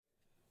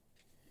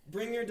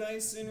bring your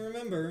dice and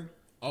remember,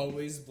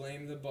 always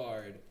blame the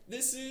bard.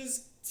 This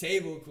is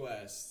Table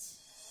Quests.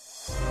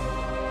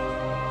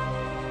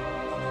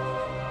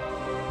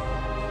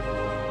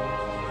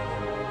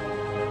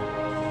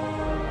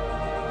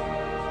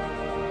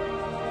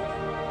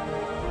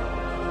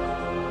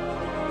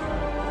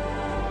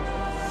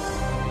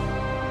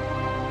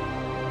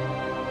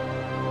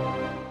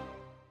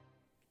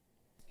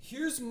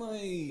 Here's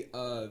my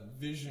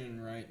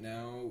vision right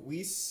now.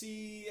 We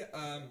see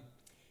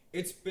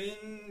it's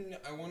been,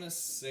 I want to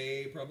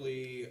say,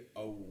 probably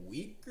a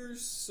week or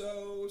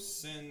so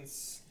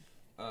since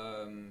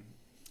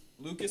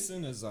Lucas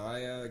and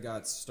Isaiah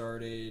got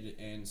started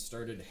and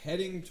started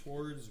heading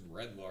towards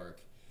Redlark.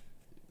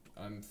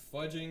 I'm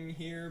fudging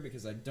here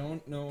because I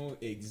don't know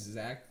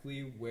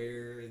exactly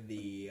where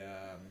the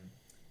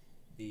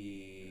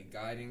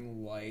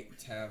Guiding Light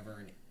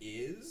Tavern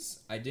is.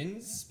 I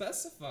didn't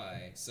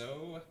specify,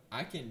 so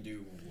I can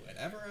do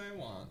whatever I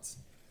want.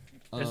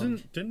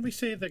 Didn't we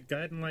say that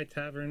Guiding Light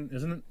Tavern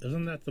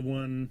isn't that the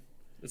one?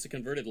 It's a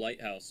converted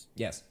lighthouse.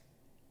 Yes.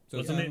 So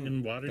wasn't it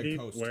in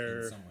Waterdeep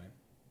where? In some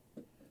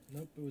way.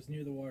 Nope, it was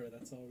near the water.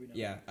 That's all we know.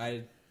 Yeah,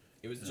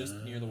 it was just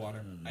near the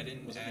water. I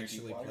didn't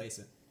actually place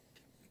it.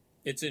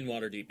 It's in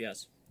Waterdeep,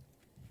 yes.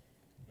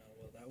 No,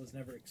 well, that was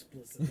never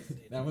explicitly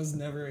stated. That was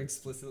never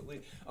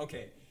explicitly.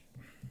 Okay.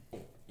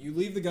 You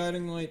leave the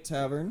Guiding Light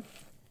Tavern.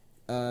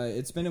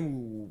 It's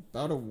been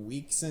about a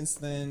week since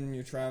then.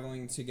 You're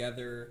traveling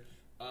together.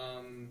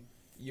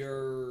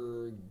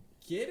 You're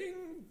getting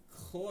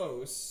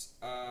close.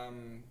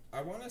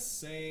 I want to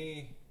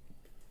say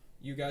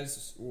you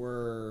guys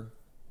were...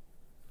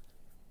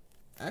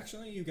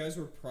 Actually, you guys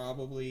were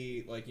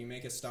probably, like, you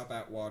make a stop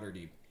at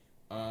Waterdeep.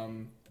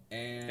 And...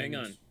 Hang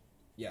on.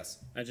 Yes.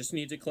 I just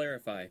need to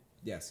clarify.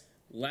 Yes.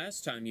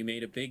 Last time you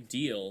made a big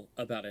deal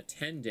about a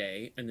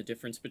 10-day and the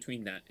difference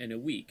between that and a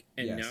week,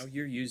 and Yes. now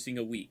you're using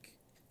a week.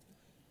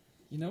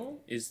 You know?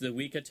 Is the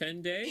week a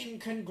 10-day?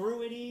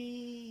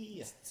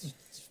 Incongruity!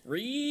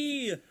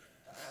 3!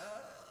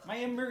 My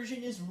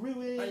immersion is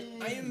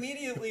ruined! I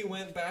immediately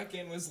went back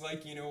and was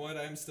like, you know what,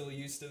 I'm still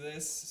used to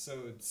this, so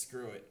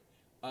screw it.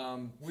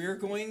 We're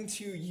going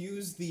to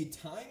use the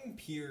time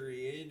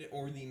period,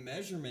 or the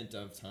measurement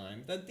of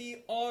time, that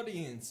the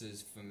audience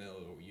is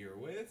familiar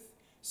with.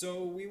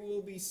 So we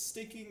will be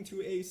sticking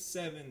to a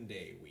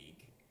 7-day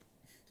week.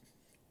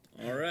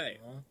 Alright.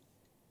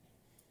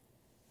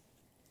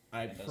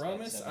 I And does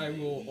promise that I 7-day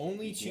will week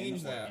only begin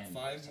change or that end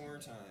 5 at more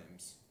 7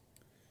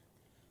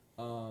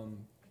 times.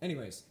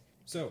 Anyways,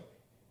 so,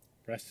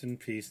 Rest in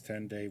peace,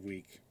 10-day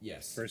week.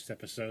 yes. First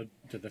episode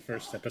to the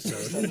first First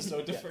episode.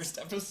 episode to first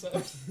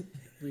episode.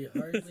 We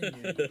hardly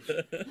knew.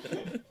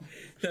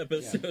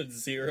 Episode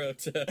 0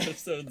 to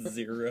episode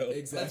 0.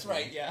 Exactly. That's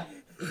right, yeah.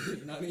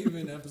 Not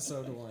even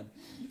episode 1.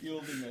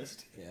 You'll be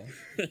missed.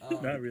 Yeah.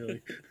 Not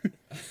really.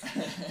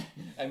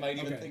 I might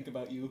even Okay. think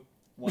about you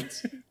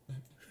once.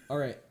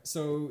 Alright,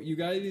 so you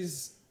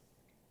guys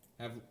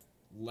have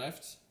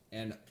left,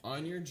 and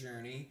on your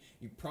journey,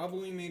 you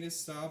probably made a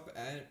stop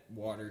at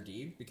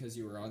Waterdeep because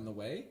you were on the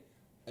way.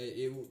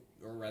 It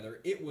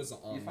was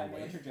on If the I may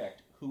way.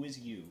 interject, who is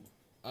you?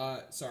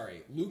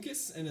 Sorry,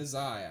 Lucas and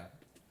Isaiah.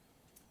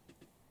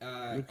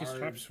 Lucas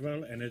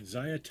Hopswell and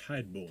Isaiah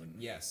Tideborn.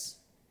 Yes.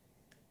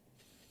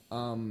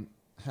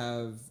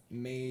 Have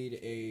made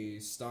a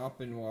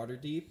stop in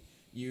Waterdeep.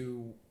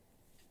 You,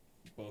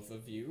 both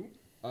of you,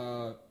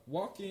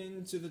 walk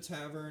into the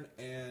tavern,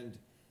 and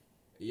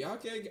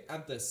Yakeg,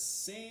 at the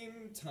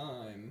same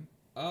time,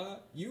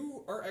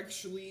 you are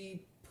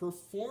actually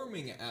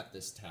performing at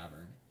this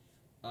tavern.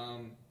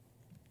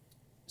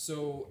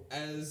 So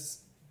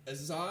as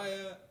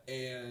Isaiah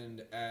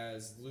and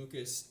as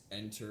Lucas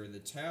enter the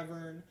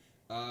tavern,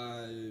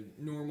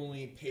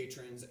 normally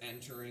patrons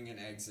entering and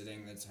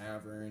exiting the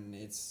tavern,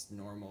 it's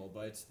normal,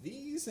 but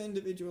these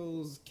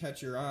individuals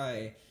catch your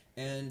eye,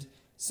 and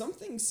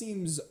something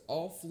seems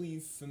awfully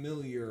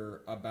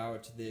familiar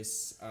about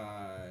this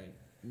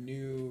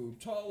new,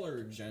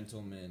 taller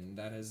gentleman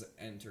that has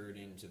entered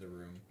into the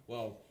room.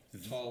 Well,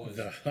 tall is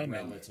The humming.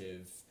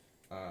 relative.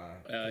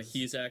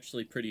 He's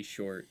actually pretty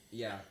short.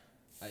 Yeah,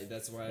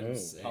 that's what Oh. I'm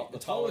saying. The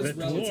The tall is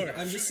The relative. dwarf.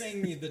 I'm just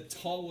saying the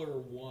taller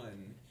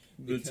one.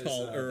 The Because,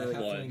 taller the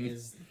halfling one.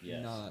 is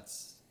Yes. not.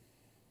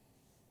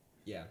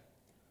 Yeah.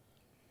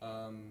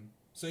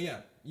 So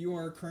yeah, you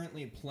are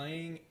currently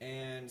playing,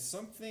 and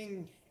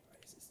something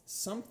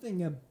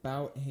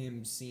about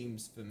him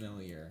seems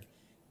familiar.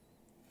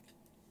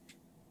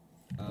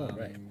 Oh,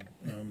 right.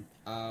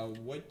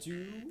 What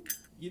do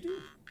you do?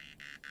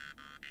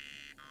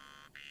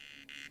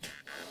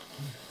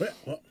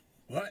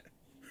 What?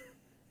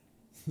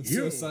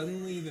 So You.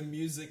 suddenly the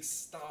music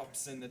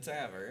stops in the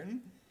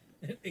tavern.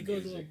 It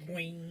goes a little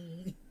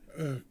boing.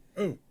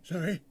 Oh,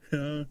 sorry.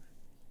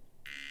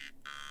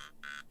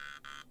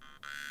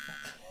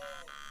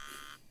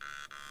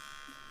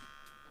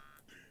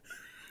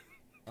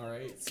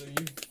 Alright, so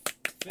you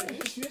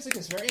finished. This music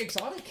is very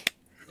exotic.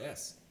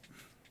 Yes.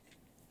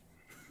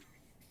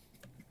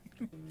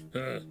 Uh,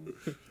 Oh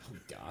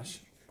gosh.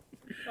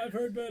 I've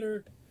heard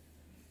better.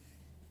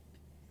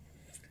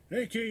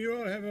 Thank you. You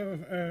all have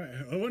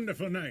a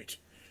wonderful night.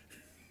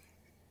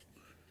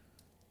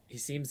 He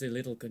seems a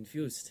little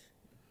confused.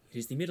 It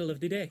is the middle of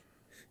the day.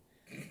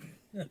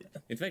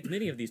 In fact,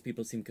 many of these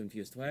people seem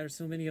confused. Why are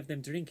so many of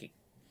them drinking?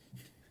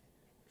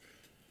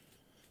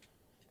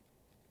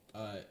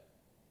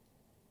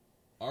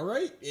 All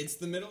right, it's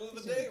the middle of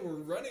the day. We're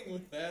running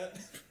with that.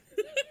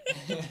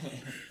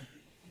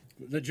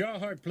 The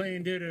Jawheart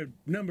plane did a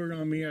number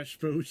on me, I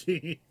suppose.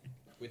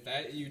 With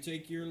that, you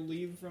take your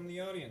leave from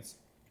the audience,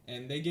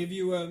 and they give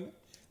you a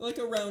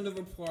round of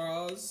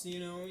applause. You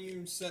know,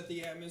 you set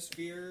the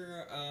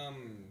atmosphere.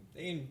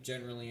 They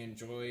generally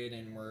enjoy it,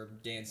 and were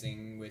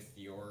dancing with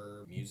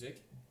your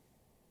music.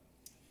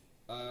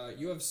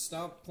 You have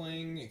stopped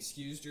playing,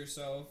 excused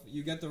yourself.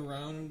 You get the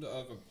round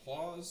of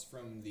applause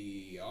from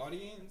the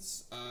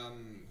audience,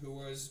 who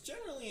was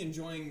generally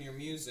enjoying your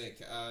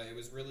music. It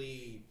was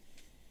really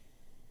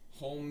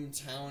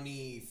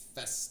hometowny,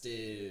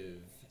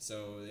 festive.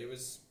 So it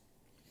was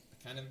a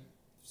kind of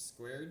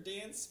square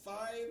dance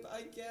vibe,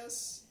 I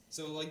guess.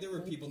 So like there were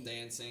people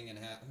dancing and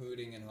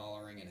hooting and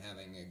hollering and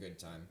having a good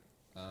time.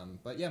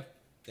 But yeah,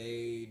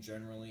 they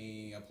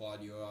generally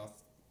applaud you off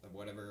of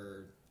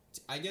whatever.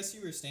 I guess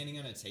you were standing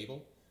on a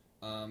table,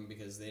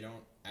 because they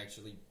don't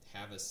actually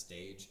have a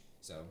stage.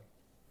 So,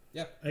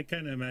 yeah. I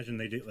kind of imagine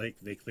they did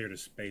they cleared a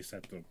space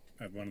at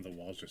one of the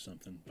walls or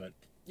something. But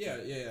Yeah,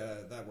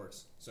 that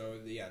works. So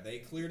yeah, they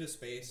cleared a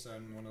space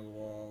on one of the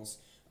walls.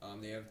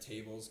 They have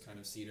tables kind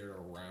of seated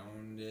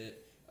around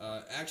it.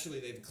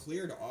 Actually, they've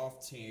cleared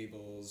off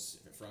tables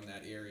from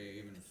that area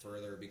even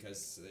further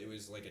because it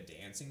was like a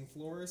dancing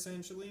floor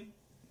essentially.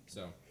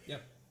 So yeah.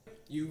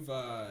 You've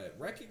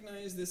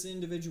recognized this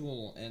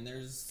individual, and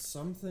there's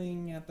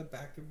something at the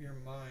back of your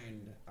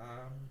mind.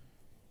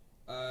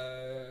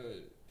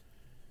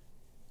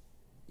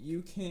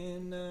 You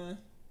can,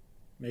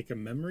 make a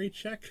memory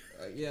check.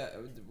 yeah,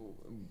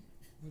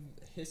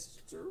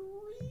 history?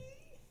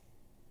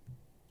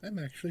 I'm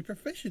actually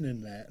proficient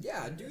in that.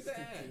 Yeah, do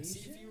that.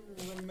 See if you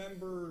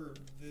remember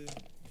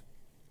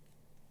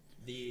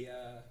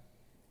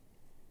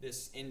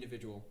this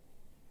individual.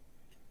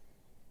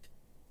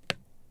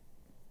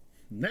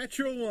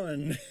 Natural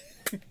one.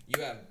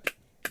 You have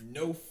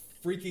no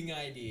freaking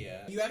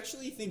idea. You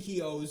actually think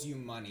he owes you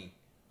money,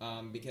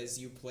 because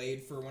you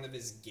played for one of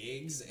his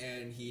gigs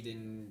and he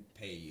didn't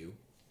pay you.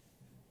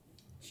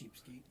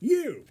 Cheapskate.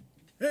 You.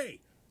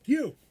 Hey,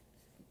 you.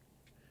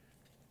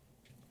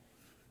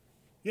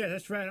 Yeah,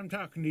 that's right. I'm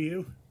talking to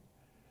you.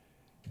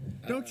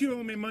 Don't you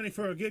owe me money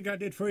for a gig I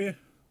did for you?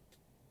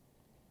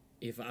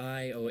 If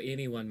I owe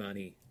anyone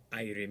money,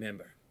 I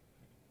remember.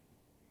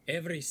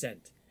 Every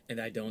cent, and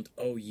I don't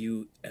owe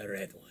you a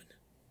red one.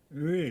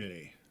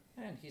 Really?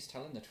 And he's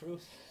telling the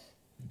truth.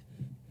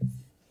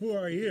 Who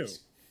are you?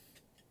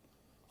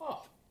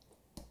 Oh.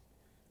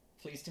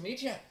 Pleased to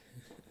meet you.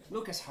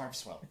 Lucas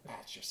Harpswell,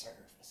 at your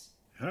service.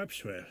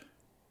 Harpswell.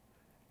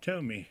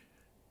 Tell me,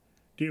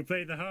 do you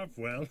play the harp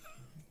well?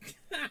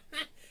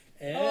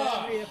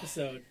 Every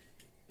episode.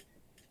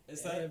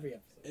 Is that Every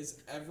episode.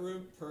 is every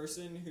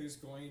person who's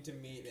going to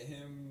meet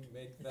him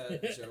make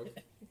that joke?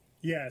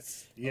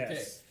 Yes. Yes.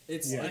 Okay,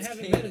 it's Yeah. I it's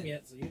haven't canon. met him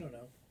yet, so you don't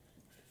know.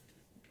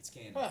 It's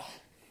canon.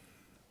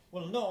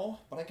 Well, no,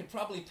 but I could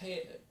probably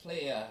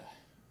play a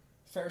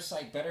fair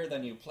sight better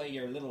than you play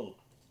your little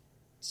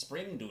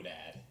spring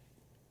doodad.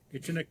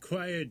 It's an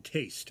acquired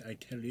taste, I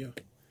tell you.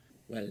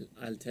 Well,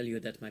 I'll tell you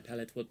that my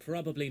palate will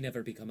probably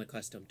never become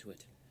accustomed to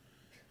it.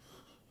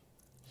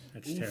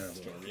 That's It's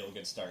terrible. a real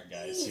good start,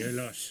 guys. Your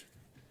loss.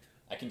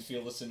 I can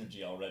feel the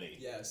synergy already.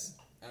 Yes,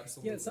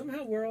 absolutely. Yeah,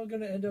 somehow we're all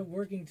going to end up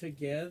working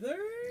together?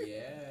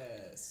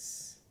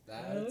 Yes,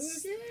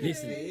 that's Okay.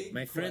 Listen, Big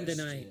my friend and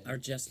I question. are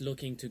just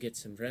looking to get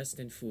some rest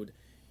and food.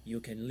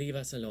 You can leave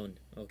us alone,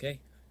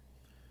 okay?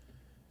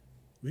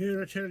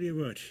 Well, I'll tell you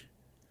what.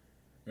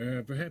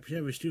 Perhaps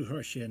I was too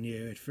harsh on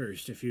you at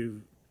first. If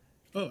you...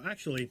 Oh,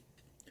 actually,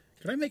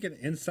 can I make an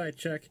insight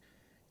check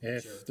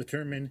if Sure.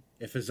 determine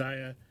if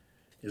Isaiah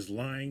is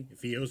lying,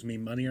 if he owes me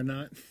money or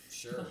not?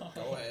 Sure,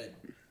 go ahead.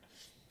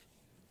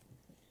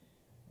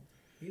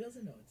 He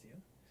doesn't know it's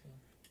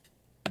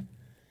you.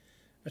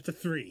 That's a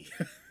 3.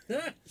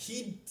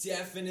 He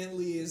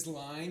definitely is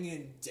lying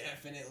and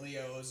definitely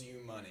owes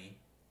you money.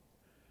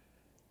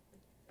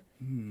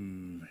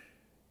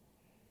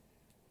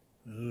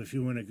 Well, if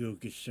you want to go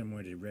get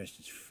somewhere to rest,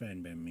 it's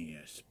fine by me,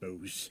 I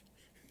suppose.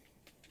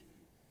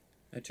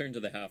 I turn to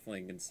the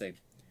halfling and say,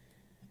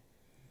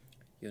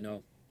 you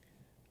know,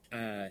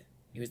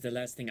 it was the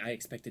last thing I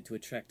expected to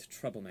attract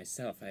trouble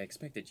myself. I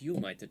expected you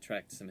might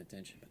attract some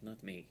attention, but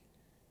not me.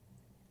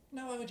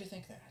 Now, why would you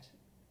think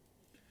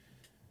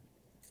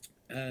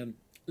that?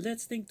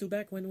 Let's think to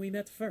back when we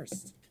met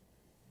first.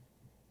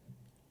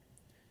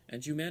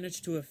 And you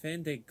managed to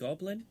offend a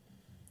goblin,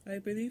 I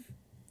believe?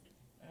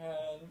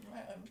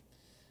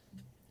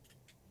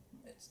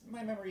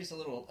 My memory is a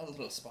little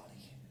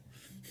spotty.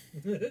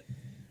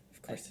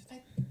 Of course.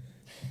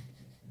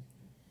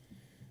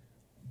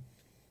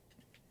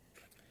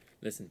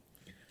 Listen,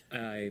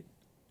 I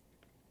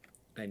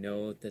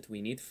know that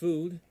we need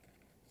food,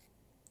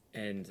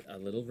 and a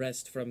little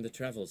rest from the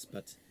travels,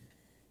 but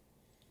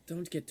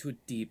don't get too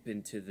deep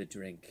into the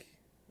drink.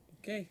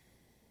 Okay?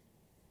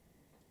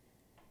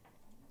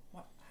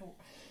 What?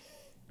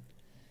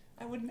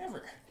 I would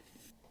never.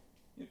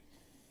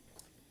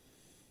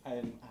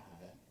 I'm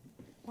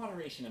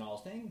moderation in all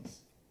things.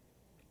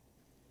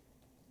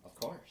 Of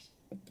course.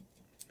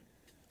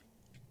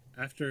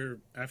 After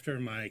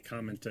my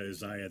comment to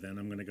Isaiah, then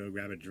I'm gonna go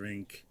grab a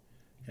drink,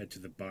 head to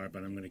the bar,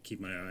 but I'm gonna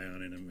keep my eye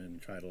on him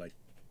and try to like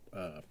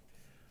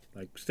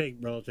stay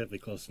relatively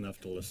close enough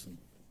to listen.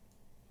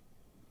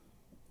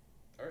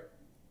 All right.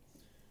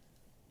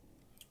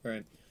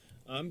 Alright.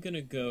 I'm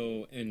gonna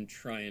go and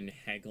try and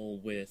haggle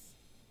with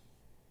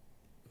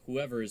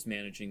whoever is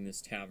managing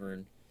this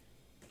tavern.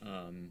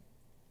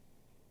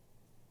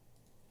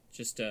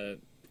 Just a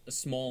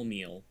small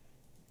meal.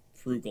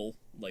 Frugal,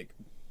 like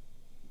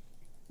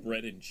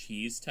bread and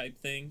cheese type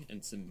thing,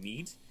 and some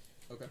meat.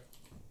 Okay.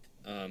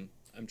 I'm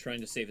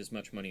trying to save as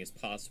much money as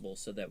possible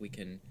so that we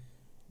can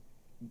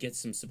get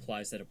some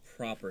supplies at a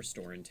proper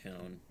store in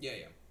town. Yeah.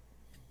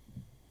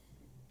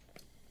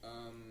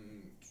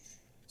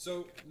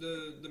 So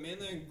the man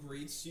that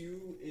greets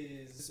you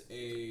is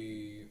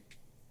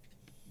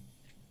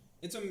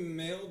it's a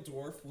male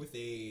dwarf with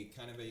a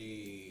kind of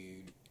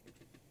a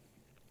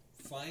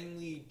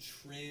finely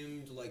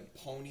trimmed, like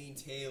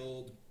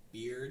ponytailed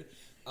beard.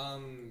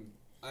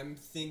 I'm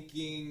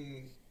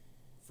thinking,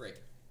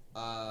 frick.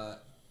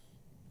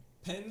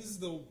 Penn's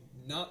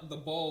not the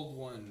bald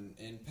one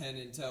in Penn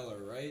and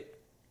Teller, right?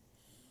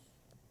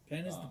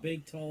 Penn is the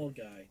big, tall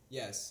guy.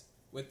 Yes,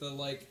 with the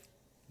like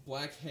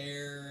black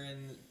hair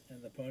And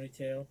the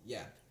ponytail.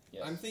 yeah.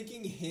 Yes. I'm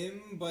thinking him,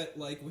 but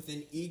like with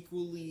an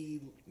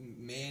equally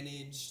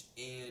managed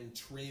and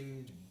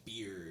trimmed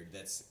beard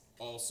that's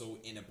also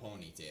in a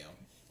ponytail.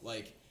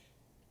 Like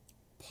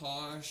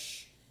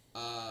posh,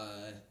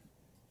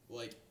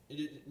 like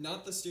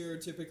not the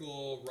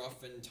stereotypical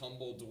rough and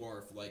tumble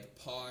dwarf, like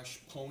posh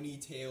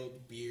ponytailed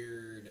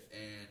beard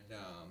and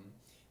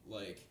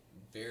like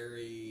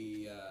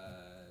very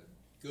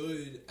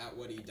good at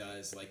what he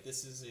does. Like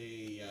this is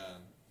a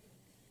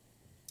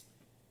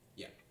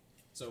yeah.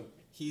 So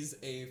he's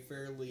a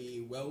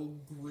fairly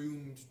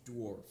well-groomed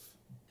dwarf,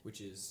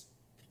 which is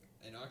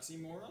an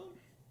oxymoron.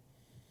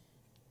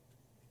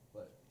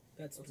 But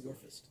That's Let's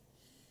dwarfist.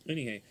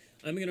 Anyway,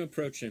 I'm gonna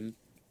approach him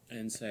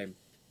and say,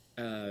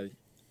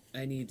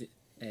 I need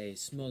a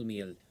small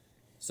meal.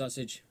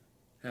 Sausage,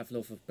 half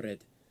loaf of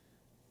bread,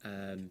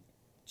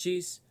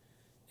 cheese,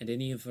 and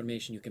any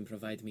information you can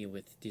provide me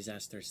with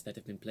disasters that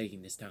have been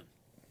plaguing this town.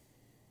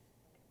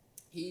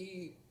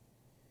 he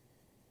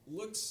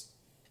looks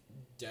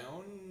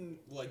down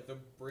like the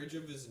bridge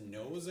of his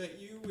nose at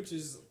you, which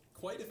is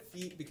quite a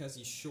feat because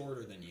he's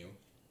shorter than you.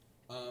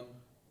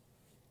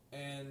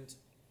 And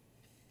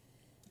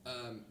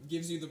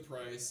gives you the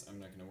price. I'm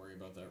not going to worry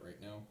about that right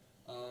now.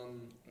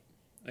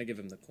 I give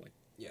him the coin.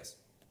 Yes.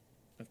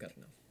 I've got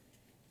enough.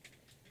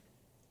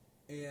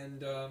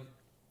 And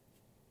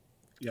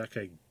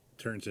Yake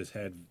turns his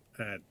head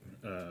at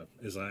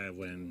Isaiah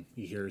when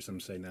he hears him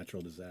say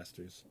natural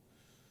disasters.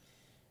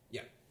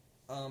 yeah.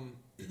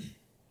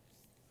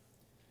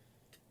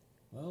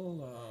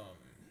 Well,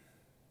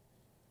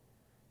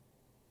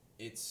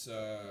 it's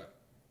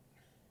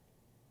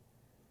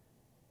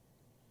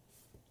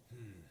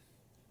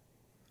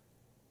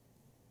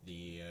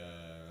the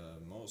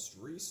most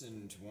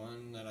recent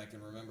one that I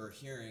can remember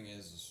hearing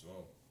is,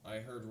 well, I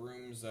heard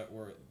rumors that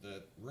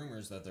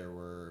there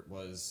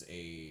was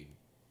a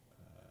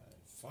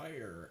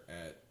fire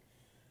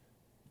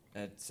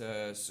at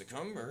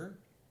Succumber,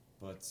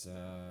 but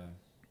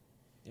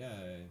yeah,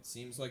 it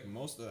seems like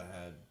most of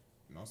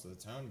the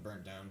town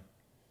burnt down.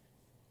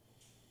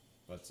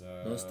 But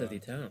Most of the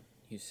town,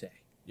 you say.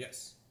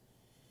 yes.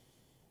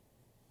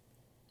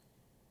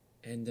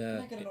 And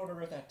Can I get an order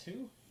of that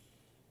too?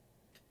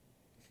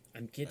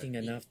 I'm getting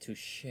enough to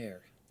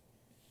share.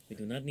 We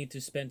do not need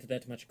to spend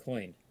that much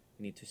coin.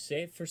 We need to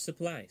save for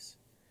supplies.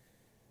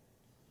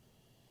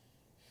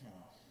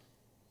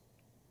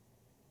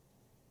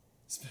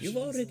 You've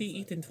already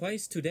eaten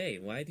twice today.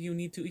 Why do you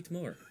need to eat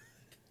more?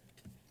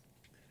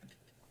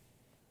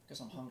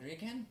 Because I'm hungry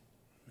again.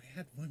 I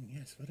had one,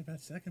 yes. What about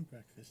second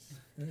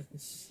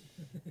breakfast?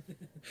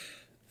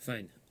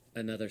 Fine.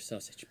 Another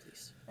sausage,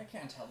 please. I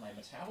can't help my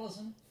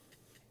metabolism.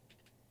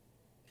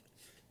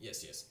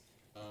 Yes.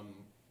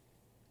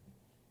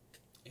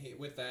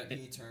 With that,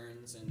 he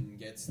turns and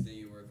gets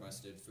the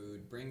requested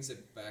food, brings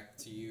it back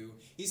to you.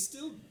 He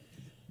still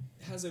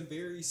has a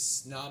very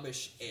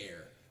snobbish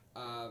air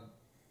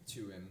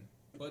to him,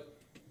 but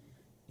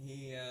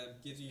he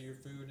gives you your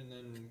food and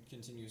then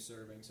continues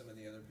serving some of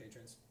the other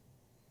patrons.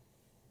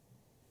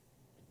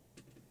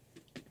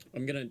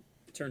 I'm gonna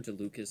turn to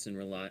Lucas and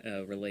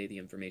relay the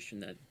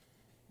information that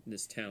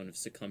this town of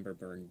Succumber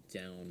burned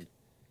down.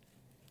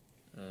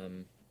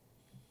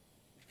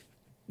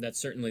 That's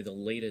certainly the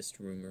latest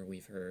rumor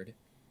we've heard.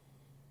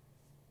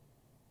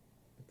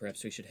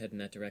 Perhaps we should head in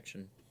that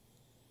direction.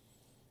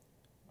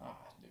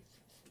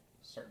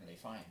 Certainly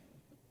fine.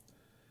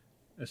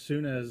 as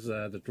soon as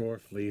the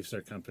dwarf leaves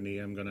their company,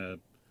 I'm gonna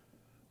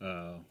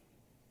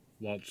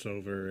waltz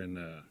over and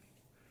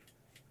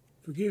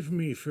forgive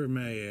me for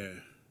my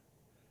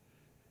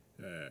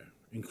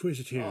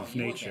inquisitive Oh,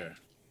 you nature.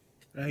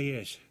 Ah,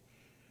 yes.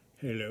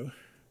 Hello.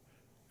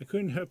 I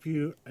couldn't help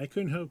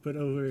but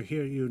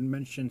overhear you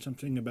mention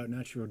something about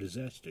natural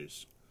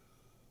disasters.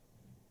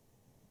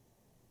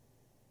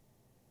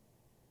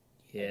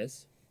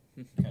 Yes.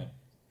 Kind of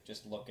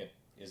just look at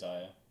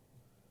Isaiah.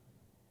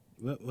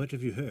 What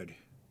have you heard?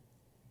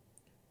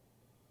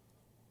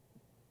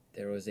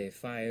 There was a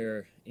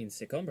fire in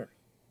Sycomber.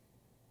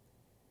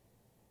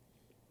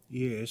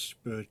 Yes,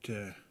 but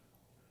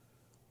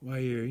why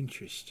your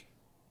interest?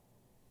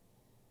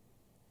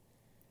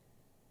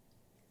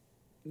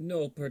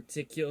 No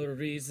particular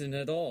reason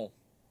at all.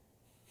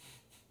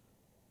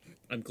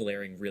 I'm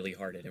glaring really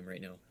hard at him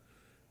right now.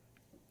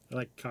 I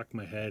like cock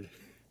my head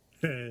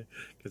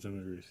because I'm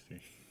a rooster.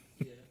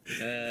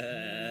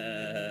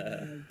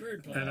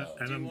 Bird And, Paw.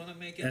 Do you I'm- want to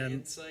make an and-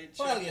 insight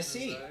check? Well, you on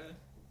see. Isaiah?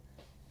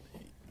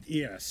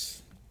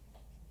 Yes.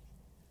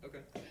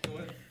 Okay, go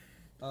ahead.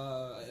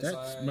 That's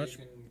Isaiah, much- you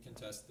can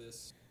contest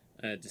this.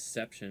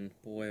 Deception.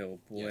 Boy, oh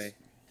boy. Yes.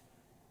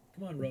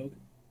 Come on, Rogue.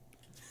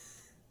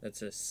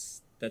 That's a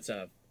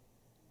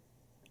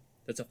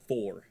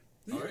 4.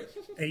 All right.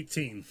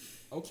 18.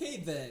 Okay,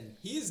 then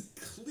he is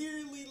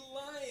clearly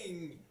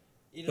lying.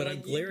 You know, But I'm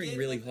you glaring get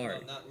really well,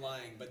 hard. not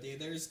lying, but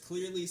there's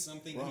clearly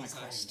something We're on a he's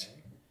hiding quest.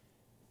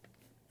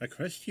 there. A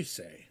quest, you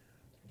say?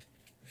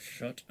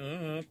 Shut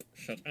up.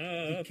 Shut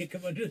up. Kick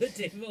him under the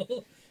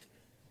table.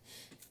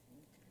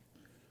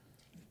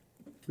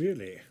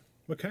 Really?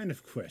 What kind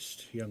of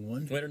quest, young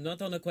one? We're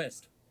not on a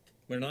quest.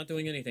 We're not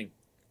doing anything.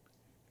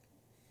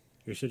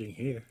 You're sitting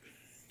here.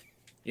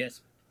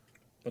 Yes.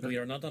 But we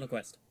are not on a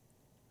quest.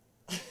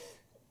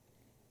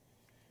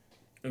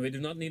 And we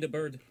do not need a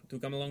bird to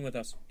come along with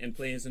us and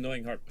play his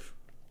annoying harp.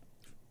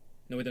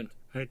 No, we don't.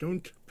 I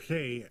don't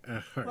play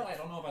a harp. Well, I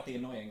don't know about the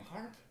annoying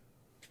harp.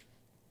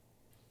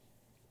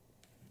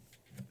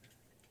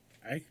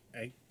 I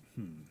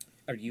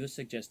Are you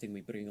suggesting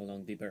we bring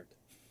along the bird?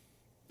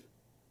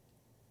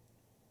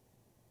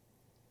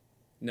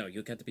 No,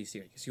 you can't be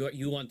serious.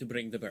 You want to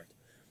bring the bird.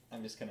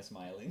 I'm just kind of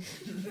smiling.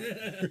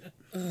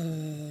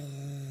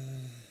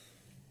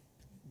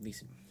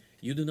 Listen,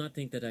 you do not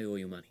think that I owe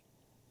you money.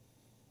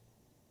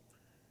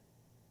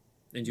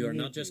 And you are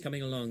not just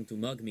coming along to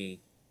mug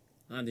me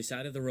on the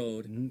side of the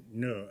road.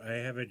 no, I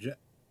have a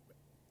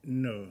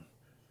no.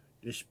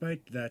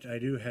 Despite that, I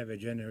do have a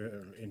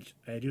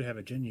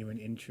genuine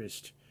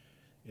interest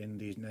in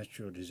these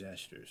natural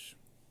disasters.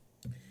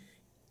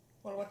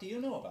 Well, what do you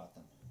know about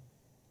them?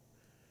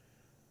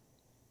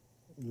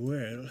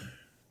 Well,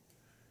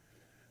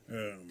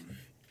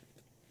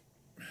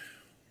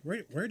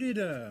 where did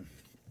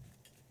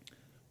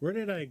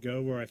I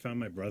go where I found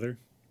my brother?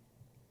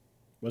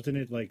 Wasn't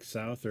it like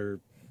south or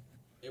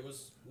It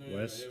was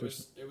West or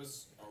it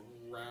was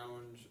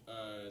around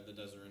the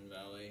Desert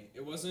Valley.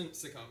 It wasn't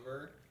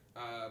Sycomber.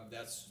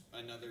 That's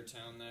another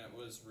town that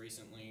was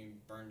recently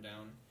burned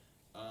down.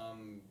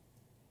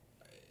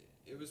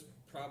 It was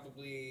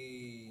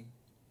probably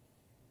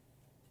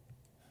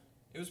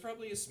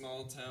a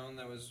small town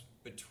that was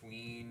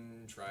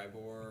between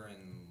Tribor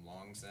and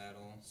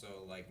Longsaddle, so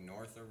like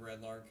north of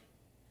Red Lark,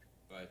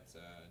 but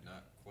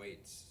not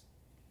quite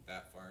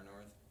that far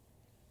north.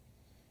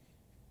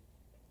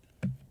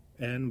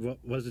 And what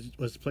was it?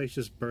 Was the place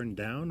just burned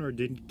down, or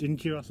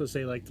didn't you also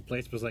say like the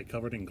place was like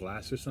covered in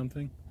glass or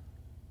something?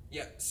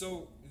 Yeah,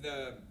 so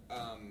the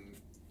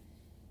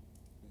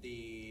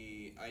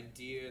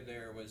idea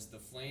there was the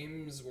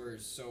flames were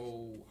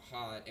so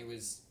hot, it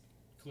was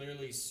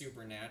clearly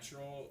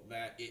supernatural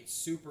that it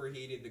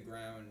superheated the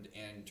ground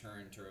and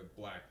turned to a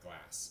black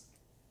glass.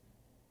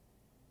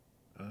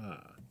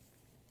 Ah.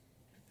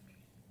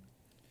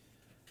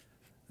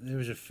 There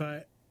was a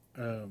fire.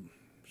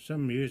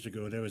 Some years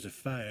ago, there was a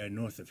fire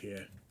north of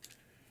here.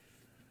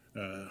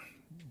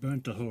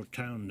 Burnt the whole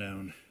town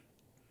down.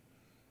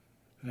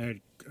 I had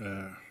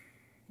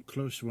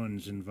close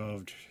ones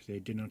involved. They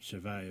did not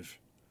survive.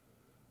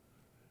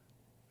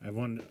 I've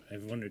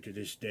wondered to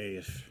this day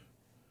if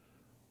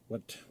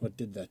what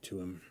did that to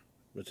him?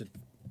 Was it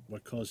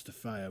what caused the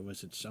fire?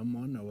 Was it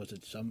someone or was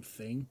it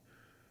something?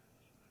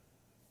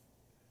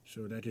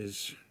 So that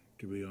is,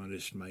 to be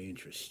honest, my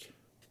interest.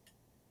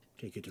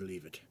 Take it or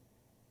leave it.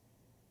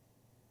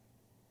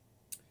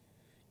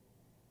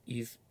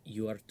 If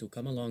you are to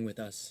come along with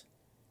us,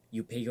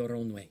 you pay your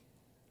own way.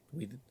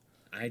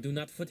 I do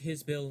not foot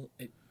his bill,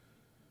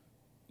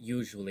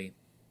 usually.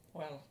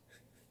 Well,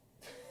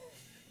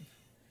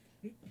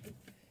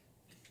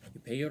 You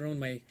pay your own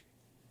way,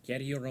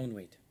 carry your own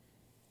weight.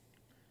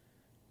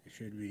 It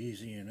should be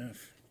easy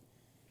enough.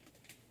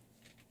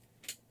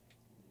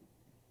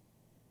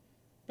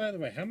 By the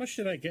way, how much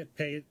did I get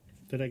paid?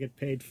 Did I get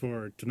paid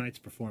for tonight's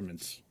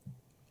performance?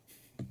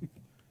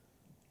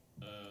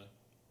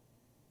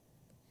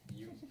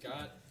 You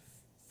got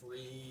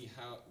free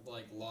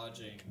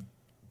lodging,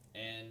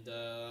 and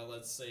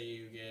let's say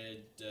you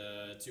get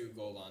 2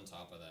 gold on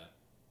top of that.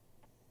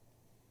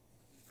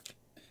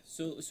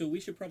 So we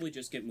should probably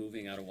just get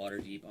moving out of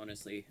Waterdeep,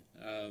 honestly.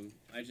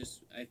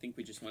 I think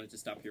we just wanted to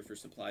stop here for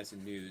supplies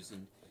and news,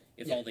 and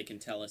if Yeah. all they can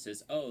tell us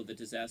is, oh, the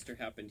disaster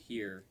happened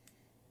here.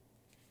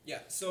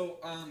 Yeah, so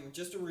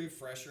just a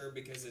refresher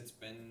because it's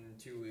been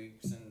 2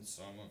 weeks and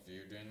some of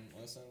you didn't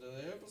listen to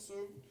the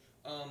episode.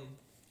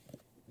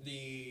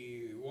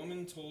 The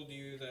woman told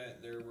you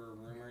that there were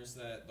rumors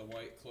that the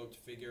white cloaked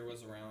figure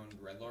was around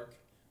Redlark.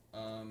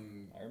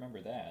 I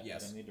remember that.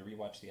 Yes. I don't need to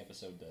rewatch the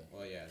episode to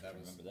Well, yeah, that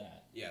was remember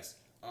that. yes.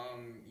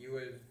 You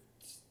would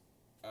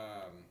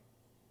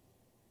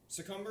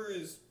Succumber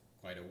is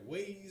quite a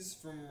ways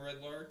from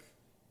Redlark.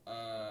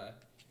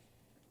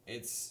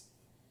 It's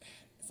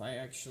if I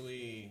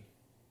actually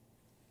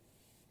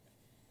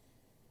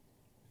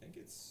I think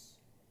it's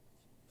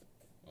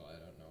well, I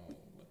don't know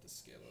what the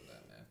scale of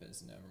that map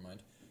is, never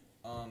mind.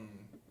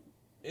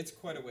 It's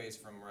quite a ways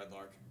from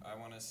Redlark. I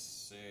wanna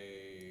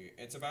say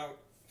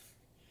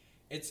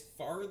it's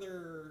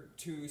farther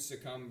to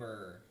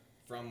Succumber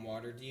from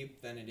Waterdeep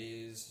than it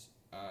is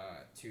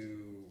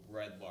to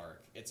Redlark.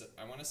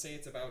 I want to say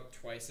it's about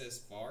twice as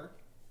far.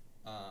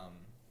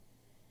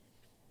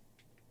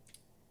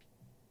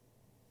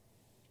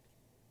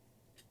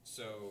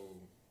 So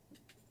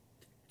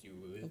do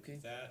with Okay.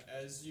 that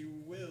as you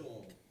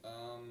will.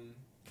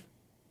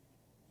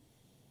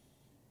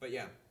 But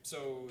yeah,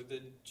 so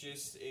the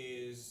gist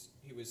is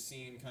he was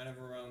seen kind of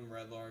around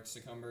Redlark.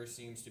 Succumber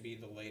seems to be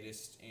the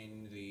latest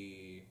in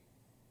the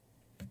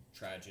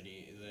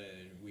tragedy,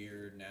 the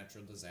weird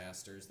natural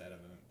disasters that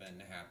have been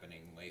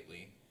happening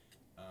lately.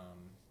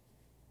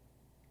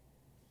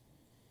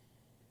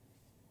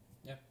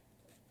 Yeah.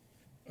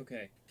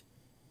 Okay.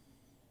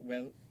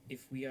 Well,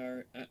 if we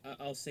are,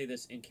 I'll say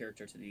this in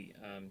character to the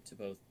to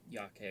both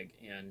Yakeg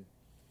and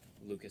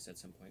Lucas at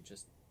some point.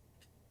 Just,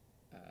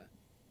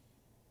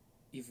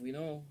 if we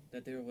know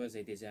that there was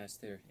a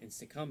disaster in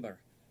Succumber,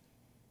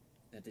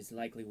 that is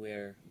likely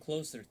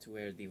closer to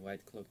where the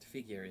white cloaked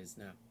figure is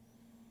now.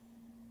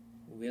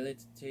 Will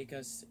it take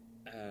us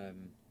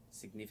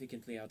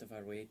significantly out of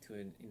our way to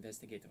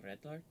investigate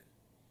Redlark,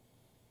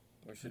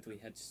 or should we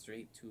head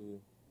straight to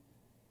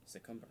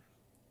Succumber?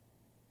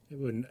 I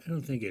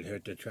don't think it'd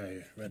hurt to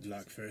try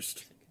Redlock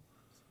first.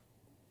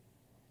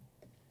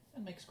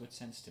 That makes good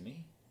sense to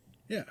me.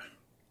 Yeah.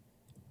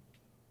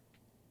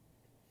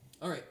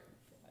 All right.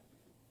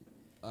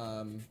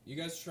 You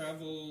guys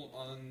travel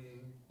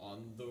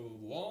on the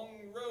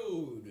long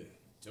road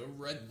to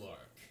Redlark.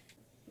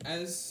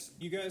 As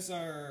you guys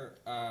are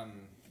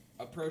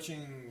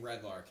approaching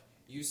Redlark,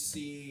 you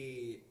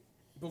see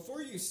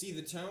before you see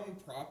the town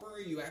proper,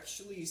 you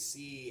actually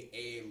see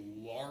a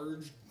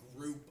large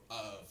group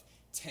of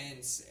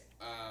tents,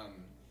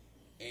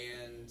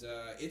 and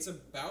it's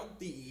about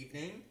the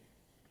evening.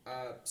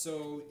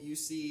 So you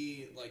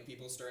see like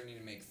people starting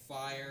to make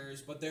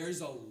fires, but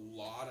there's a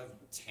lot of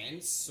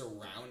tents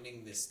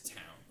surrounding this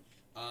town.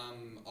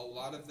 A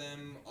lot of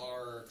them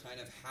are kind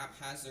of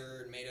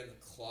haphazard, made of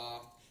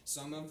cloth.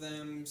 Some of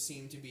them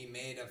seem to be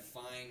made of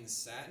fine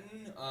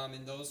satin,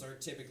 and those are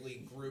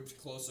typically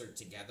grouped closer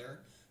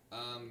together.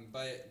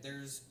 But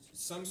there's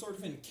some sort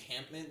of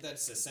encampment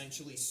that's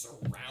essentially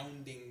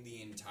surrounding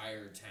the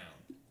entire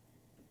town.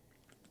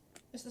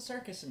 Is the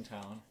circus in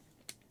town?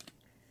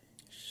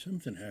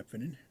 Something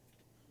happening.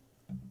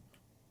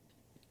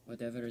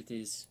 Whatever it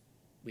is,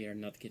 we are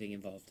not getting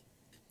involved.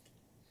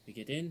 We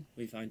get in,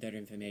 we find our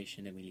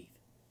information, and we leave.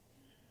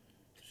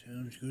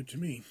 Sounds good to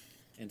me.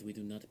 And we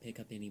do not pick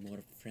up any more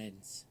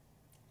friends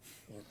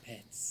or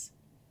pets.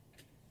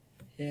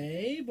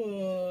 Hey,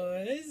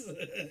 boys.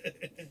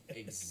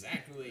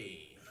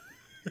 Exactly.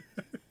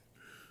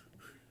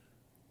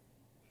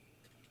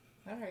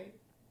 All right.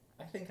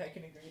 I think I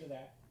can agree to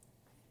that.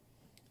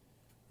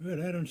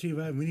 Well, I don't see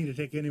why we need to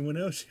take anyone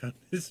else on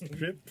this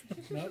trip.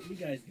 No, you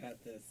guys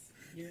got this.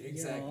 You're all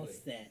Exactly.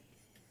 set.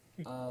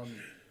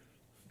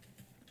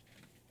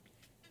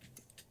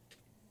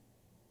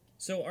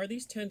 So are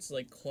these tents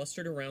like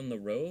clustered around the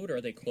road? Are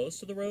they close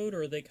to the road,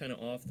 or are they kind of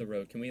off the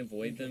road? Can we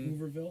avoid them?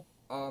 Hooverville.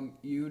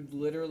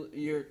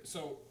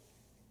 So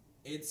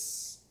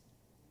it's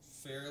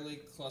fairly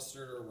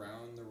clustered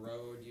around the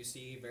road. You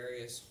see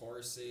various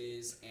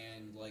horses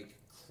and like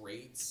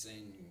crates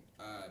and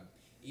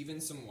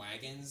even some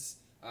wagons.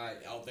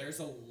 There's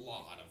a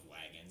lot of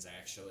wagons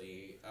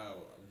actually,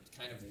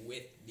 kind of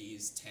with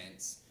these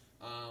tents.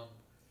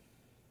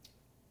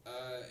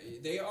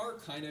 They are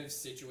kind of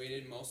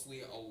situated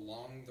mostly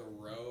along the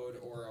road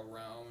or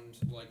around,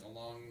 like,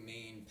 along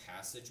main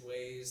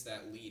passageways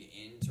that lead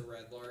into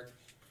Redlark.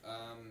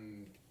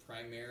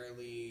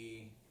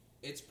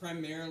 It's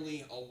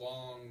primarily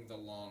along the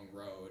long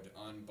road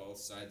on both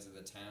sides of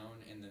the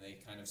town, and then they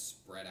kind of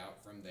spread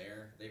out from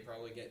there. They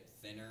probably get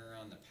thinner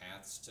on the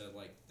paths to,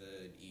 like,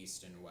 the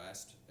east and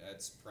west.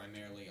 That's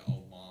primarily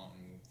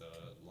along the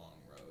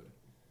long road.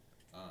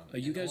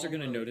 You and the guys are long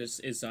gonna road-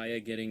 notice Isaiah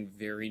getting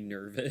very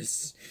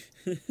nervous.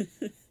 You're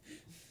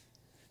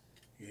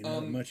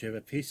not much of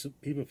a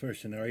people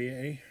person, are you,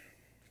 eh? It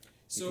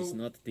is So,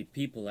 not the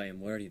people I am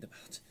worried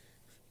about.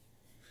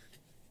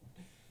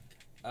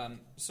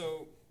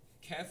 so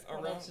Keth,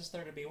 What around else is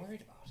there to be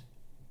worried about?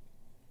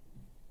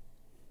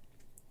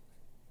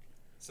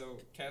 So,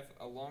 Kev,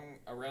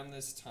 around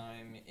this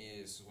time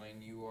is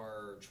when you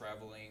are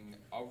traveling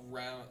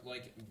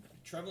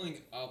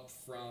up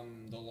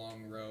from the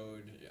long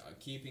road,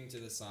 keeping to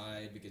the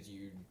side because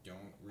you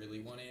don't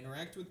really want to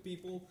interact with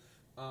people.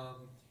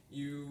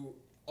 You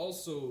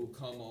also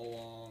come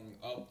along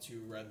up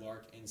to Red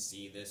Lark and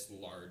see this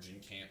large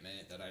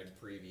encampment that I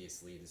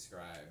previously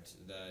described.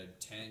 The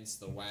tents,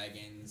 the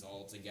wagons,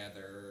 all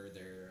together.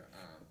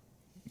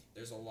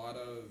 There's a lot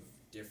of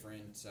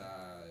different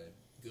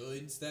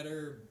goods that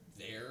are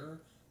there.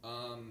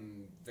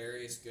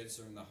 Various goods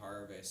from the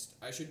harvest.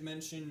 I should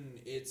mention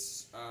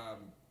it's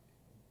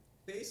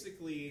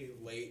basically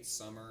late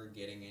summer,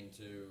 getting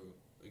into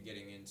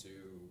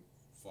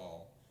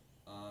fall.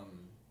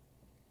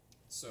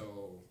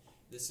 So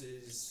this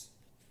is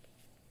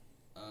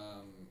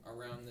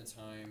around the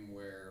time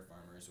where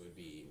farmers would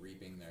be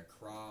reaping their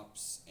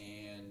crops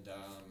and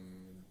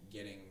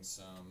getting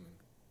some,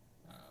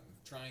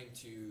 trying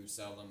to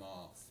sell them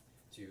off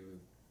to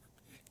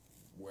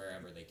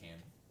wherever they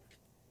can.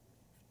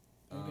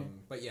 Okay.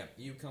 But yeah,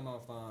 you come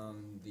up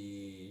on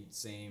the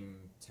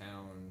same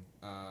town,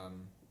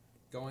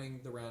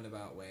 going the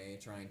roundabout way,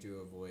 trying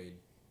to avoid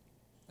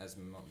as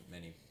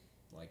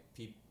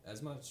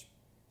as much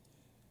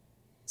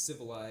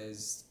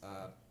civilized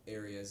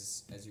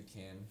areas as you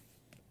can.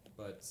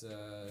 But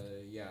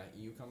yeah,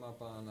 you come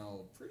up on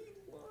a pretty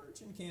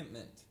large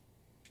encampment.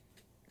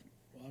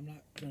 Well, I'm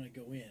not gonna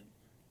go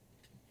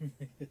in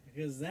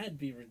because that'd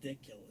be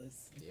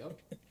ridiculous. Yep.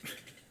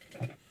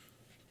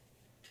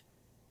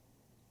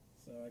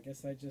 So I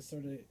guess I just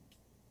sort of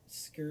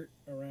skirt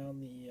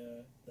around the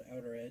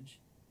outer edge.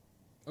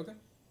 Okay.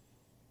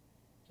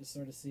 Just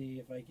sort of see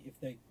if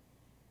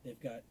they've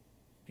got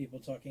people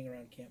talking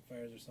around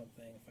campfires or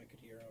something. If I could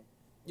hear them.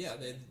 Yeah,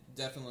 they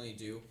definitely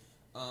do.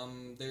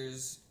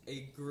 There's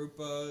a group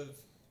of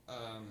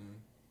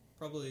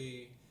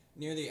probably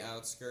near the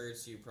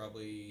outskirts. You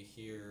probably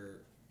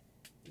hear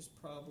there's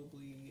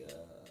probably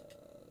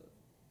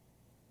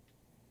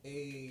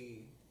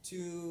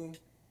two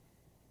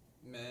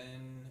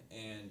men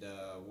and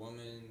a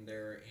woman.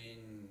 They're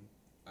in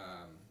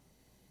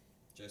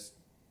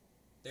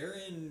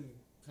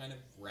kind of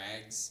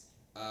rags.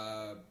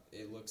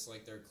 It looks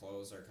like their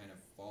clothes are kind of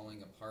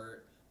falling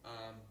apart.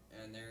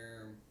 And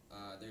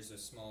there's a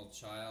small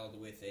child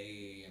with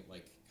a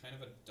kind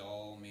of a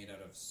doll made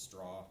out of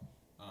straw,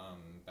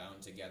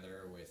 bound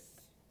together with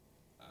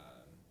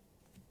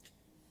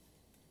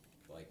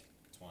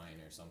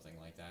twine or something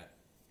like that.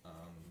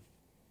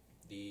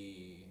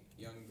 The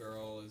young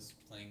girl is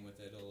playing with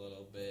it a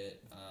little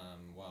bit,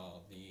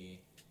 while the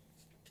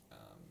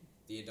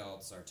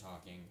adults are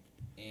talking,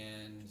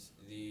 and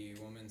the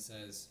woman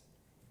says,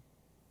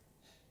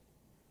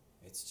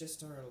 "It's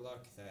just our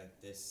luck that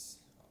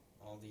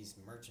all these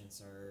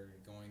merchants are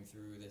going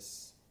through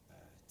this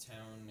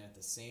town at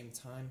the same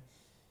time.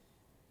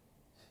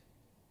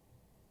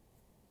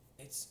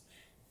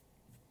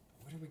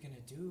 What are we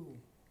gonna do?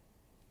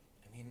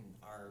 I mean,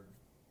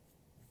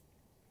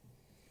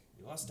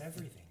 we lost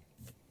everything."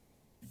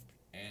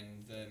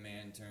 And the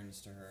man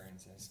turns to her and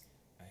says,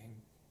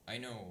 I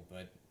know,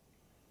 but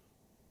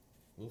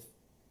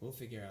we'll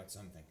figure out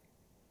something."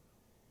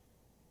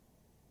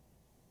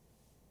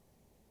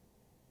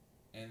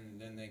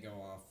 And then they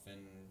go off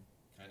and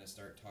kind of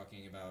start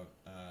talking about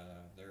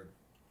their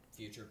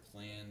future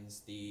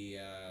plans. The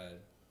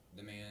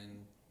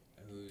man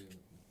who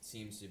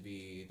seems to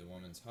be the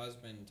woman's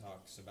husband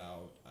talks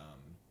about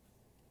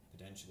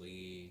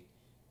potentially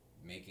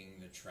making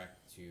the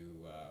trek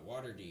to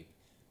Waterdeep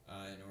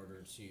in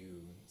order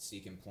to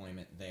seek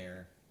employment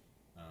there.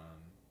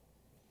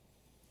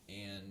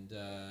 And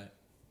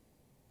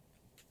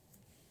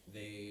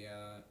they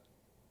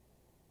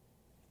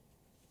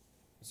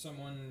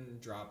someone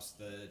drops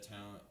the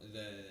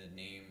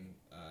name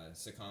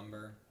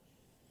Secomber.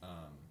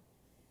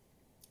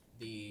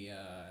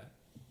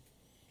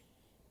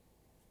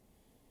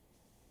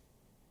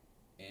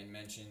 And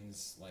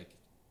mentions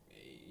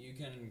you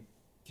can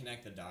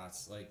connect the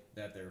dots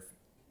that their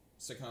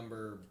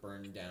Secomber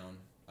burned down.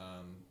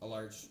 A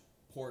large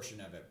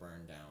portion of it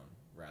burned down,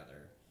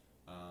 rather.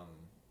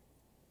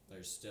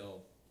 There's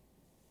still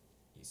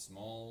a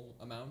small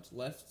amount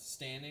left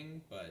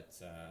standing,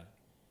 but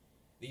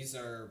these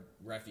are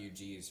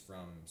refugees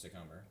from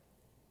Secomber.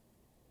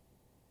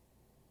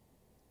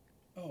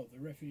 Oh, the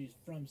refugees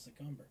from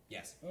Secomber.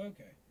 Yes.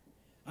 Okay.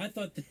 I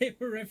thought they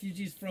were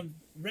refugees from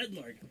Red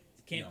Lark,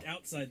 camped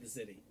outside the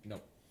city.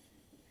 No.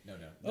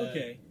 The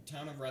Okay.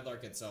 town of Red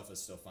Lark itself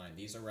is still fine.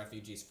 These are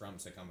refugees from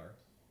Secomber.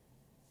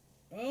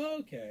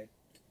 Okay.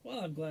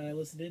 Well, I'm glad I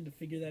listened in to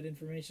figure that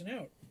information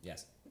out.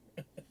 Yes.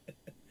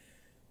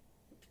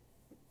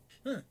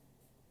 Huh.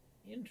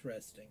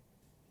 Interesting.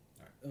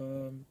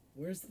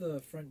 Where's the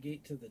front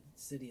gate to the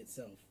city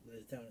itself,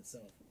 the town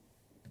itself?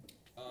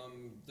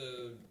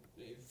 The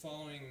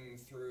following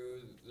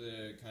through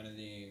the kind of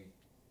the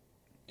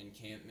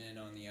encampment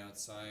on the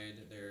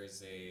outside,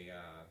 there's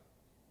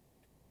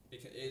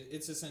because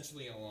it's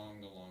essentially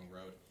along the long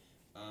road,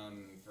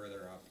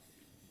 further up.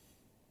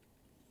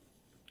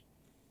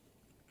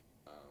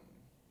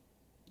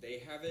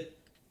 They have it.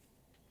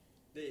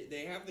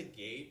 They have the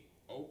gate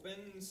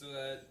open so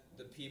that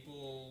the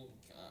people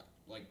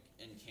like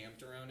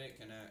encamped around it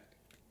can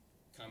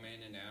come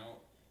in and out.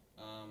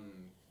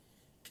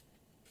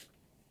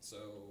 So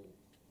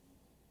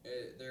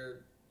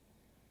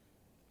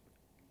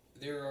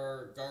there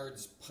are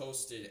guards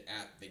posted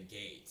at the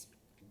gate,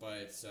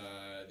 but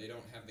they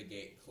don't have the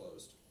gate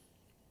closed.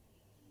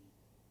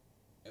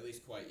 At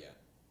least quite yet.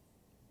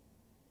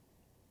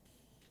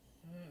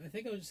 I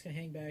think I'm just gonna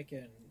hang back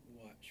and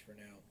watch for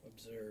now.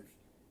 Observe.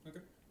 Okay.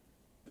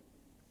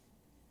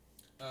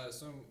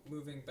 So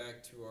moving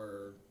back to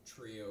our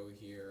trio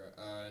here,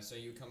 so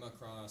you come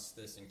across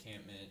this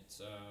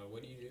encampment.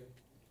 What do you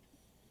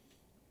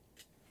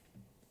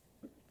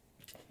do?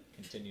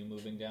 Continue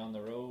moving down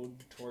the road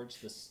towards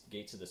the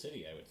gates of the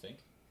city, I would think.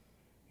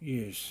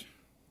 Yes.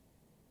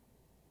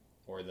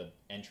 Or the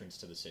entrance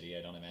to the city.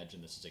 I don't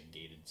imagine this is a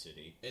gated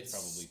city. It's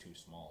probably too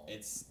small.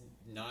 It's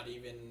not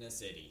even a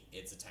city;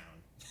 it's a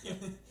town.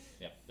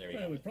 Yep, there you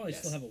Well, go. we'd probably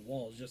Yes. still have a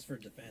wall just for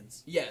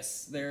defense.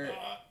 Yes, there.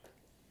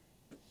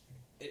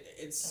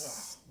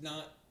 It's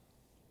not.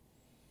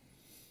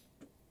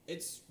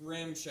 It's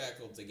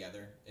ramshackled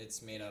together.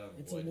 It's made out of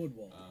It's wood. a wood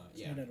wall. It's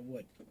Yeah, made out of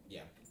wood.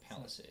 yeah,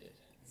 Palisade.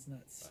 It's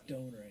not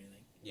stone or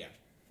anything. yeah.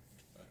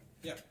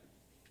 Yeah.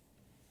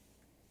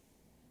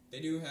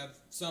 They do have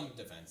some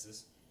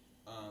defenses.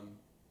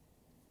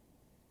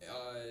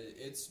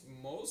 It's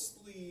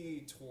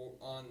mostly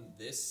on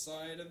this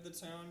side of the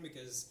town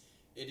because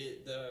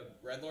the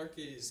Red Lark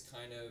is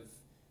kind of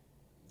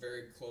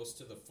very close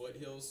to the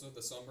foothills of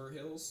the Somber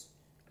Hills.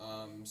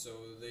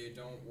 So they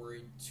don't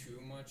worry too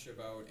much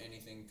about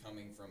anything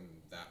coming from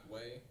that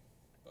way.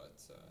 But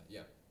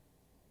yeah.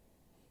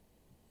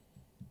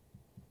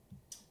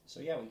 So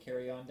yeah, we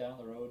carry on down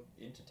the road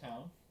into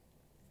town.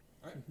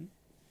 All right.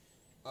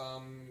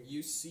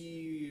 You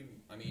see,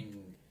 I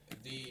mean,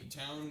 the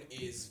town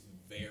is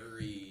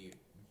very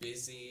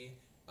busy.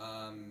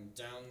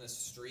 Down the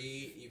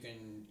street,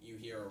 you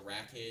hear a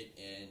racket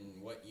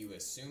in what you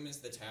assume is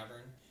the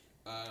tavern.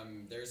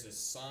 There's a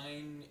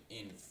sign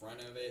in front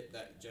of it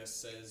that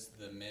just says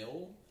the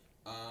mill,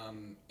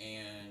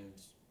 and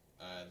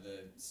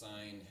the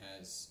sign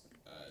has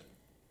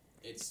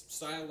it's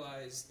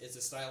stylized. It's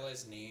a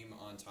stylized name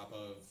on top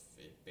of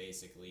it,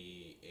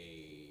 basically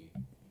a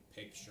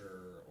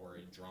picture or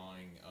a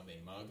drawing of a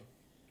mug.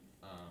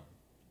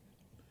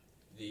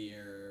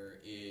 There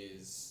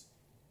is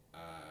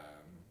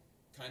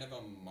kind of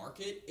a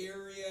market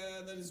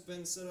area that has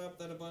been set up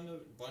that a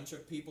bunch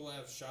of people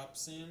have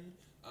shops in.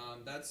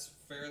 That's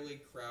fairly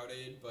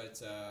crowded,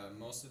 but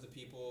most of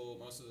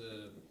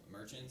the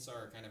merchants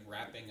are kind of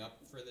wrapping up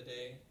for the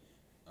day.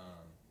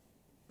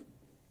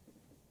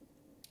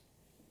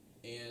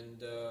 And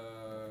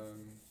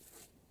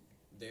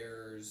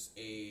there's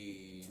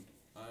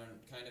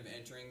kind of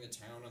entering the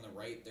town on the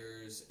right,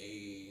 there's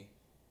a,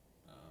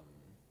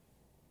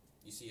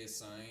 you see a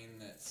sign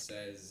that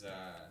says,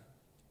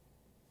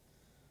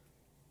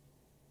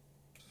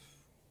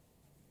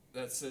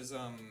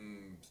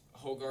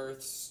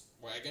 Hogarth's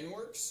Wagon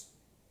Works.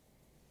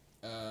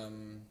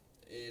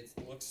 It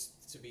looks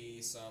to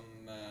be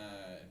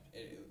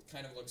it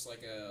kind of looks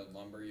like a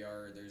lumber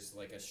yard. There's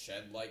like a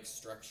shed-like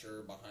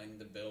structure behind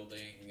the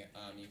building.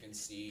 You can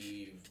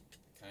see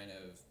kind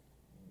of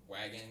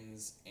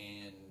wagons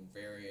and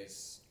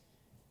various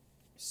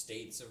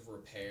states of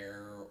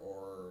repair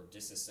or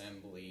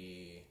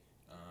disassembly.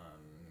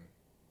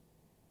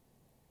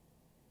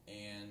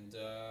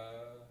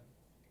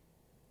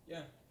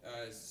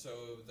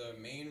 So the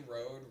main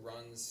road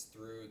runs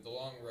through, the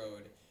long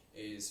road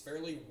is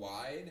fairly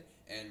wide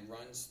and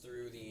runs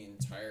through the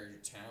entire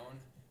town.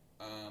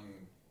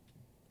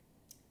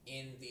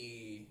 In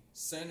the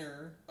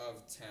center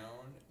of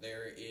town,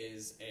 there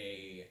is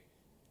a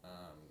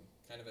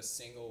kind of a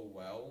single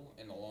well,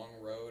 and the long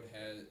road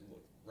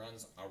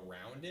runs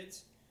around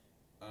it.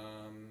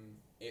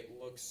 It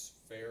looks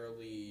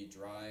fairly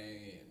dry.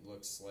 It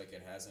looks like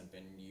it hasn't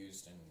been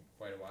used in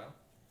quite a while.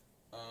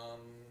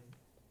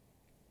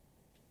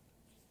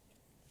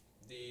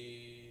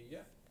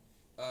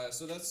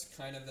 So that's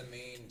kind of the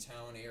main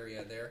town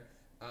area there.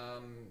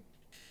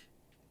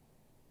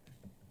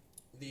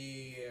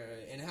 The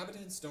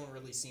inhabitants don't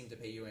really seem to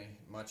pay you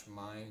much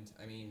mind.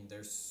 I mean,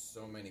 there's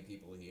so many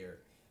people here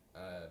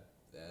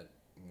that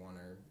one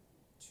or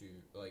two,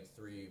 like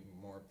three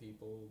more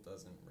people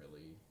doesn't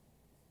really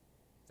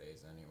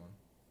faze anyone.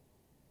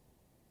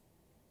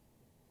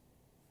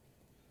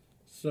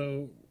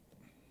 So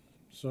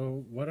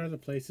what are the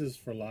places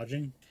for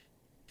lodging?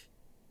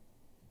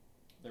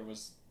 There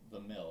was the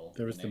mill.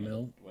 There was the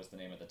mill? Was the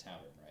name of the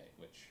tavern, right?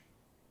 Which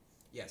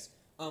Yes.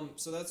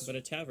 So that's But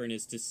a tavern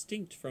is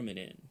distinct from an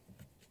inn.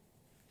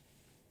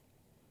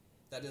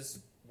 that is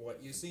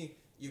what you see.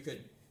 You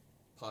could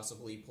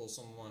possibly pull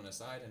someone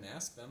aside and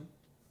ask them.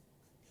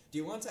 Do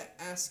you want to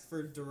ask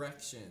for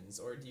directions,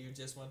 or do you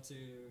just want to,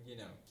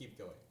 keep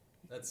going?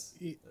 That's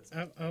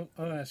I'll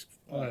ask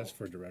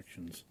for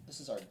directions. This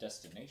is our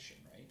destination,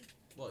 right?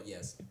 well,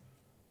 yes.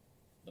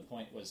 The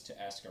point was to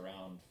ask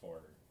around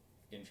for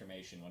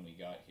information when we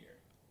got here.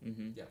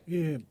 Mm-hmm.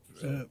 Yeah.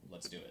 So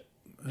let's do it.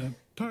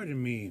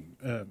 Pardon me.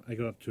 I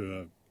go up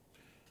to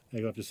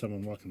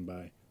someone walking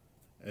by.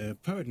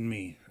 Pardon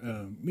me.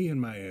 Me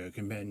and my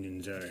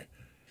companions are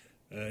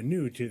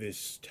new to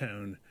this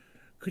town.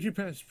 Could you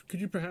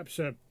perhaps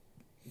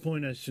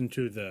point us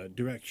into the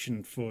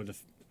direction for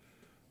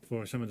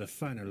some of the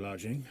finer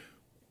lodging?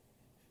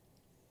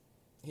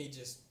 He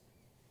just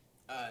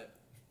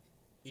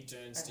he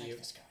turns to you.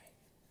 This guy.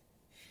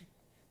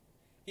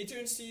 He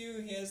turns to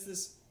you. He has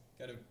this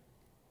kind of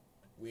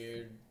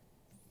weird,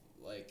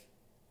 like.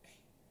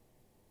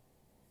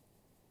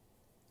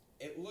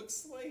 It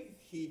looks like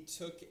he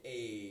took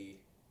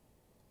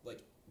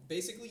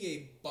basically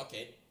a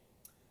bucket,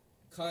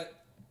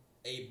 cut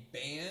a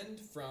band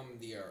from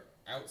the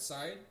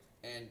outside,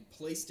 and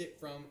placed it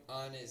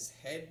on his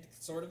head,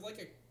 sort of like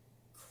a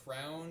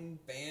crown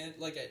band,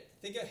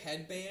 think a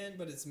headband,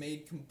 but it's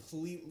made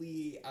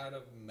completely out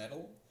of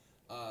metal,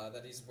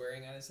 that he's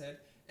wearing on his head.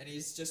 And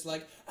he's just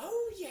like,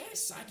 oh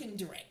yes, I can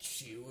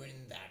direct you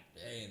in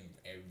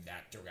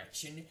that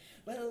direction.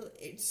 Well,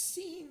 it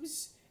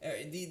seems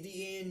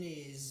the inn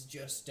is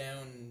just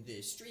down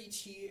the street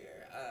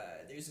here.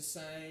 There's a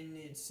sign.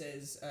 It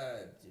says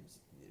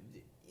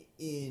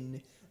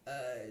inn.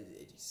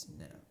 It's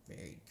not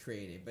very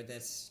creative, but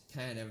that's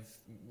kind of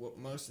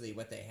mostly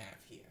what they have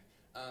here.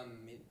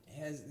 It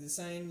has the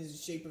sign is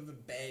the shape of a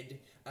bed.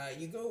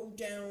 You go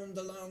down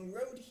the long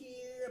road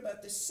here,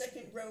 about the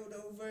second road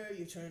over,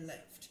 you turn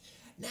left.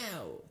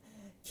 Now,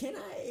 can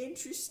I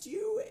interest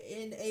you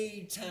in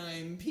a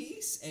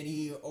timepiece? And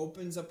he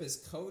opens up his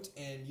coat,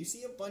 and you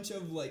see a bunch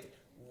of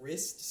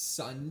wrist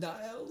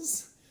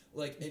sundials.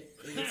 Wanna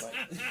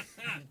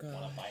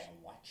buy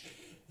a watch?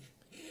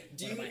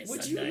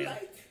 Would you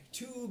like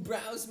to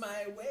browse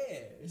my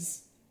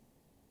wares?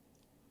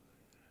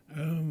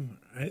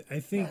 I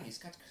think He's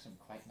got some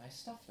quite nice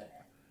stuff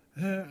there.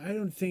 I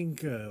don't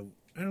think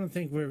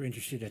we're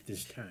interested at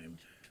this time.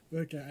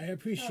 But I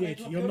appreciate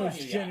they look your good on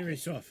most you, yeah.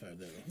 generous offer,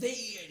 though.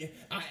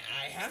 I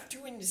have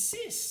to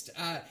insist.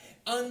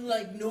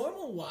 Unlike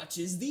normal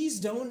watches, these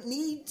don't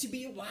need to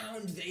be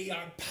wound. They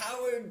are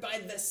powered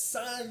by the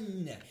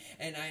sun.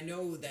 And I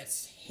know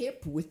that's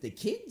hip with the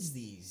kids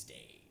these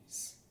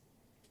days.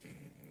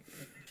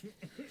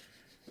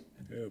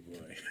 Oh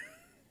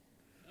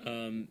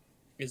boy.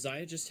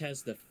 Isaiah just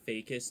has the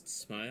fakest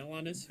smile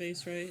on his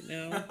face right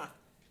now.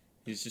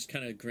 He's just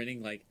kind of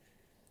grinning like,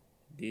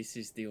 this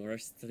is the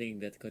worst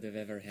thing that could have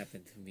ever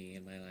happened to me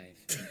in my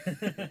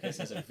life. Chris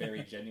has a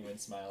very genuine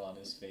smile on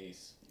his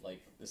face.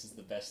 Like, this is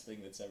the best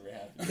thing that's ever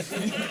happened.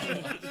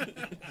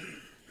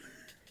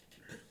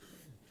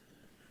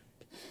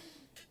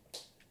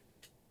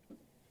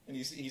 And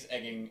he's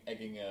egging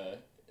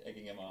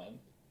him on.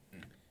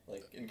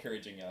 Like,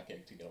 encouraging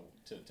Yakek to go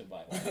to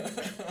buy one.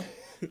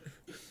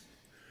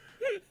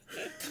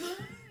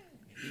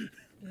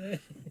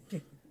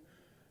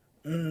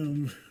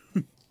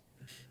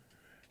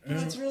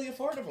 It's really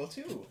affordable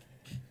too.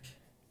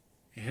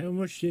 How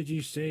much did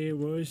you say it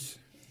was?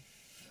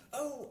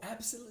 Oh,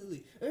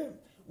 absolutely.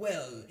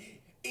 Well,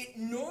 it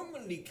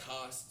normally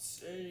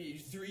costs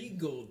 3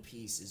 gold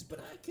pieces, but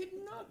I could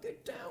knock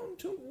it down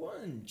to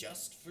 1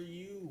 just for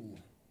you.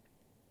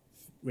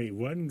 Wait,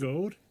 1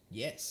 gold?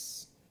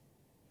 Yes.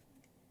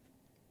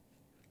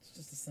 It's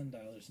just a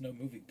sundial. There's no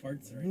moving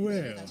parts or anything.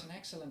 Well, That's an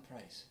excellent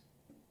price.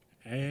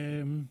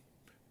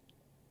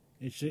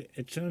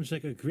 it sounds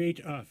like a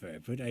great offer,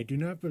 but I do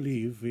not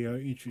believe we are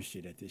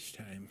interested at this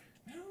time.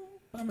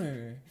 Oh,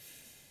 bummer.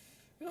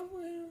 Oh,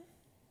 well.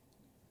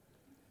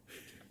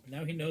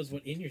 Now he knows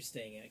what inn you're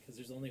staying at because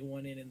there's only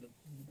one inn in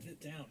the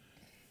town.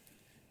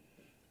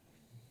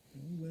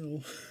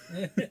 Well,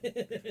 we're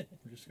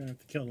just gonna have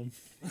to kill him.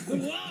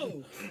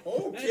 Whoa!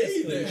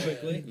 Okay, That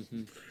escalated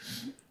then. quickly.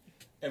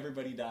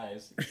 Everybody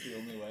dies. It's the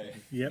only way.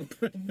 Yep.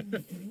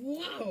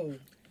 Whoa!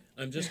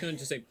 I'm just going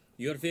to say,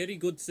 you're a very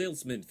good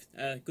salesman.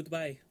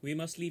 Goodbye. We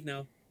must leave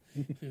now.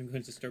 I'm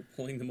going to start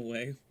pulling them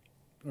away.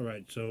 All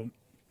right, so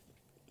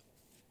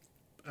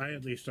I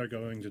at least are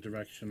going the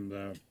direction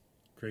the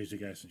crazy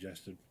guy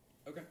suggested.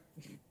 Okay.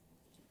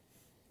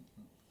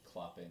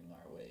 Clopping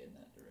our way in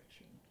that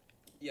direction.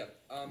 Yeah.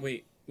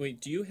 Wait.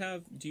 Do you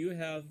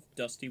have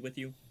Dusty with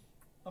you?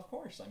 Of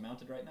course, I'm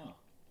mounted right now.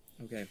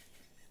 Okay.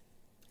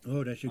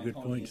 Oh, that's a My good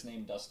pony point. is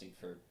named Dusty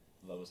for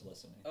those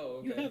listening. Oh,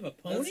 okay. You have a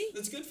pony?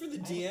 That's good for the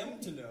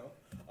DM to know.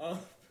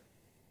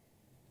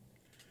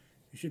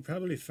 You should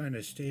probably find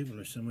a stable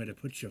or somewhere to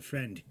put your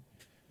friend.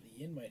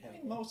 The inn might I have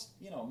mean,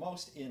 one.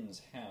 most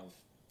inns have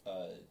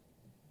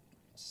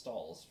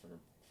stalls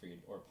for you,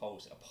 or a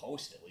post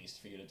at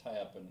least for you to tie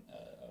up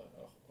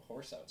a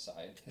horse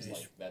outside, because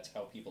Yes. that's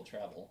how people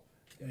travel.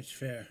 That's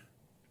fair.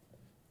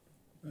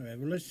 All right,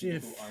 well, let's see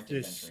People if who aren't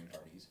this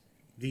adventuring parties.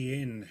 the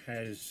inn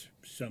has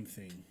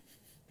something.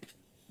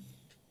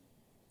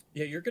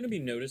 Yeah, you're going to be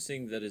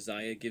noticing that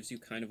Isaiah gives you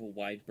kind of a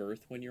wide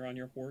berth when you're on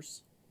your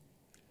horse.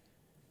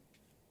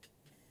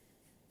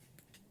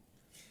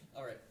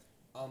 All right.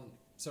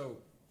 So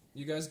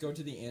you guys go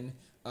to the inn.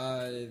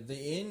 The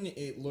inn,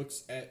 it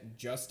looks at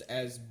just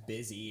as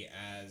busy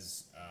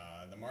as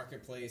the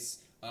marketplace.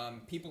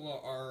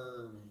 People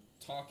are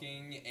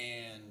talking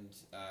and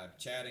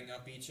chatting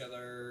up each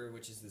other,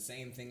 which is the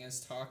same thing as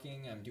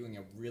talking. I'm doing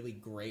a really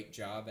great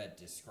job at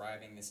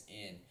describing this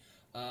inn.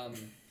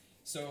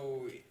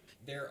 So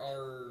there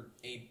are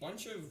a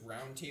bunch of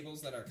round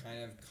tables that are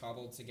kind of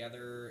cobbled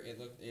together. It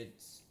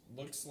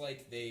looks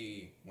like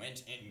they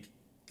went and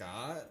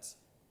got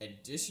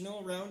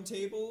additional round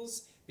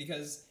tables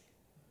because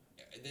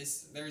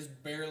there's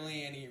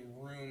barely any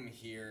room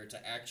here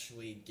to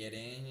actually get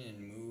in and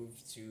move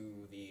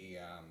to the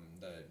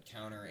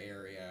counter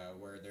area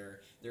where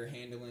they're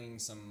handling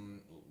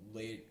some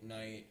late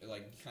night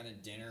like kind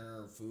of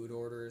dinner or food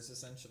orders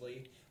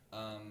essentially,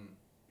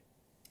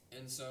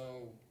 and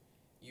so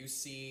you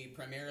see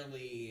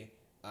primarily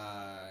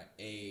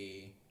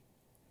a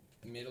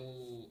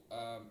middle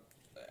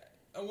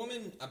a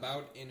woman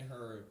about in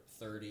her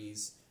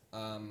 30s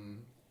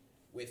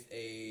with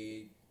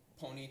a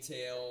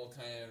ponytail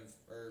kind of,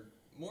 or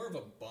more of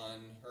a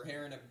bun, her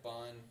hair in a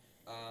bun,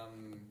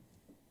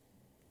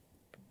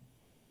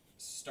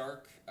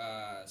 stark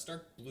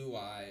blue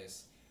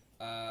eyes,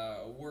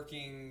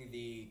 working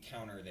the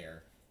counter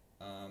there,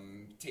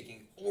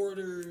 taking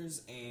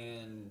orders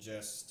and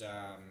just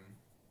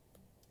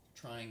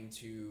trying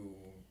to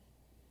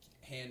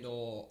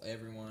handle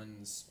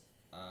everyone's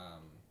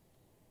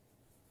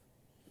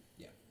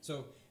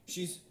so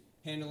she's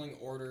handling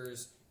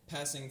orders,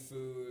 passing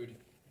food,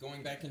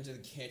 going back into the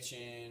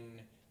kitchen,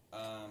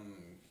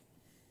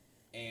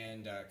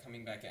 and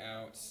coming back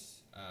out,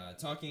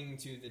 talking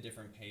to the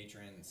different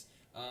patrons.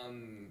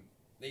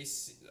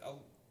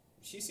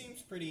 She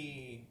seems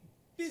pretty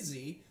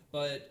busy,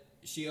 but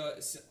she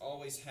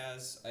always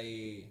has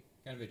a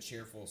kind of a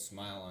cheerful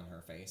smile on her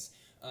face.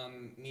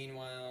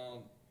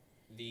 Meanwhile,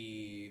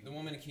 the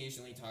woman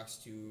occasionally talks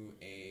to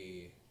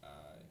a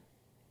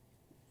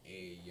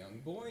young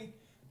boy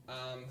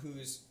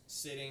who's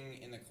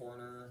sitting in the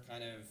corner,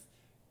 kind of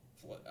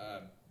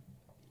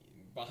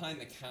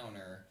behind the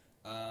counter,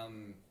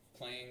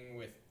 playing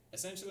with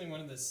essentially one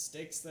of the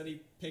sticks that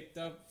he picked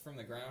up from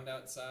the ground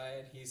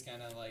outside. He's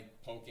kind of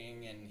like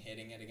poking and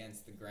hitting it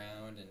against the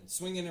ground and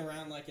swinging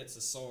around like it's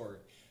a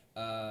sword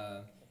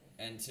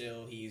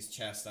until he's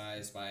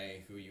chastised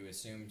by who you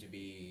assume to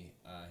be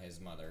his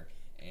mother.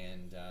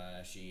 And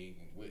she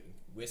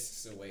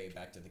whisks away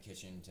back to the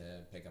kitchen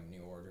to pick up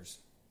new orders.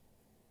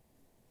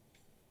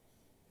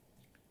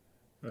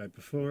 Right,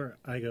 before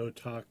I go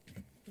talk,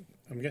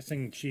 I'm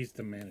guessing she's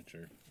the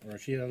manager, or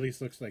she at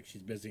least looks like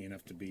she's busy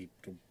enough to be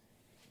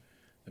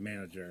the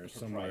manager or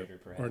somewhere,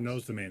 or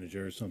knows the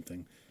manager or something.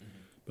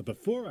 Mm-hmm. But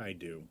before I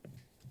do,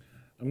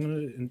 I'm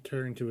going to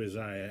turn to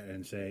Isaiah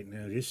and say,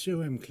 now, just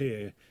so I'm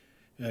clear,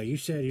 you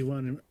said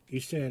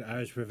I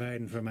was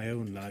providing for my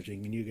own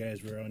lodging, and you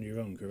guys were on your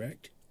own,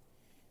 correct?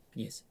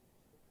 Yes.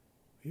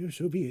 Yeah,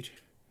 so be it.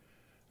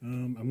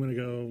 I'm going to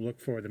go look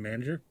for the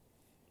manager.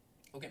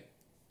 Okay.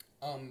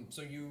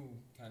 So you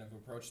kind of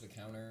approach the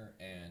counter,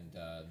 and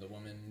the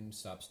woman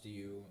stops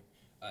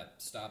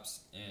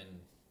and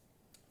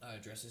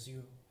addresses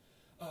you.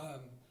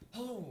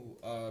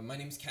 Hello, my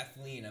name's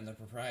Kathleen. I'm the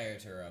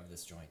proprietor of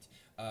this joint.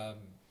 How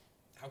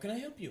can I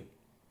help you?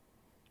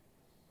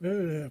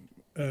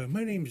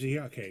 My name's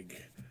Yakeg.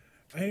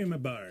 I am a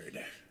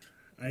bard.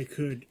 I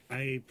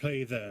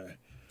play the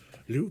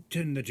lute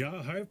and the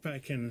jaw harp. I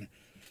can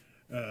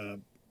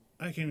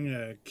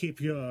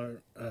keep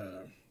your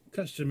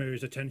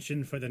customers'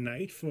 attention for the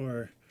night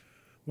for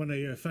one of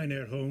your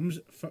finer homes,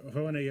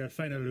 for one of your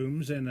finer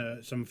rooms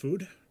and some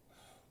food.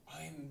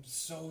 I'm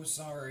so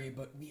sorry,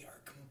 but we are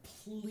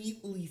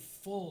completely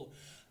full.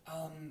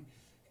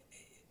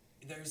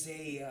 There's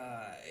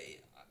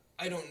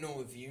I don't know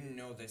if you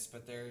know this,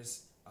 but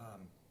there's,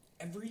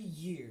 every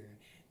year,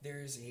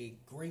 there's a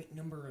great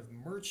number of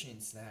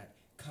merchants that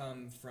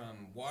come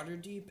from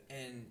Waterdeep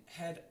and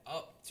head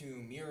up to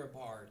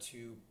Mirabar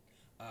to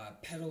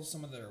peddle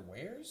some of their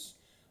wares.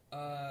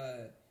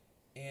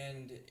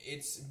 And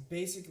it's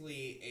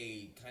basically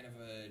a kind of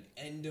an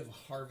end of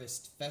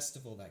harvest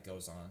festival that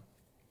goes on.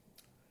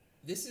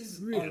 This is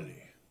really our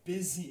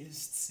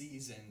busiest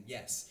season,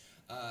 yes.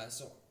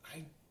 So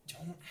I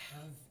don't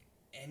have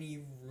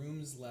any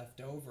rooms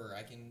left over.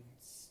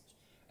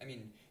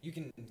 You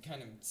can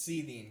kind of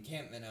see the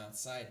encampment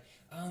outside.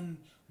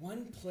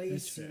 One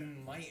place you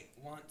might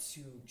want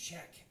to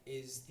check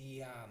is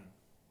the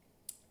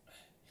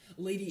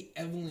Lady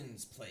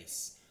Evelyn's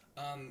place.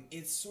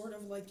 It's sort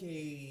of like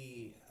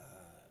a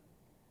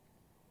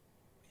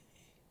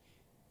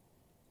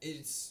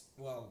it's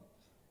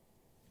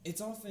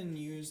often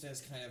used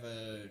as kind of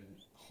a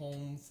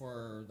home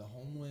for the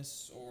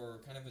homeless or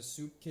kind of a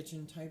soup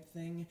kitchen type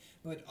thing,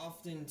 but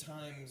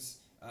oftentimes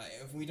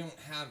if we don't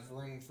have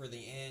room for the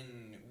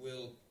inn,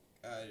 we'll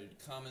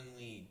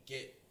commonly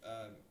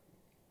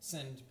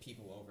send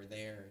people over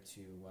there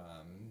to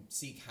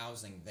seek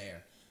housing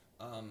there.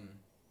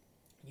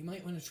 You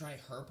might want to try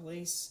her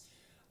place.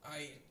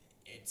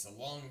 it's a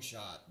long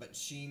shot, but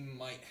she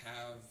might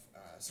have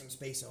some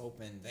space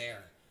open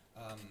there.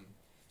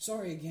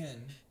 Sorry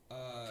again,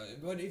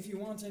 but if you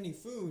want any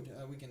food,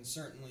 we can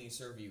certainly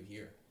serve you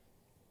here.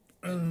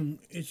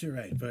 It's all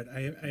right, but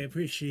I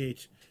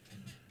appreciate,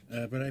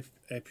 I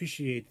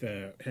appreciate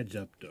the heads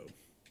up, though.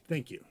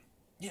 Thank you.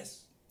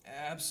 Yes,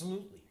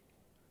 absolutely.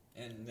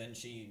 And then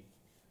she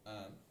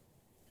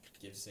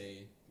gives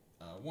a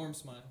warm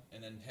smile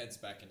and then heads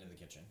back into the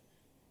kitchen.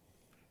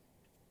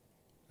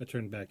 I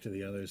turn back to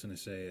the others and I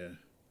say,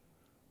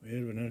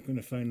 well, we're not going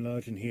to find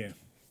lodging here.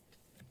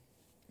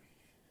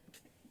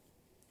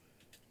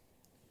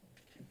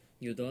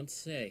 You don't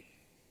say.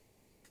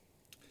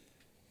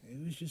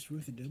 It was just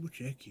worth a double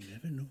check. You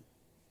never know.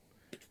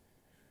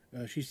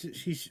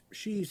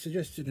 She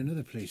suggested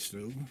another place,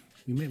 though.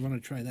 We may want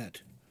to try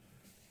that.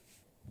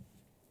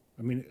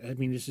 I mean,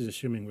 this is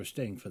assuming we're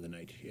staying for the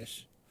night.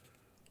 Yes.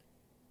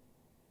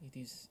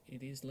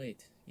 It is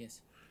late.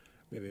 Yes.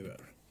 Very well.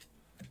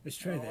 Let's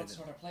try that. What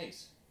sort of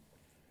place?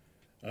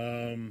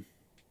 I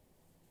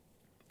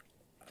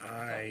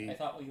I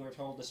thought we were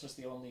told this was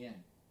the only inn.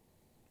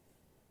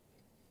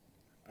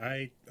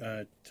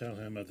 tell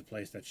him of the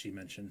place that she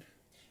mentioned.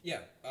 Yeah,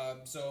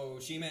 so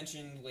she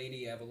mentioned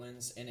Lady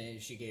Evelyn's,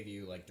 and she gave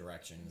you, like,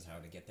 directions how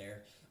to get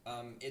there.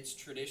 It's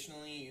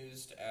traditionally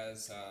used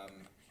as,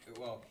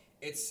 well,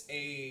 it's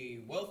a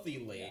wealthy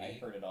lady. Yeah, I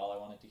heard it all. I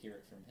wanted to hear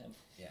it from him.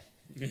 Yeah.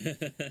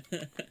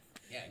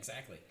 Yeah,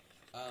 exactly.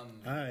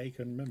 I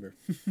couldn't remember.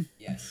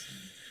 Yes.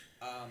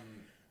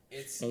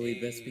 It's Well,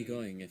 we'd best be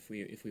going if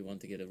we want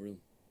to get a room.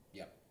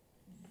 Yep.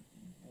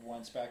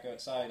 Once back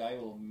outside, I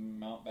will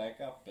mount back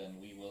up,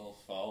 and we will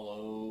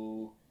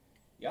follow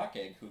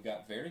Yakeg, who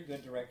got very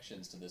good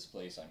directions to this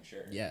place, I'm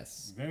sure.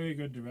 Yes. Very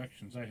good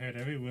directions. I heard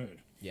every word.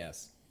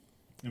 Yes.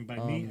 And by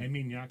me, I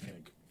mean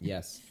Yakeg.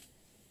 Yes.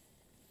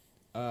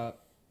 I'm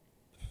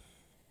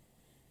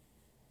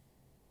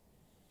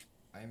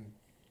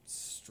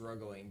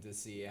struggling to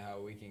see how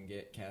we can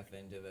get Keth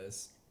into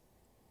this.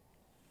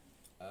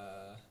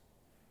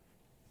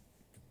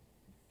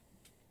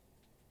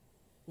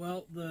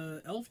 Well,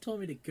 the elf told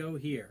me to go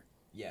here.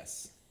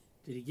 Yes.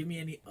 Did he give me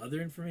any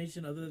other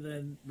information other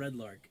than Red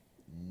Lark?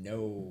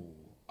 No.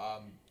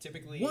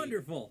 Typically.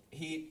 Wonderful.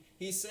 He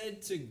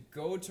said to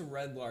go to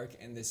Red Lark,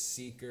 and the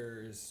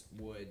Seekers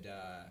would.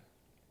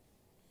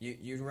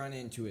 You'd run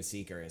into a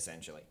Seeker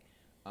essentially.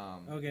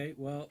 Okay,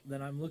 well,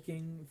 then I'm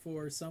looking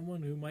for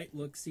someone who might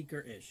look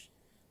Seeker-ish.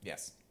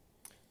 Yes.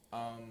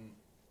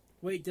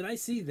 Wait, did I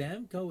see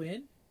them go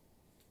in?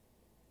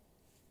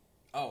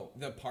 Oh,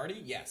 the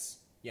party? Yes.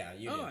 Yeah,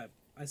 you did.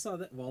 I saw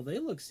that. Well, they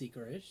look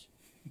Seeker-ish.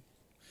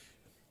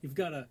 You've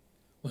got a...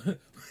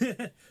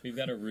 We've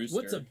got a rooster.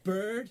 What's a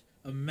bird,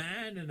 a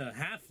man, and a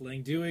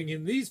halfling doing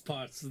in these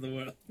parts of the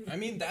world? I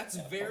mean, that's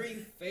very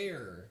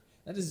fair.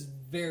 That is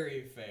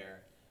very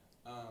fair.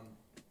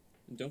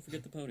 Don't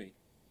forget the pony.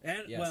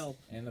 And Yes, well,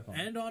 and the pony.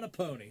 and on a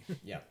pony.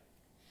 Yeah.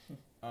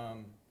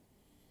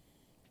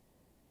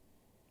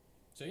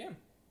 So yeah.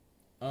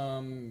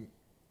 Kind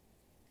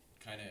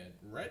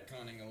of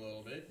retconning a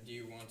little bit. Do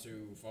you want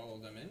to follow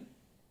them in?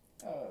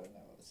 Oh, no,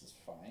 this is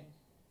fine.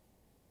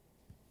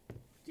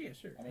 Yeah,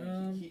 sure. I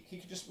mean, he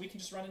could just we can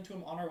just run into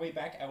him on our way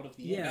back out of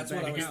the inn. Yeah, That's what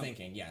I backing was out.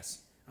 thinking.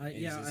 Yes.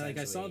 Yeah,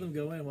 I saw them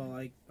go in. Well,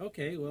 like,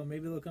 okay, well,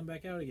 maybe they'll come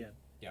back out again.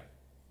 Yeah.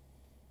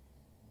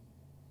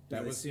 That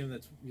That I was assume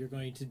that you're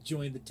going to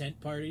join the tent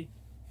party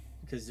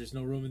because there's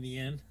no room in the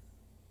inn.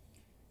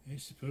 I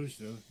suppose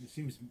so. It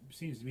seems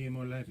to be a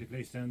more lively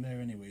place down there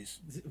anyways.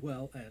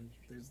 Well, and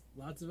there's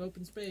lots of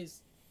open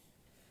space.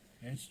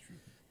 That's true.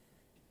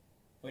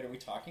 Wait, are we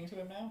talking to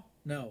him now?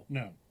 No,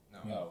 No.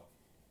 no. Oh.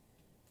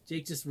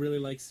 Jake just really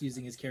likes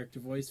using his character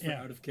voice for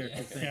Yeah. out of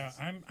character things. Yeah,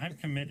 I'm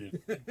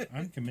committed.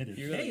 I'm committed.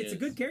 You're- Hey, it's a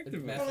good character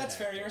voice. Well, that's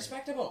very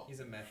respectable. He's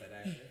a method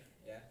actor.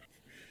 Yeah.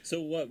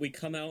 So what? We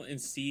come out and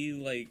see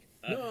like.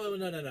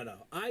 No.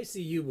 I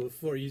see you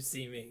before you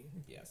see me.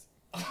 Yes.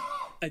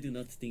 I do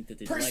not think that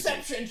it's like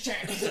Perception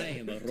check! it. I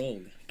am a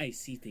rogue. I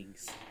see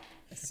things.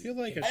 I feel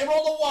like I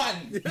rolled a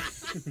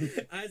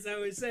 1! As I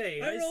was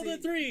saying, I rolled see, a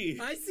 3.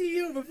 I see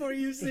you before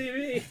you see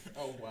me.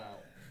 Oh wow.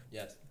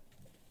 Yes.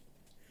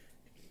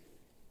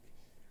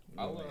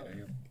 I'll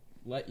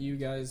let you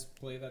guys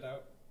play that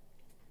out.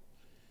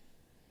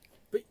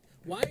 But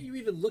why are you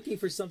even looking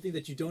for something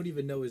that you don't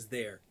even know is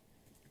there?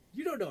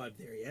 You don't know I'm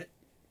there yet.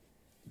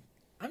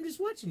 I'm just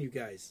watching you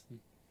guys.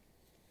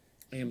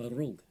 I am a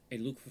rogue. I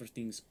look for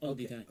things all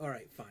the time. All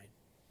right, fine.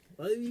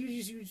 Well, you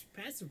just use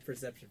passive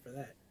perception for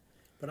that.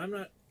 But I'm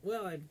not.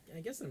 Well, I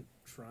guess I'm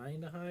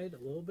trying to hide a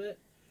little bit.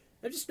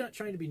 I'm just not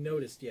trying to be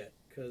noticed yet,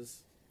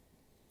 because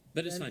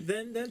But it's fine.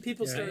 then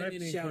people Yeah, start I'm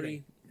in a shouting.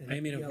 hurry. and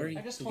I'm in a yelling. hurry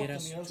I just to hope get the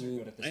us meals are to.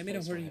 good at this I'm in a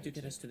place hurry we're to headed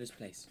get to. us to this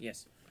place.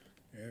 Yes.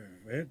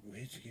 where'd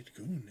you get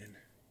going then?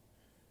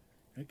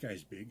 That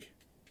guy's big.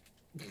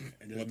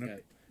 What guy?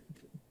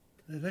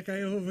 That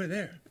guy over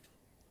there.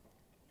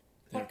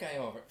 What guy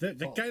over?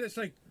 The Oh. guy that's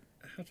like,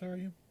 how tall are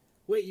you?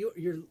 Wait,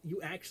 you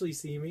actually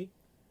see me?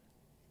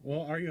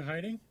 Well, are you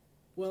hiding?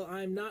 Well,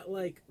 I'm not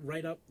like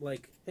right up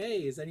like,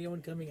 hey, is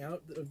anyone coming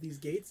out of these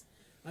gates?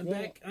 I'm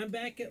Well- back. I'm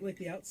back at like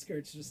the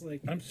outskirts, just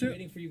like I'm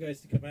waiting for you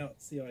guys to come out,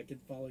 see how I can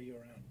follow you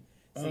around,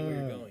 see where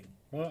you're going.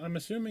 Well, I'm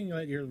assuming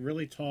that you're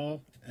really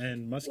tall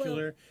and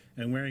muscular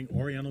and wearing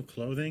Oriental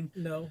clothing.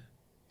 No,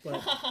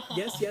 but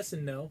yes,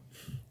 and no.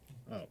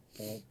 Oh,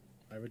 well,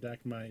 I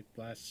redact my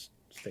last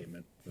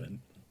statement then.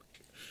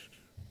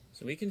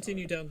 So we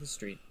continue down the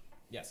street.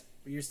 Yes.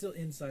 But you're still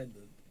inside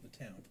the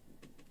town.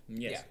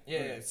 Yes. Yeah,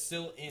 it's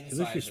still I inside wish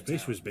your the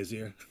space town. was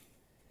busier.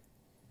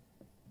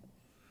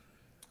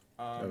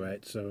 All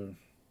right, so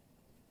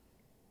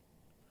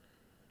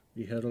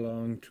we head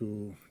along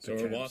to the So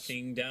we're camps.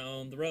 walking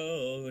down the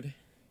road.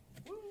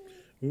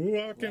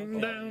 Walking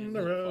Walk down the on,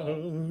 look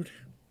road.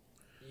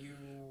 You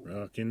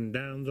Rocking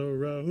down the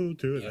road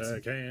to Yes.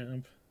 the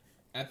camp.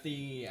 at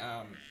the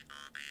Oh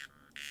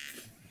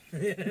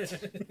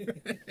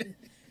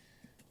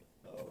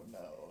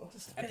no.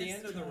 at the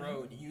end of the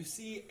road, you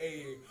see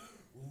a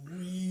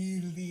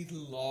really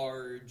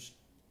large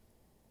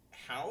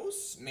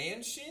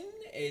mansion.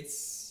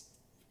 It's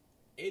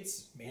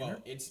Manor?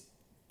 it's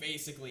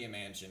basically a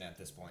mansion at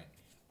this point.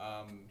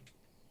 Oh,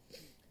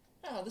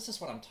 this is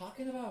what I'm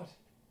talking about.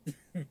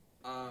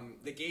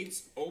 The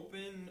gates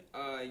open.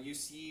 You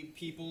see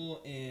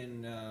people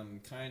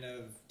in kind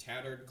of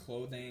tattered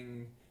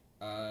clothing,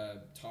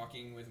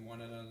 talking with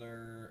one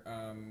another.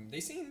 They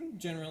seem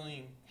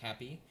generally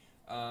happy.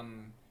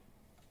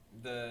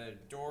 The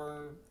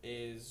door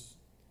is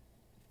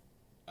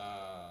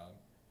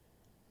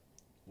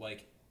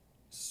like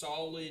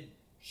solid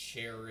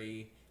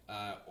cherry,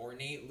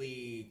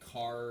 ornately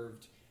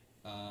carved.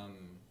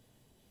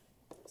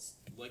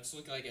 Looks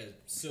like a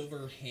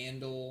silver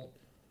handle.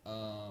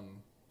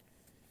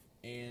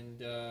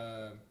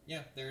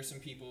 Yeah, there are some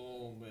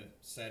people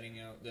setting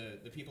out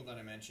the people that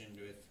I mentioned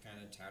with kind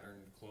of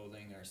tattered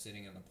clothing are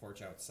sitting on the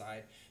porch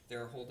outside.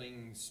 They're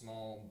holding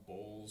small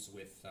bowls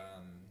with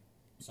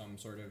some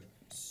sort of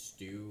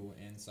stew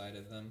inside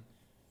of them.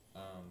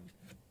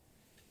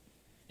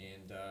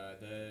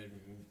 The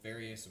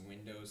various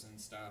windows and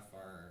stuff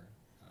are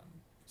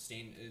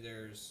stained.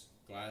 There's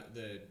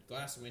the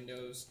glass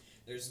windows.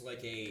 There's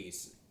like a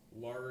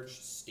large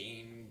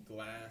stained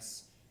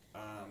glass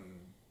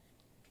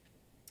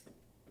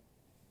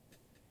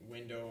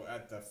window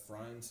at the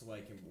front,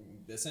 like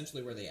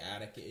essentially where the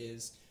attic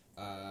is.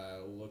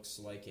 Looks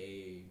like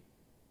a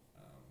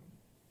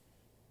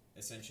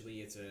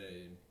essentially it's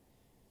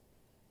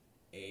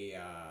a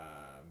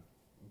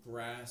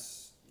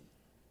grass,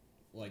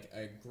 like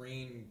a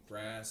green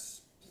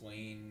grass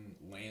plain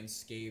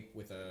landscape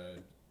with a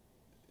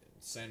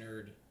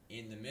centered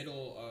in the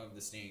middle of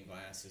the stained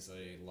glass is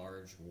a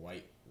large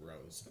white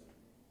rose.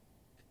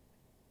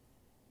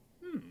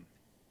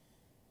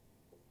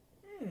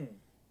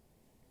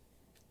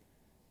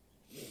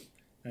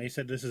 Now you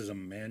said this is a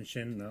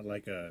mansion, not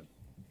like a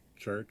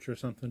church or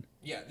something?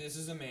 Yeah, this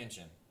is a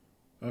mansion.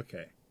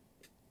 Okay.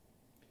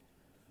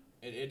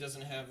 It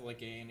doesn't have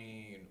like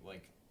any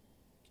like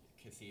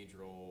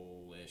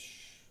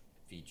cathedral-ish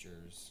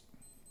features.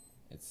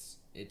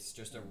 It's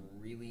just a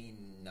really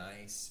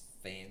nice,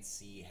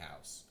 fancy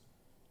house.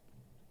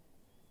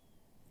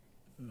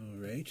 All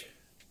right.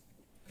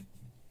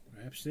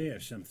 Perhaps they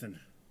have something.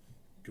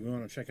 Do we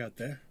want to check out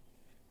there?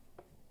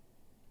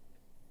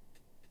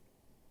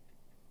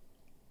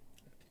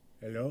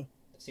 Hello?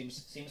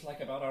 Seems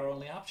like about our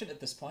only option at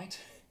this point.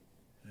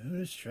 Well,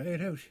 let's try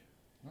it out.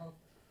 Well,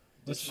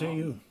 What say dismount,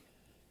 you?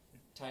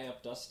 Tie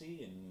up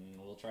Dusty, and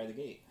we'll try the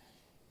gate.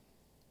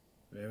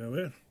 Very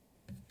well.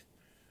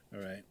 All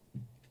right.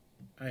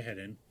 I head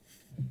in.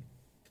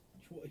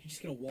 You're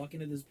just gonna walk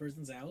into this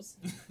person's house?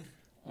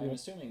 I'm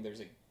assuming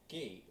there's a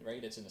gate,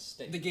 right? It's an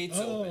estate. The gate's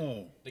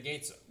open. The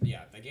gate's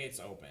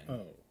open.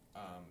 Oh.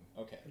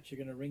 Okay. But you're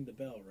gonna ring the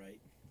bell, right?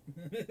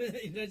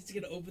 You're not just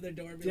gonna open their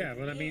door. And be Yeah, like,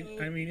 but "Hello."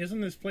 I mean,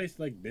 isn't this place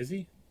like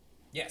busy?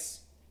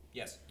 Yes.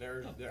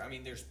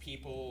 There's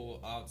people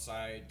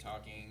outside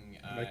talking.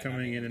 Like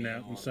coming having in a and meal out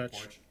and on the such?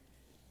 porch.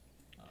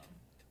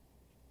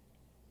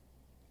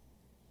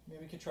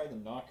 Maybe we could try the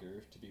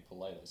knocker to be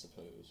polite, I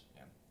suppose.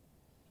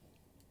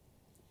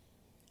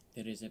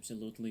 There is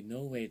absolutely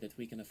no way that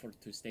we can afford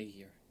to stay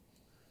here.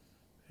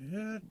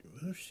 Yeah,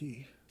 we'll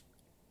see.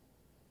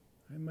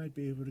 I might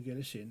be able to get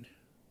us in.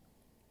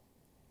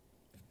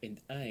 And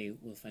I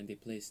will find a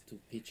place to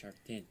pitch our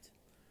tent.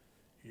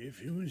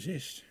 If you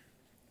insist.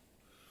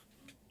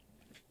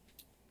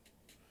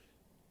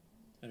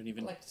 I don't I'd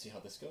even... like to see how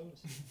this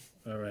goes.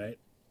 All right.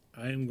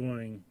 I am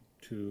going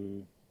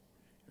to...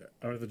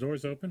 Are the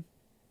doors open?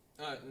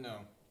 No.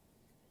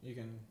 You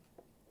can.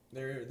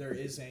 There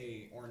is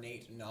a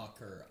ornate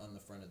knocker on the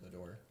front of the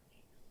door.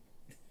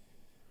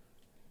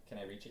 Can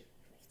I reach it?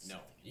 No,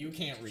 you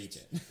can't reach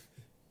it.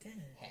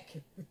 Heck.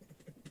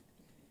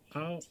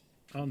 I'll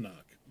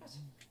knock. That's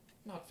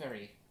not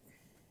very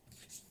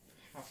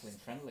halfling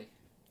friendly.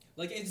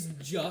 Like it's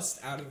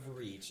just out of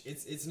reach.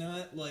 It's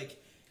not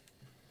like.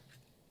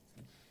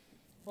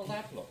 Well,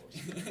 that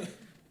blows.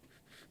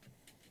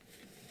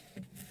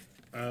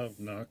 I'll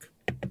knock.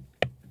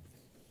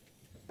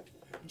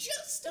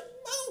 Just a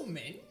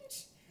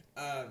moment.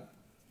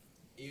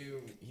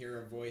 you hear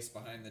a voice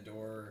behind the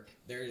door.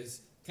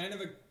 There's kind of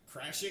a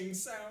crashing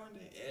sound,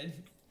 and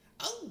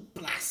oh,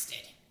 blast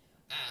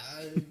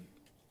it!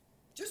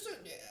 Just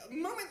a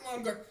moment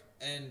longer,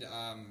 and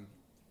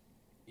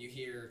you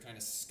hear kind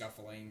of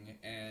scuffling,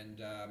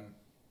 and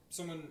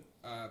someone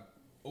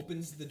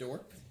opens the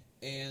door,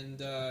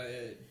 and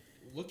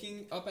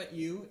looking up at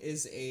you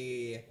is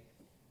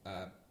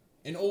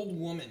an old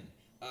woman.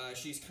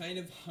 She's kind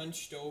of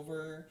hunched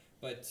over,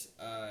 but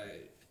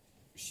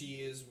she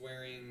is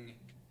wearing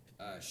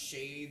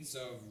shades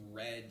of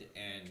red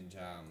and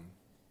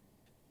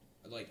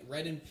like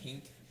red and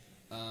pink,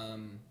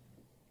 and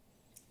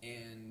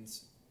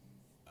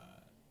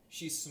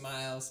she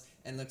smiles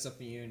and looks up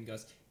at you and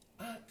goes,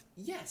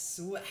 "Yes.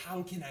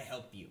 How can I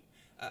help you?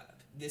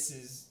 This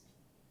is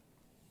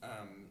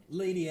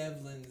Lady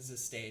Evelyn's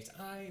estate.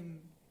 I'm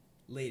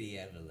Lady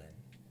Evelyn."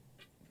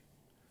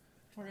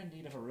 We're in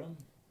need of a room.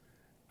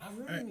 A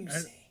room, you I-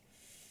 say?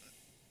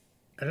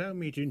 Allow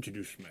me to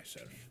introduce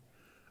myself.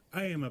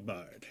 I am a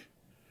bard.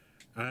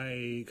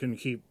 I can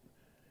keep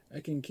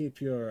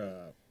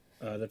your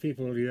the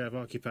people you have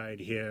occupied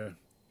here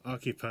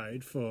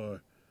occupied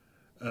for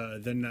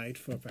the night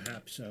for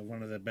perhaps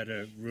one of the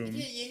better rooms.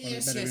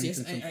 Yes.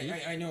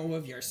 I know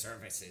of your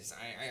services.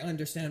 I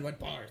understand what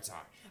bards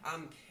are.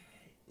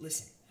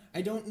 Listen,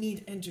 I don't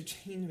need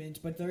entertainment,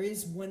 but there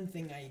is one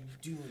thing I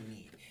do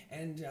need,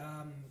 and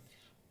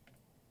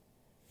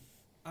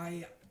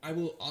I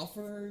will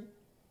offer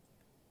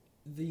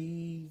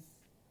the.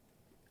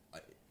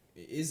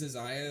 Is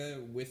Isaiah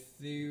with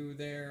you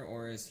there,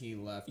 or is he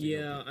left? to go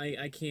Yeah,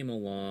 I came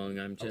along.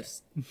 I'm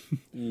just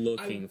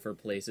looking for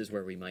places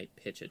where we might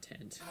pitch a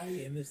tent.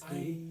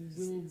 Famously,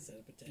 will set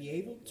up a tent. be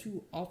able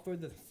to offer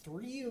the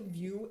three of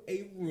you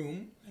a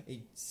room,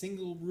 a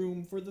single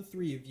room for the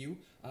three of you,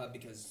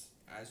 because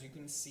as you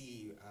can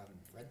see,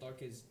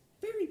 Redlark is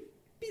very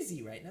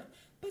busy right now.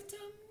 But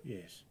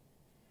Yes.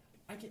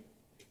 I can,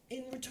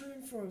 in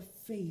return for a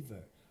favor,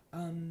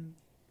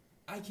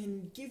 I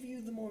can give you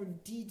the more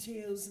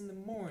details in the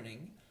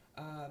morning.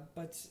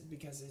 But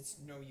because it's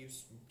no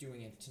use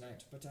doing it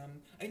tonight. But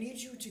I need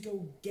you to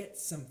go get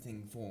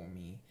something for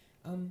me.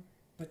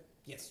 But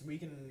yes, we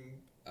can.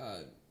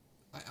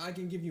 I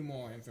can give you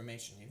more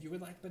information if you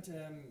would like. But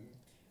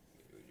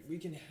we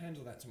can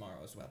handle that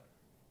tomorrow as well.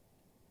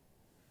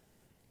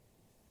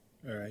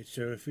 All right.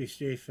 So if we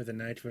stay for the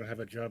night, we'll have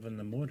a job in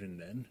the morning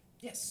then.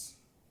 Yes.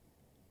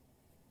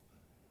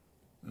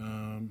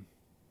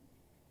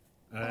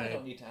 I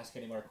don't need to ask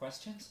any more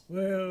questions.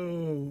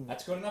 Well,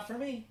 That's good enough for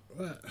me.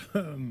 well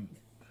I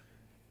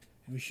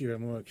wish you were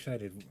more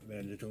excited,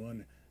 there, little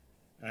one.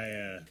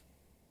 I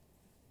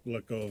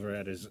look over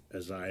at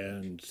Isaiah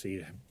and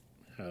see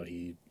how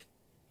he's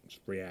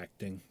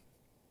reacting.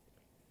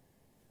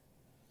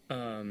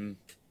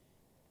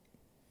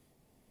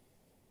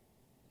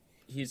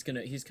 He's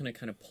gonna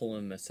kind of pull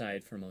him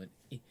aside for a moment.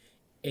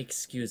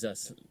 Excuse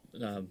us,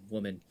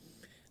 woman.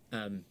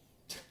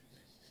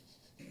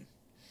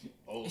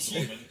 Old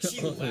She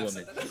Old laughs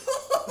woman. at that.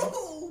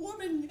 Oh,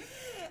 woman!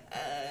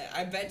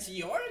 I bet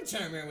you're a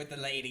charmer with the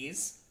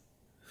ladies.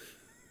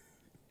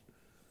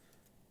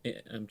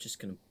 I'm just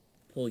gonna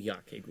pull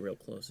Yakig real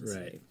close and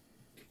Right. say,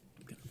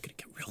 I'm gonna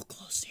get real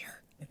close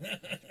here.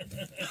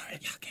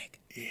 Alright, Yakig.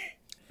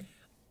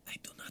 I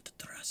do not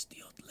trust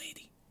the old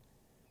lady.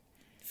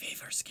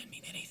 Favors can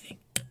mean anything.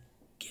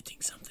 Getting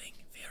something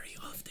very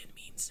often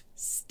means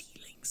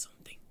stealing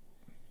something.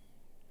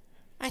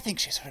 I think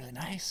she's really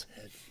nice.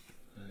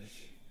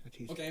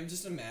 Okay, I'm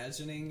just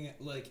imagining,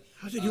 like...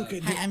 How did you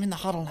get Hi, there? I'm in the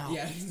huddle now.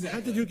 Yeah, exactly. How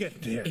did you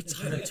get there? It's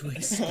hard to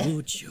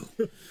exclude you.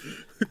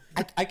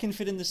 I can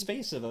fit in the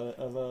space of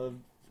a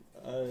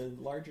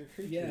larger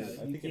creature. Yeah,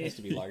 I you think it has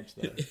to be can. large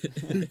though.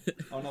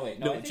 Oh no, wait,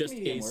 no, No, I think just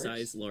medium a works.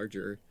 size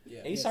larger. Yeah.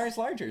 A size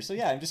larger. So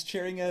yeah, I'm just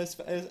sharing a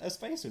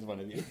space with one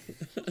of you.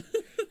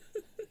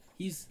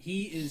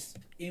 He is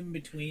in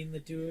between the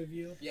two of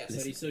you. Yes.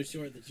 But he's so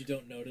short that you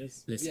don't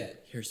notice. Listen, Yeah.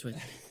 here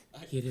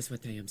is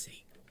what I am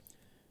saying.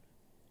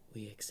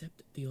 We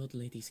accept the old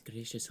lady's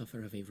gracious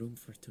offer of a room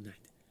for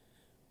tonight.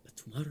 But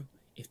tomorrow,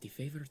 if the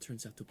favor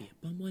turns out to be a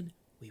bum one,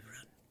 we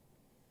run.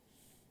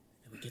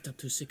 And we get up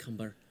to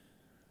Sycamore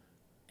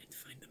and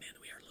find the man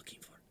we are looking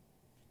for.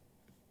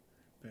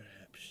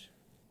 Perhaps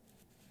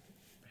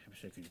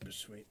I could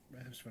persuade.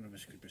 Perhaps one of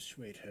us could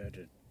persuade her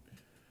to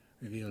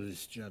reveal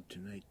this job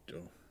tonight,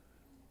 though.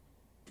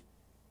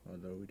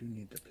 Although we do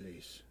need the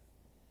place.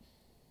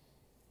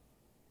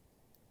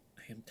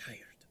 I am tired.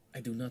 I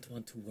do not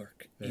want to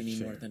work That's any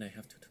more fair. than I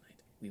have to tonight.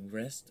 We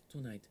rest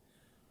tonight,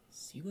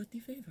 see what the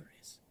favor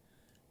is,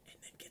 and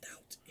then get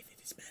out if it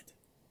is bad.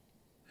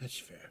 That's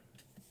fair.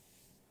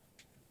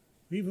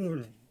 We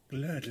will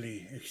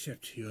gladly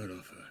accept your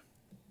offer.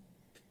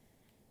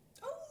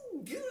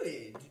 Oh,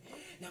 good.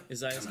 Now,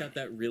 Isaiah's got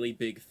that really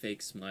big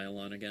fake smile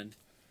on again.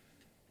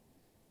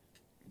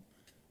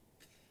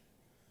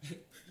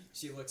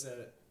 She looks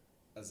at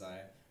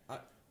Isaiah.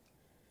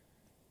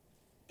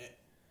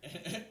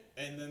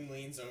 And then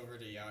leans over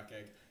to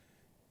Yakig.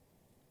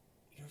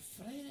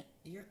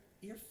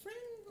 Your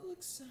friend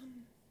looks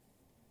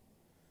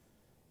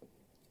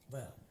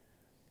Well,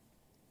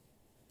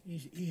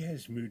 He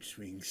has mood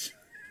swings.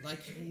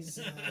 like he's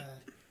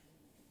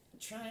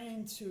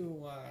trying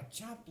to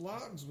chop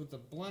logs with a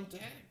blunt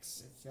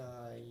axe. If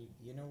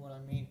you know what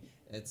I mean.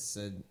 It's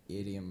an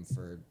idiom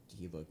for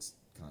he looks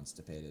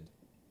constipated.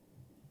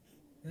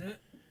 Huh?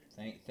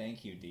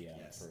 Thank you, DM,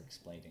 Yes. for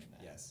explaining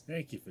that. Yes.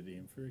 Thank you for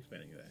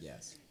explaining that.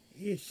 Yes.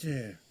 It's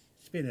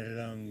been a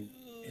long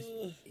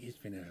it's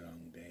been a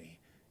long day.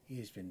 He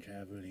has been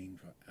traveling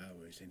for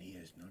hours and he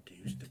has not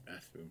used the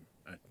bathroom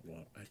at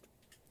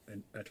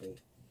all.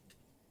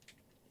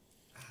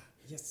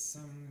 Yes.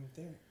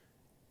 There.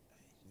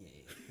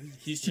 Yeah.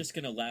 He's just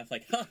gonna laugh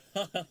like, ha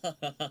ha ha ha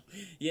ha.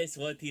 Yes,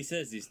 what he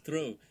says is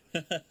true.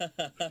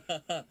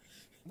 Well,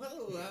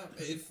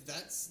 if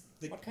that's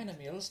the What kind of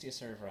meals do you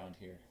serve around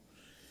here?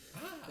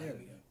 There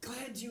we go.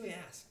 Glad you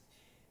asked.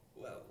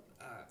 Well,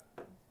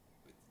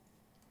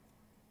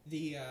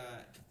 the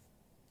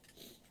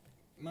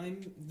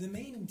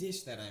main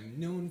dish that I'm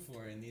known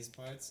for in these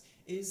parts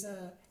is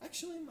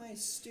actually my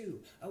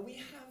stew. We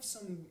have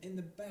some in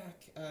the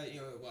back,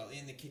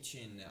 in the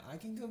kitchen. I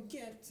can go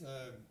get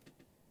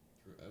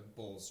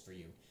bowls for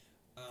you.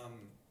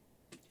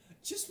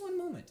 Just one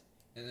moment.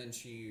 And then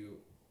she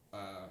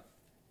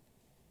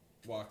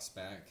walks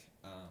back.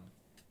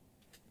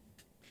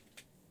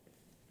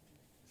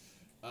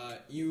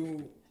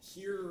 You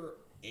hear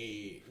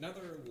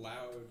another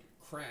loud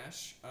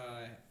crash.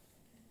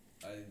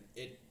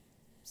 It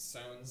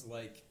sounds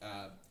like,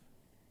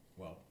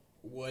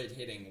 wood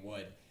hitting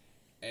wood.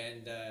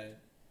 And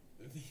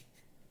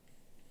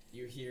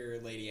you hear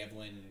Lady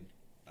Evelyn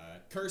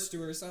curse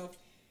to herself,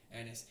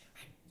 and I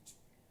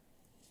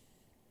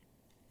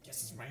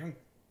guess it's my own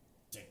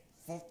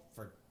fault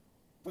for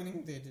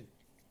putting the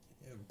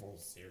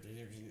bowls here.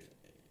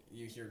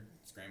 You hear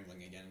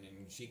scrambling again,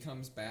 and she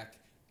comes back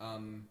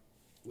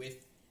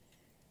with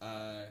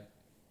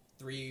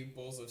 3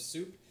 bowls of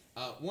soup,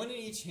 one in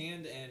each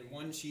hand, and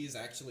one she's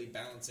actually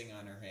balancing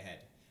on her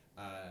head.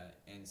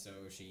 And so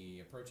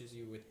she approaches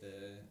you with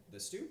the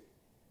stew,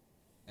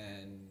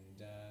 and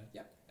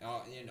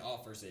and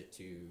offers it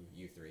to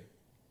you 3.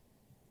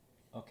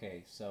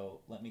 Okay, so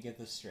let me get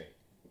this straight.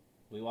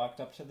 We walked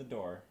up to the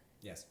door,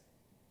 Yes.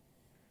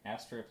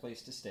 asked for a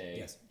place to stay.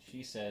 Yes.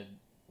 She said,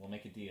 we'll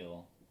make a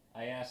deal.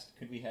 I asked,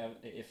 could we have,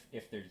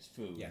 if there's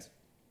food. Yes.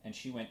 And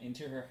she went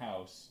into her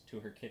house, to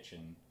her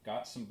kitchen,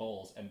 got some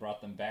bowls, and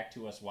brought them back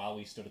to us while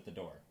we stood at the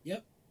door.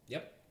 Yep.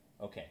 Yep.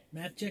 Okay.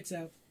 Math checks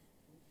out.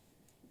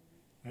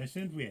 I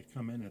assumed we had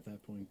come in at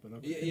that point, but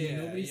okay. Yeah.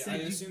 Nobody I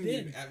said you assume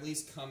did. you at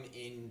least come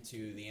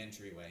into the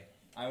entryway.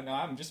 I don't know,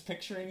 I'm just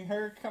picturing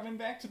her coming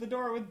back to the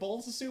door with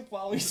bowls of soup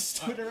while we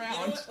stood You know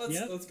around. what?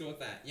 Yep. Let's go with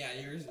that. Yeah,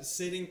 you're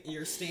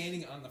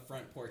standing on the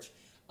front porch.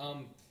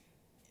 I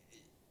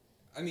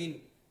mean,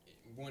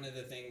 one of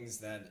the things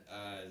that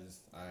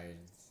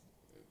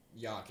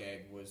Yak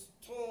Egg was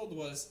told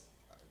was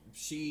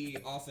she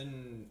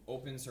often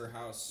opens her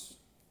house.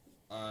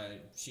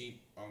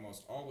 She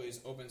almost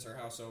always opens her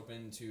house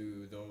open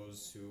to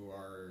those who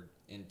are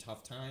in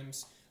tough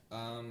times,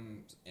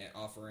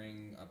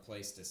 offering a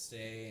place to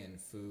stay and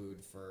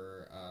food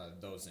for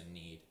those in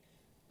need.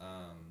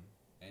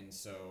 And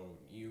so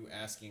you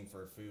asking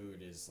for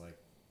food is like,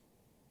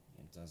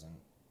 it doesn't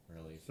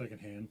really,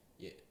 Secondhand.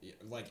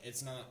 like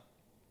it's not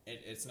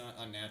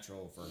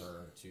unnatural for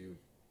her to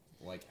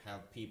like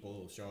have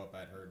people show up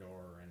at her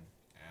door and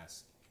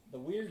ask. The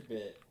weird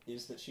bit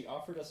is that she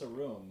offered us a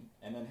room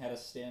and then had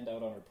us stand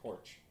out on her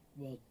porch.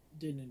 Well,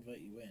 didn't invite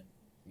you in.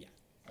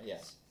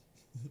 Yes.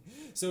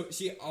 So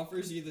she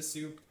offers you the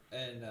soup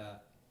and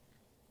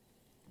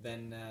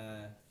then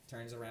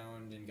turns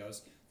around and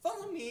goes,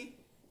 "Follow me."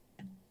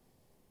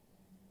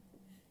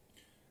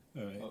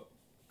 Alright. Oh.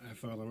 I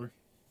follow her.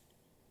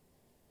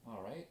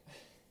 Alright.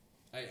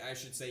 I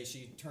should say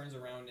she turns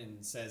around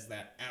and says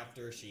that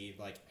after she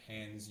like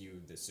hands you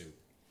the soup.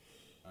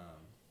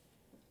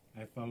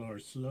 I follow her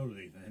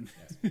slowly then.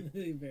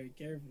 Very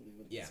carefully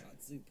with Yeah. this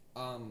hot soup.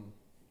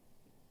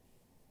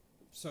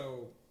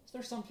 So Is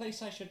there some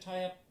place I should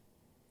tie up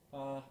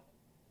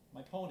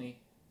my pony?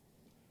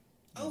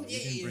 oh No, you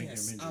didn't bring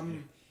yes.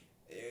 him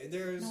in,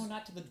 There's No,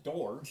 not to the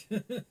door.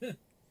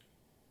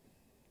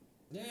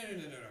 No.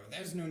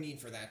 There's no need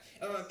for that.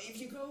 If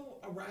you go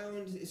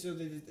around, so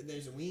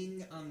there's a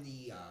wing on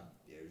the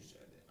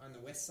on the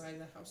west side of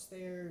the house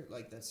there,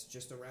 like that's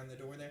just around the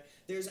door there.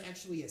 There's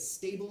actually a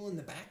stable in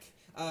the back.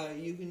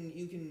 You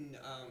can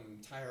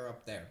tie her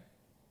up there.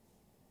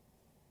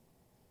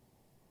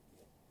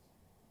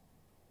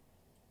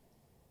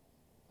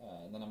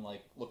 And then I'm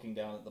like looking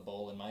down at the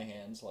bowl in my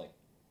hands, like,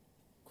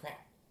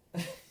 crap.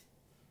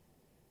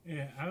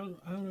 Yeah, I'll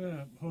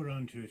hold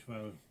on to it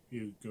while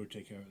you go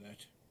take care of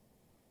that.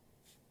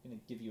 I'm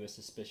gonna give you a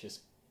suspicious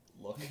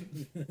look.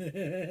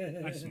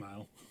 I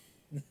smile.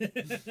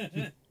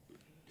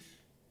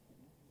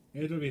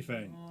 It'll be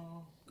fine.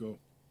 Oh, Go.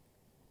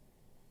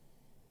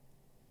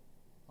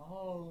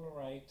 all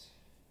right.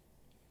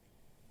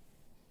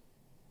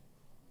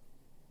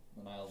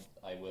 Then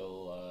I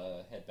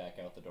will head back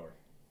out the door.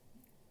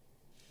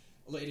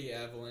 Lady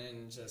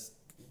Evelyn just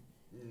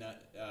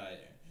nut,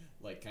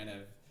 like kind of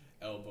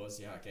elbows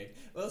Yake.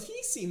 Well,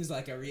 he seems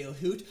like a real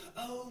hoot.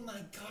 Oh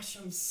my gosh,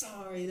 I'm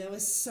sorry. That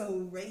was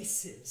so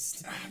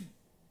racist.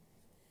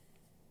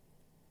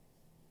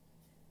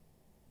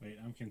 Wait,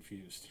 I'm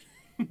confused.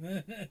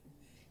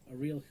 A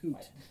real hoot.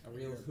 A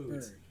real Or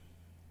hoot.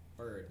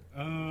 Bird.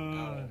 Oh,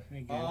 I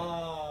get it.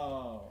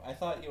 Oh, I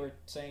thought you were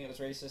saying it was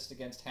racist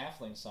against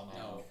halflings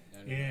somehow. No.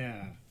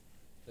 Yeah.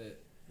 The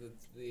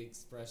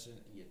expression.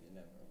 You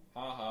never.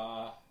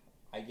 Haha,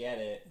 I get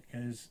it.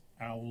 Because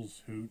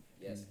owls hoot.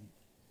 Yes.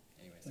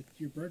 Anyways. But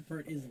your bird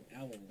part isn't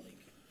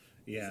owl-like.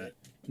 Yeah. it?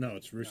 No,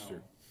 it's rooster.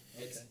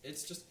 No.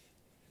 It's just.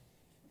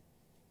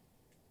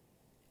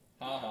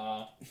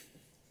 Haha.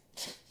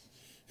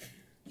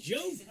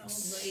 Joke! She's an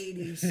old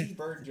lady. She,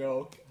 Bird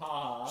joke.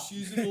 Haha.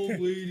 she's an old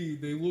lady.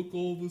 They look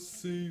all the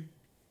same.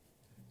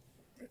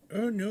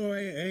 Oh no,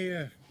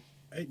 I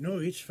no,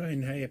 it's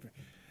fine.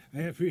 I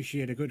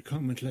appreciate a good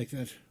comment like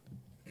that.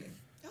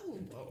 Oh,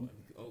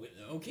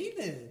 okay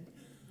then.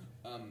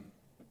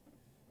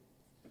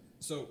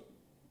 So,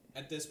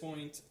 at this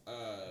point,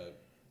 I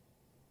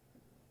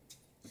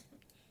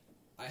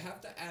have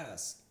to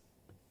ask,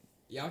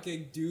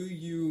 Yake, do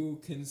you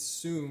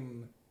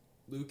consume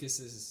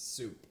Lucas's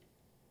soup?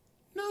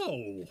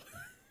 No.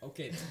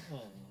 Okay then. Aw.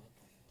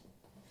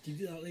 Do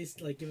you at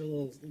least like give a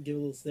little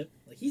sip?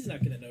 Like he's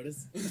not gonna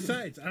notice.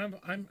 Besides, I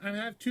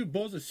have two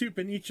bowls of soup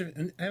in each,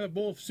 and I have a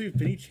bowl of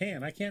soup in each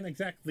hand. I can't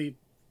exactly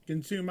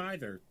consume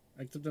either,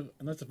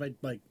 unless if I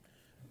like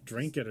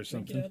drink it or Drink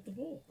something. it out the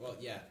bowl. Well,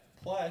 yeah.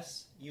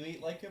 Plus, you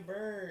eat like a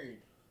bird.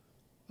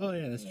 Oh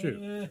yeah, that's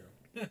true.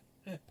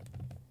 Uh,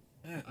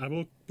 I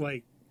will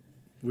like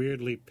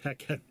weirdly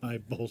peck at my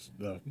bowls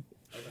though.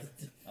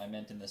 Okay. I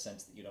meant in the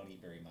sense that you don't eat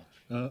very much.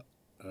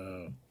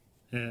 Oh.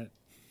 Yeah.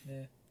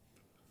 yeah.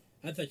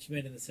 I thought you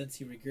meant in the sense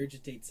he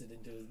regurgitates it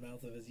into his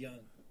mouth of his young.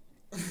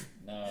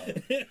 No,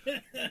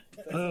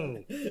 Oh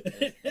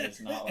that is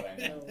not what I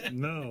meant.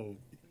 no.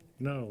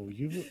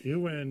 You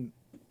went.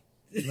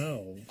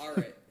 No. All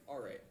right.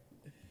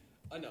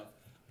 Enough.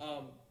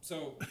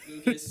 So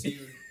Lucas, you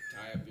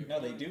tie up your. No,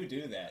 they do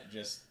that.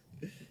 Just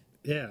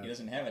Yeah. he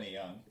doesn't have any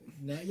young.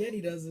 Not yet.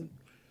 He doesn't.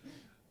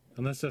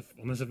 Unless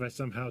if I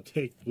somehow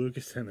take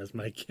Lucas in as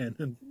my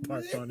cannon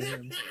part on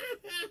him.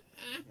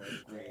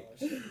 Great.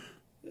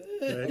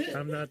 But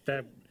I'm not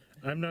that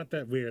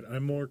weird.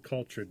 I'm more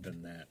cultured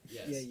than that.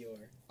 Yes. Yeah, you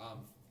are.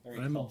 Very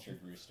I'm a-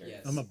 cultured rooster.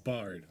 Yes. I'm a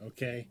bard,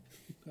 okay?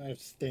 I have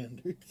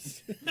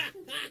standards.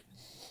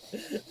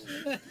 That's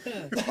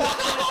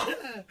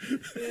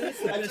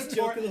the I best took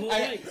joke more- of the whole I-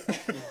 night.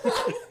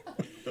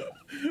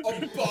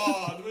 A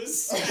bard with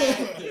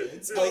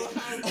standards. Oh,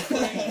 how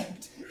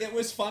great. It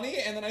was funny,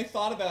 and then I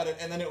thought about it,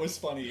 and then it was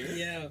funnier.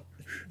 Yeah.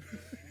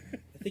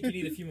 I think you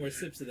need a few more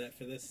sips of that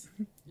for this.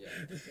 Yeah.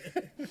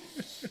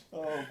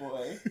 Oh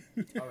boy.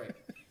 All right.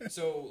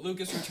 So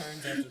Lucas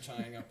returns after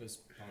tying up his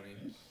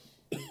pony.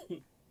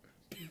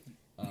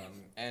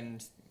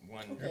 And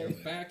when he Okay. goes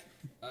back,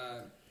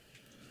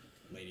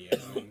 Lady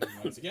Evelyn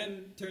once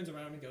again turns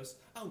around and goes,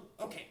 "Oh,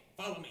 okay,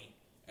 follow me,"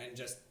 and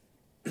just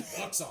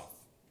walks off.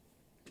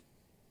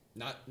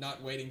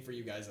 Not waiting for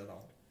you guys at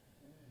all.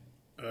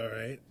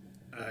 Alright.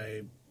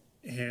 I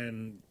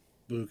hand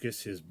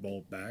Lucas his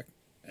bowl back,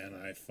 and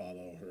I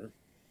follow her.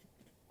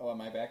 Oh,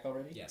 am I back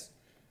already? Yes.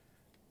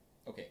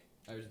 Okay.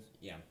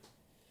 Yeah.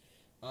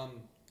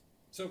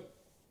 So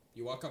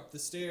you walk up the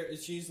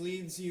stairs. She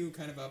leads you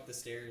kind of up the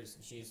stairs.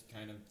 She's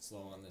kind of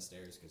slow on the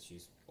stairs because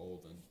she's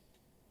old and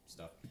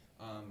stuff.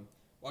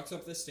 Walks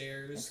up the I'm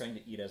stairs. trying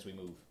to eat as we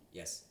move.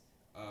 Yes.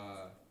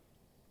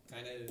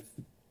 Kind of.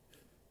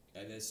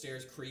 The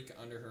stairs creak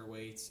under her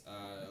weight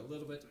a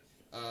little bit.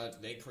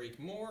 They creak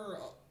more.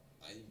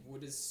 I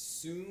would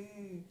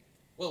assume.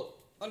 Well,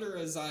 under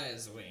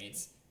Isaiah's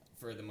weight,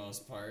 for the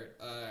most part.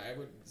 I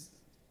would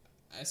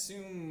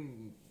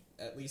assume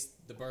at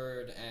least the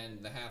bird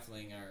and the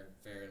halfling are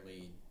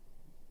fairly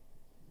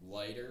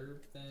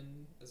lighter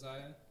than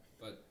Isaiah,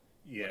 but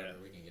whatever,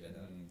 we can get into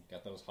that.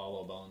 Got those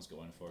hollow bones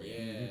going for you.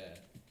 Yeah.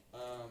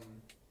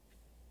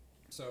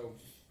 So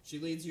she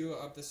leads you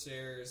up the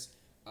stairs,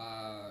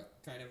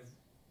 kind of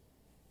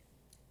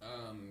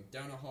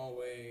down a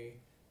hallway,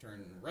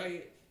 turn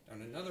right,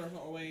 down another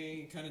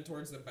hallway, kind of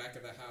towards the back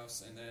of the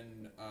house, and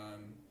then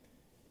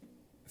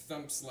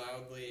thumps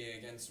loudly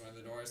against one of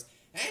the doors.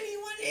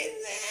 Anyone in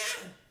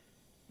there?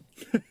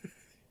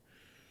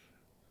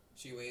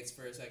 She waits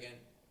for a second.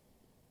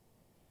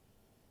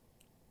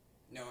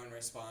 No one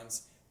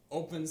responds.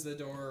 Opens the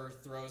door,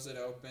 throws it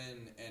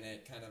open, and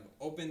it kind of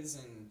opens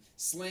and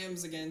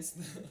slams against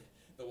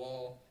the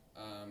wall.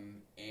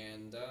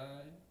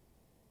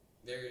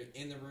 There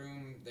in the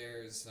room,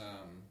 there's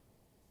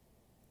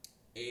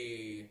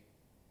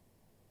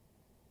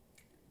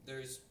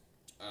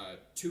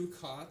two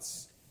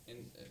cots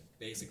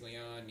basically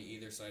on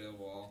either side of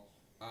the wall.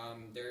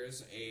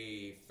 There's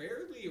a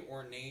fairly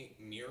ornate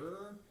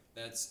mirror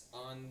that's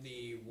on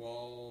the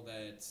wall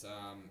that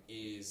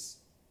is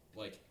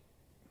like.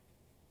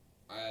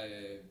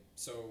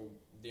 So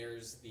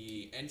there's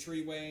the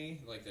entryway,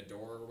 like the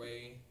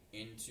doorway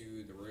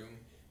into the room,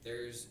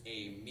 There's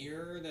a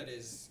mirror that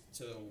is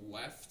to the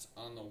left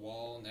on the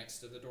wall next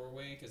to the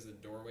doorway, because the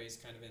doorway is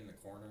kind of in the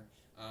corner.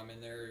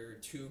 And there are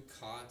two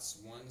cots.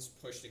 One's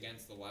pushed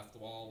against the left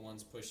wall,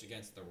 one's pushed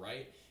against the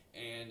right.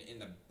 And in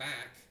the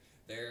back,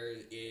 there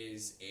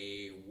is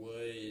a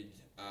wood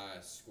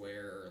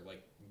square,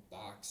 like,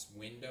 box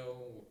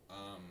window.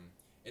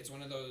 It's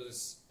one of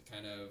those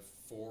kind of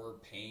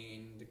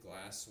 4-paned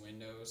glass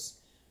windows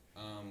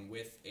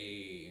with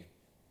a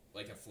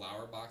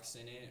flower box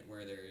in it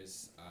where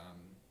there's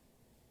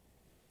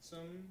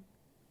some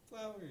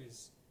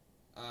flowers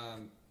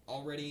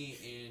already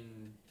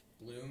in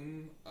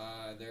bloom.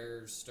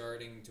 They're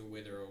starting to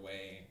wither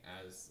away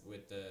as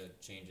with the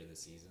change of the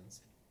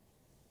seasons.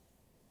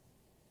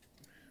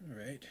 All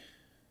right.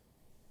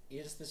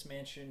 Is this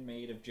mansion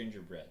made of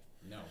gingerbread?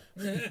 No.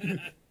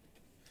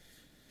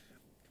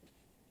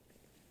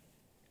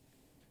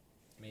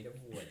 Made of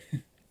wood.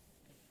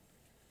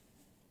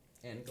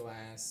 And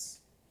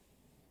glass.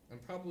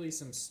 And probably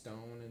some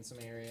stone in some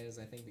areas.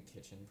 I think the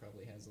kitchen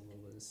probably has a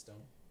little bit of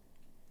stone.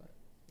 But,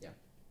 yeah.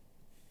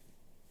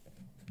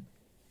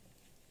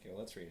 Okay, well,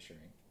 that's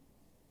reassuring.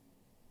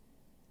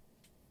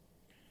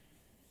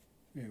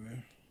 Very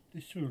well.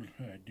 This will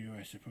do,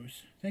 I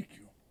suppose. Thank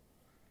you.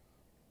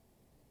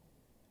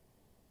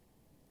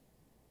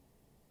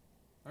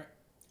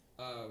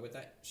 With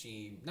that,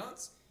 she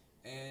nods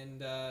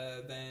and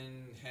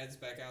then heads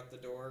back out the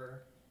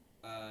door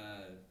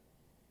and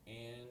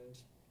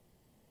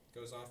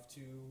goes off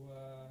to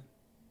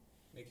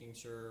making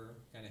sure,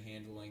 kind of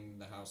handling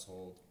the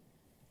household.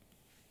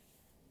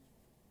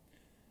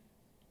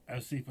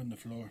 I'll sleep on the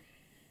floor.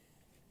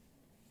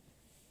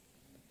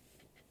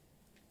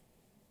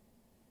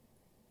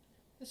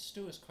 This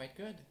stew is quite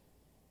good.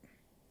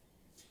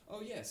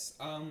 Oh, yes.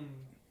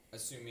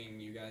 Assuming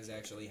you guys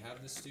actually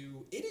have the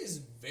stew, it is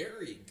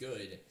very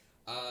good.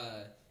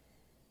 I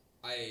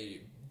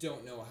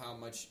don't know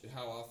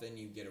how often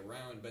you get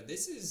around, but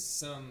this is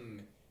some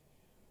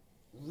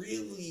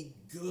really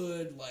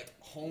good, like,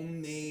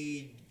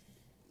 homemade,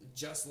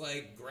 just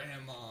like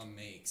grandma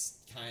makes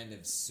kind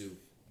of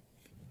soup.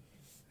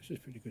 This is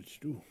pretty good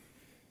stew.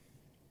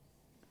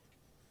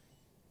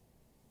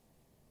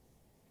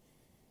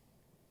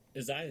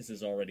 Isaias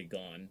is already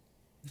gone.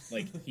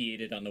 Like, he ate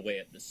it on the way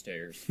up the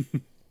stairs.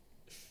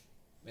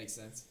 Makes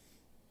sense.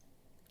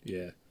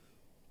 Yeah.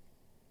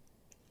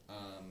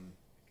 And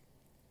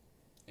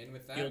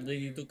with that,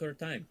 You took our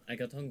time. I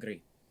got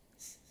hungry.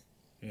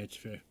 Yeah, it's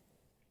fair.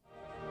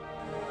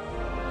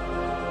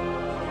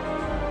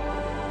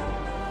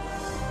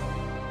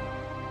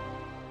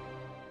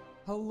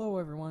 Hello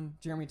everyone,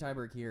 Jeremy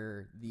Tyberg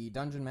here, the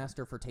Dungeon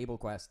Master for Table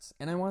Quests,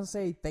 and I want to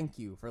say thank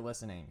you for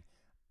listening.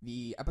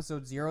 The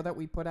episode 0 that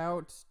we put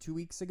out 2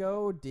 weeks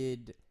ago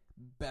did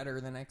better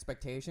than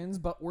expectations,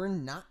 but we're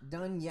not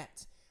done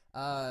yet.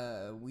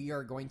 We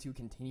are going to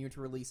continue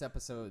to release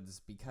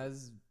episodes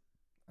because,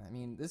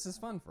 this is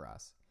fun for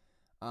us.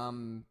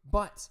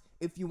 But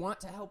if you want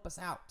to help us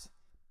out,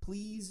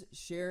 please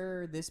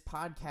share this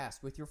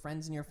podcast with your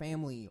friends and your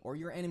family or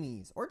your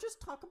enemies, or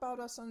just talk about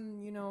us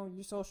on,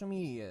 your social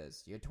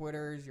medias, your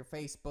Twitters, your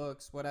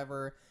Facebooks,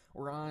 whatever.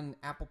 We're on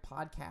Apple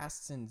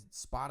Podcasts and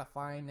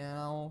Spotify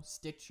now,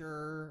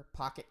 Stitcher,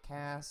 Pocket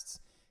Casts.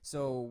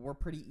 So we're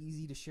pretty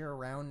easy to share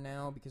around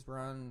now because we're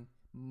on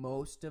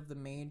most of the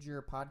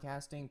major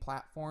podcasting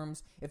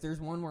platforms. If there's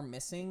one we're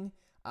missing,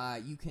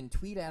 you can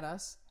tweet at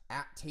us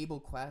at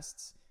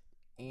TableQuests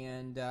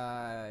and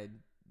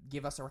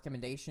give us a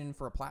recommendation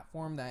for a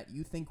platform that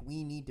you think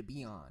we need to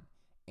be on,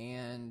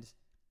 and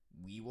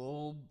we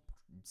will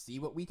see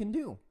what we can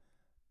do.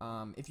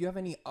 If you have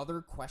any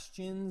other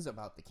questions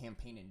about the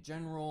campaign in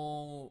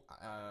general,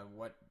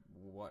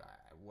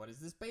 what is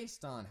this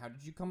based on? How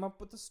did you come up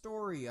with the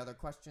story? Other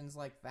questions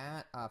like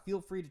that,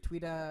 feel free to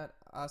tweet at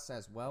us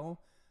as well.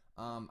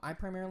 I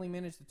primarily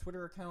manage the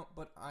Twitter account,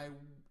 but I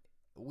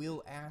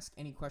will ask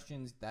any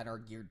questions that are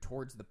geared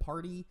towards the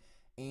party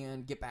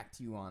and get back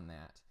to you on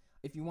that.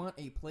 If you want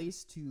a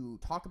place to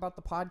talk about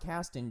the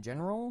podcast in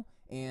general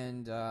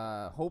and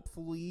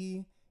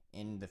hopefully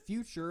in the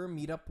future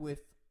meet up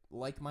with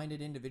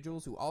like-minded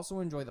individuals who also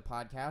enjoy the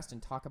podcast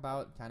and talk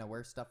about kind of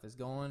where stuff is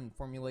going and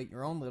formulate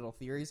your own little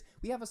theories,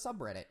 we have a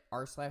subreddit,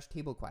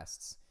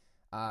 r/tablequests.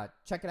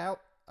 Check it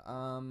out.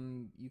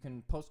 You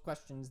can post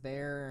questions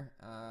there.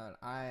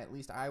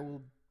 I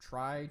will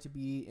try to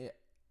be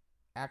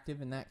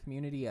active in that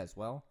community as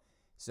well.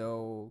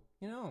 So,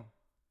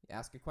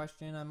 ask a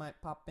question, I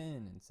might pop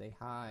in and say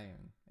hi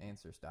and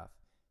answer stuff.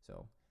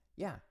 So,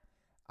 yeah.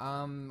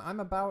 I'm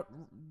about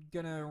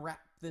gonna wrap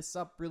this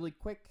up really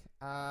quick.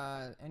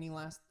 Any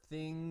last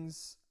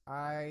things?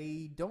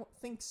 I don't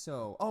think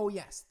so. Oh,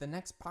 yes. The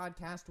next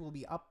podcast will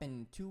be up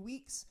in 2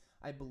 weeks.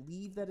 I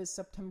believe that is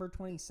September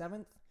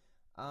 27th.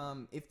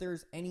 If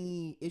there's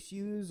any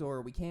issues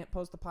or we can't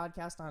post the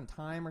podcast on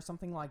time or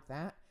something like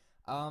that,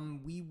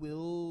 we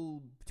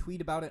will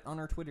tweet about it on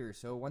our Twitter.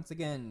 So once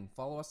again,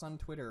 follow us on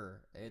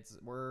Twitter.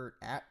 We're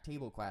at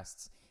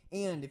TableQuests.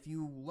 And if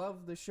you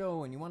love the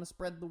show and you want to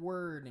spread the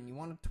word and you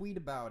want to tweet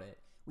about it,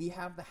 we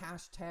have the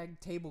hashtag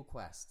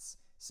TableQuests.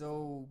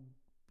 So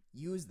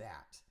use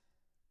that,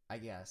 I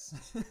guess.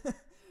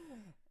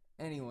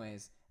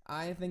 Anyways,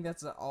 I think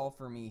that's all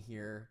for me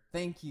here.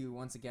 Thank you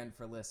once again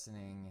for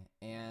listening,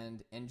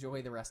 and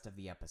enjoy the rest of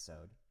the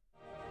episode.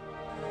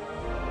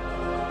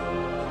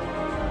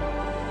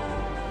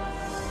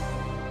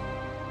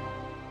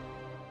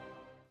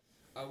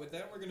 With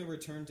that, we're going to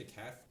return to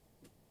Kath.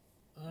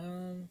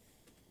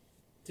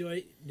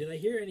 Did I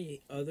hear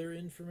any other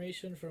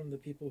information from the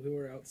people who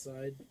were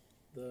outside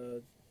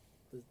the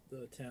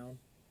town,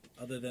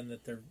 other than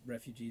that they're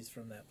refugees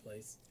from that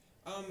place?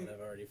 And I've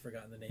already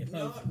forgotten the name of.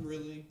 Not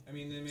really. I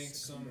mean, they make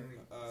some.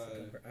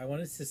 I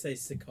wanted to say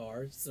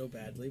Sakaar so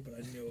badly, but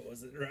I knew it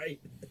wasn't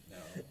right.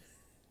 No.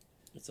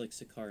 It's like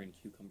Sakaar and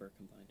cucumber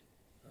combined.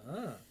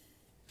 Ah.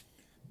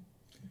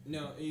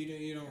 No,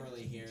 you don't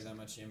really hear that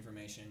much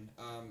information.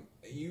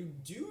 You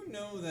do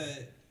know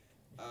that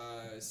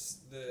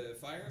the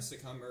fire of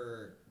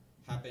Succumber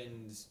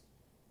happened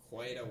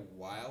quite a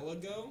while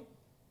ago.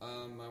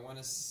 I want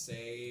to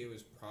say it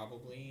was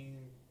probably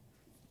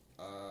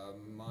a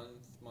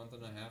month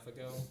and a half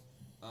ago.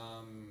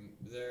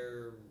 There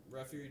are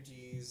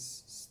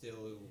refugees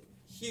still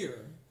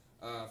here,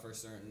 for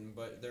certain,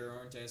 but there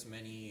aren't as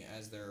many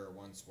as there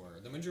once were.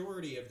 The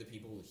majority of the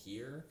people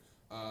here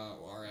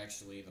are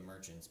actually the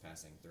merchants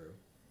passing through.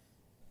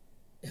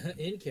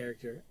 In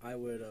character, I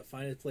would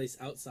find a place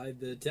outside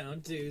the town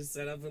to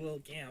set up a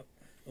little camp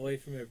away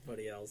from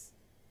everybody else.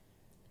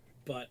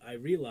 But I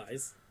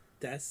realize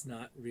that's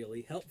not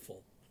really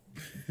helpful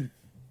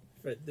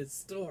for this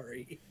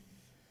story.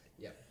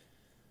 Yep.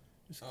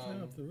 Just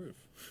climb up the roof.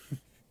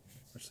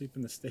 Or sleep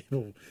in the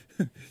stable.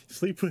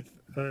 Sleep with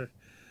a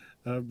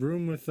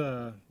room with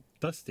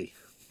Dusty.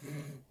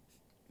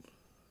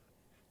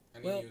 I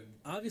mean, Well,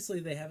 obviously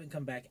they haven't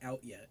come back out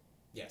yet.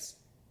 yes.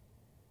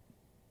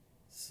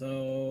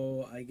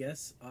 So I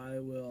guess I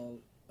will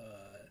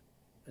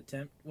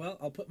attempt. Well,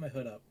 I'll put my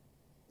hood up.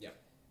 Yep.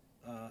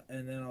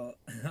 And then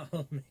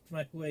I'll make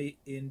my way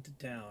into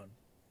town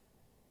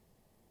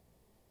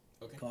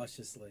Okay.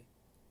 cautiously.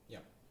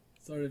 Yep.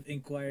 Sort of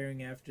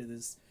inquiring after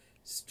this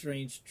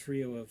strange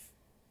trio of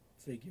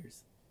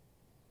figures.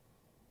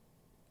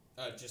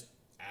 Just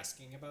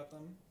asking about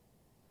them.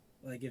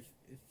 Like if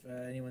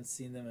anyone's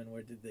seen them and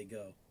where did they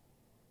go?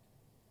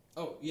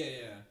 Oh,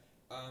 yeah.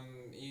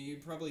 You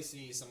probably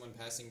see someone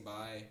passing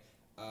by,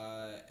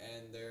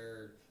 and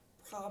they're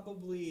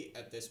probably,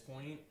 at this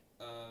point,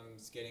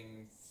 it's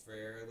getting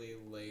fairly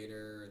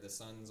later, the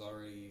sun's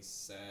already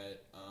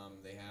set,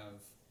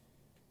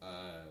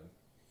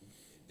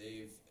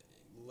 they've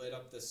lit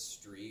up the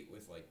street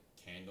with, like,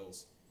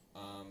 candles,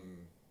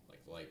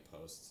 like light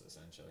posts,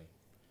 essentially.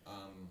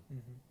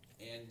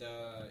 And,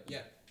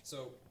 yeah,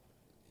 so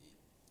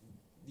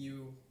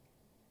you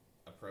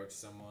approach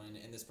someone,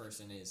 and this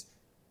person is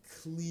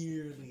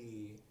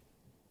clearly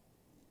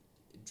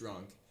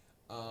drunk,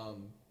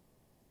 and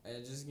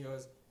it just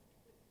goes,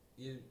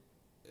 the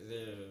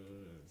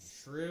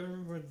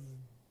shrimp with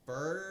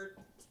bird,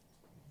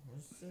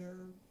 was there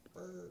a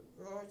bird?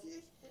 Oh, yeah,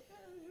 it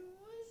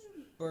was a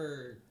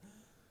bird.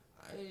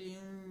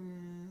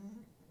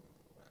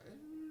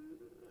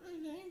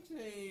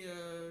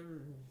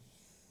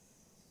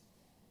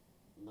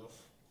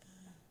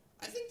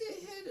 I think they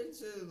headed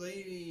to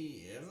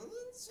Lady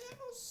Evelyn's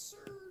house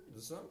or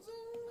something.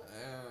 I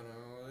don't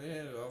know. They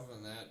headed off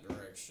in that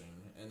direction,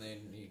 and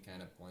then he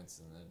kind of points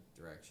in the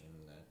direction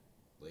that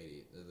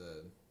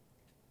the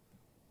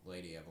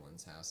Lady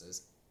Evelyn's house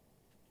is.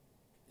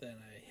 Then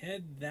I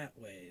head that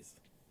ways.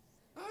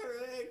 All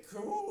right,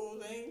 cool.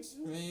 Thanks,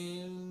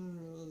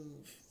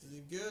 man.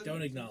 Good.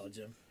 Don't acknowledge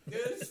him.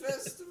 Good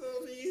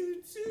festival to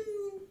you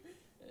too.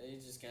 And he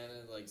just kind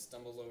of like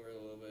stumbles over a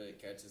little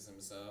bit, catches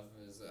himself,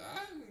 and is,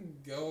 I'm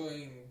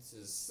going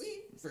to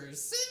sleep for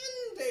 7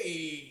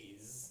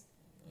 days.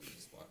 And he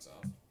just walks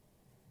off.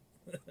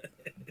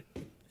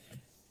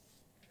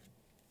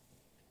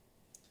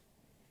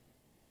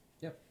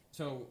 Yep.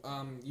 So,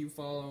 you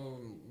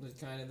follow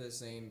kind of the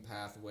same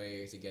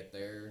pathway to get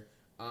there.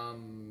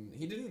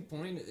 He didn't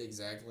point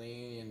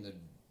exactly in the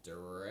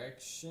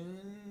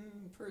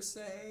direction per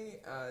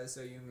se,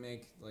 so you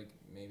make like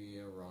maybe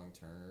a wrong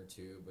turn or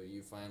two, but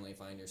you finally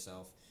find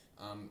yourself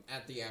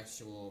at the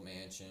actual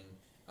mansion.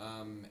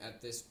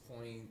 At this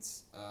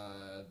point,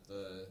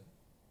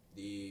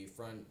 the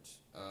front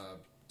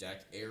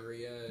deck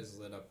area is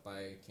lit up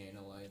by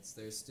candlelights.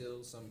 There's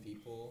still some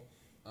people.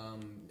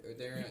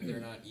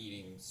 They're not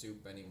eating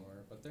soup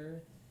anymore, but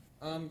they're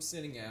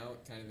sitting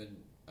out, kind of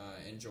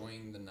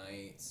enjoying the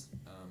night,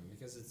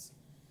 because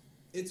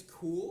it's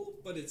cool,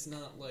 but it's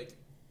not like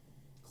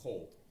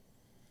cold.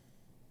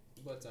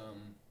 But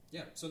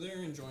yeah, so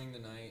they're enjoying the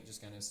night,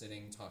 just kind of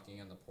sitting,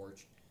 talking on the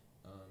porch,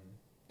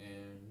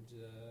 and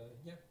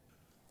yeah.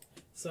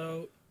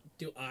 So,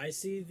 do I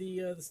see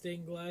the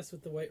stained glass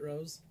with the white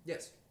rose?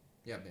 Yes.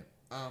 Yeah.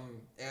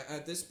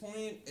 At this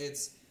point,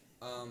 it's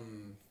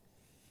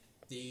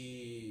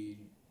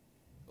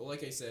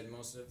like I said,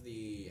 most of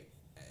the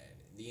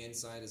the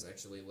inside is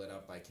actually lit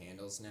up by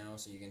candles now,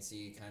 so you can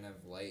see kind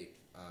of light,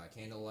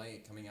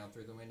 candlelight coming out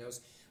through the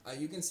windows.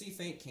 You can see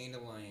faint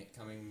candlelight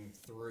coming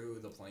through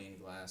the plain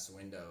glass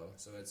window.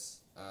 So it's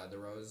the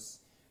rose.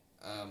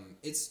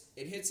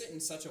 It hits it in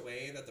such a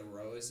way that the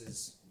rose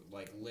is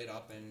like lit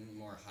up and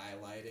more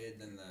highlighted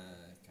than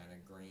the kind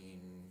of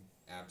green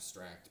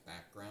abstract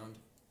background.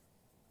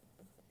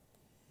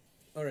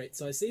 All right,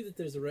 so I see that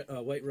there's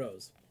a white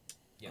rose.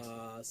 Yes.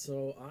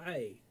 So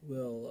I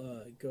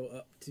will go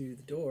up to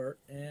the door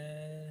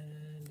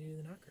and do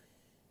the knocker.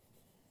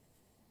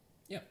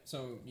 Yeah.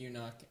 So you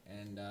knock,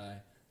 and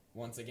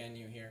once again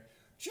you hear,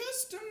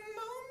 "Just a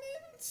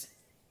moment."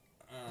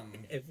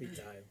 Every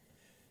time.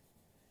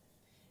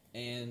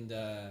 And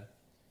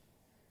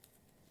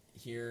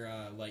hear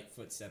light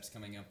footsteps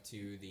coming up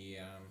to the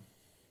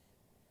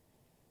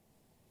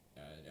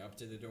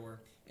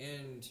door,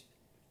 and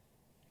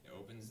it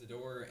opens the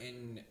door,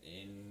 and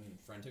in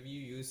front of you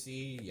you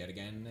see yet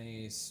again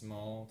a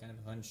small, kind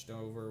of hunched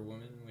over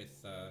woman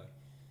with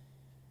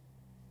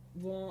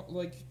well,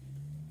 like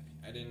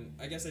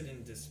I guess I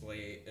didn't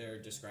display or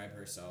describe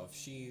herself.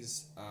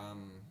 She's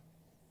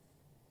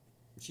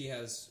she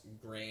has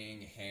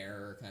graying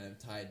hair kind of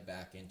tied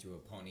back into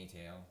a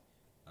ponytail.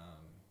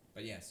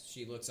 But yes,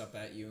 she looks up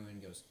at you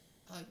and goes,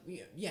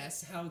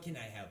 yes, how can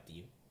I help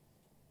you?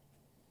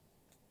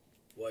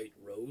 White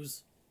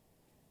rose?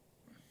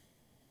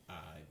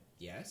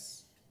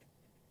 Yes?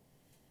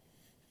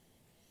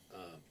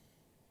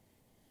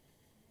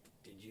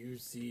 Did you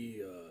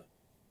see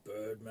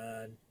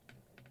Birdman,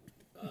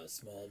 a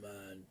small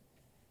man,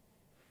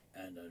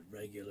 and a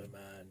regular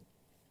man,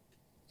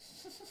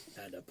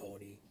 and a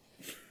pony?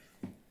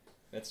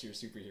 That's your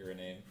superhero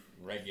name,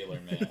 Regular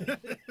Man.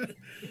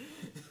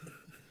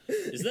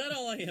 Is that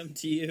all I am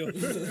to you?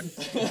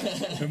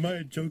 Am I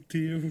a joke to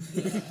you?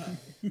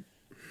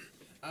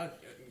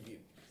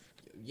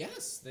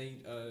 Yes,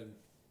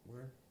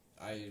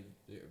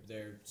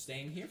 they're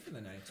staying here for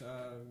the night.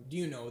 Do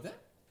you know that?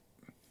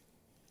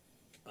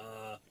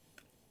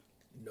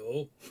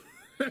 No.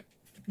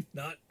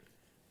 Not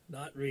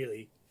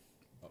really.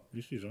 At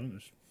least he's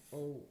honest.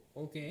 Oh,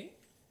 okay.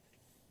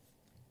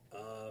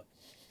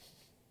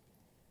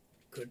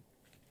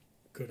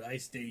 Could I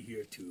stay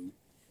here too?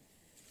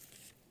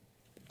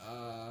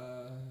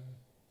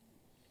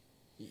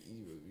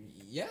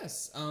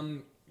 Yes.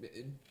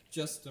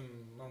 Just a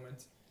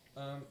moment.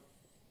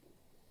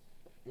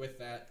 With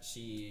that,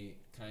 she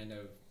kind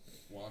of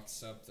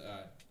walks up,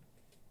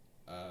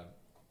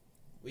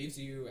 leaves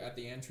you at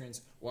the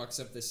entrance, walks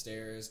up the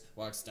stairs,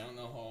 walks down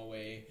the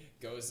hallway,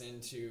 goes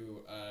into,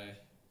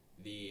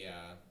 the,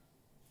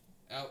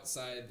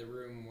 outside the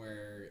room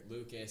where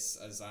Lucas,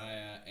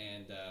 Isaiah,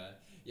 and,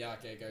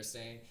 Yakek are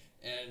staying,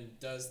 and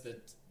does the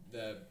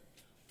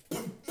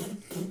Can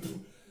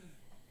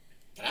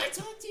I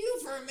talk to you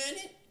for a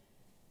minute?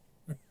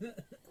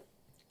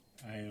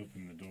 I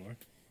open the door.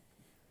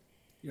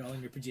 You're all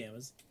in your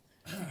pajamas.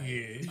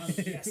 Yes.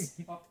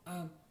 Yes.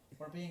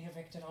 We're being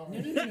evicted No,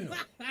 already. no.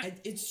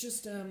 It's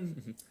just,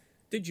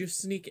 Did you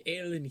sneak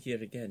ale in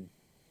here again?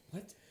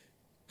 What?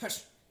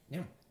 Hush.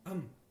 Now,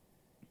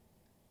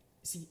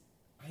 see,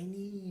 I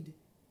need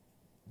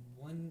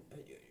one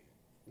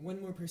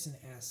more person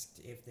asked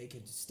if they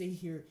could stay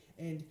here,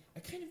 and I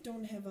kind of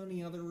don't have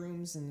any other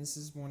rooms, and this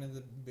is one of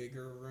the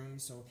bigger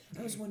rooms, so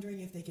I was wondering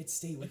if they could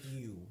stay with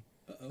you.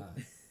 Uh-oh.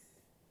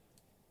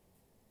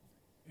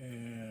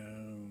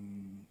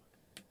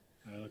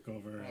 I look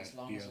over Well, at as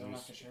long the as we don't have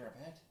others. to share a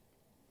bed.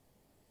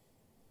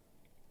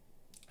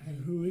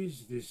 Who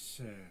is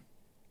this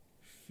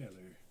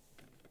feller?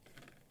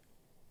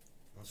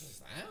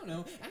 I don't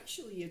know.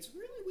 Actually, it's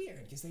really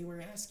weird, because they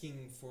were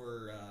asking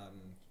for,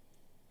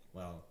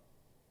 well,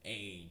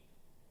 a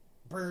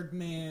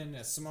bird-man,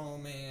 a small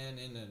man,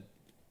 and a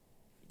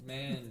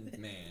man.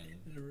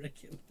 A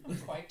regular. I'm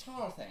quite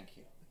tall, thank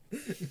you.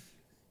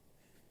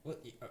 Well,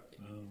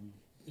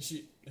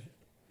 she...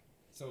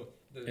 So,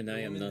 And the I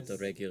am woman not a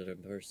is- regular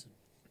person.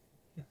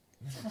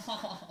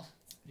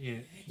 Yeah.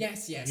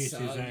 Yes, Yes,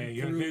 Isaiah,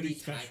 you're broody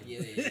very type, special.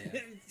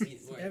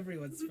 yeah.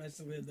 Everyone's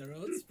special in their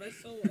own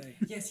special way.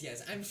 Yes,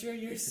 I'm sure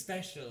you're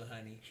special,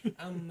 honey.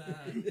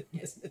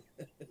 Yes.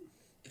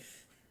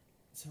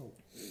 So,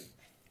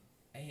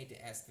 I hate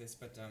to ask this,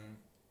 but,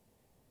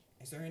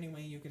 is there any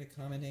way you could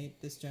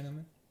accommodate this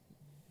gentleman?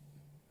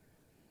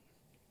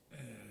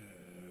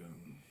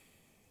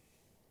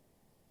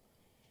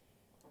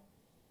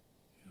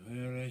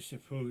 Well, I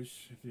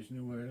suppose if there's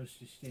nowhere else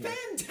to stay.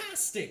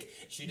 Fantastic!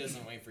 She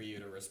doesn't wait for you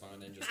to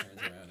respond and just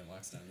turns around and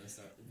walks down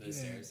the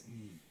stairs.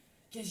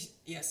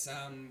 Yes,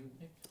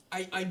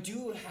 I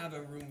do have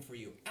a room for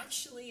you.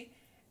 Actually,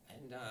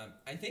 and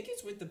I think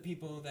it's with the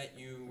people that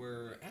you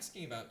were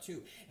asking about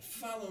too.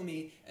 Follow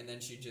me, and then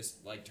she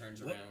just like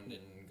turns What? around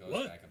and goes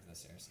What? back up the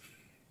stairs.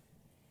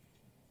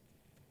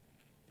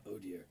 Oh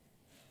dear.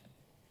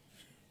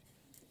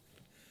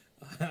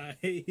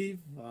 I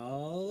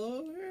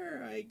follow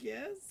her, I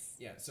guess.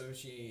 Yeah, so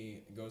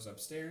she goes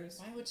upstairs.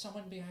 Why would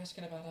someone be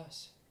asking about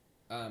us?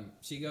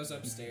 She goes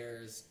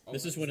upstairs.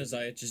 This is when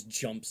Isaiah just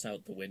jumps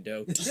out the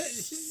window.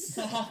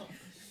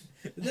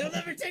 They'll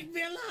never take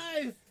me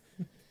alive.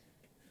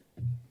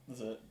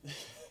 That's it.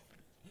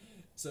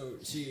 So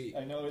she.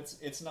 I know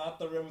it's not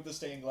the room with the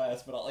stained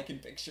glass, but all I can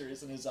picture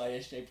is an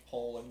Isaiah-shaped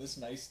hole in this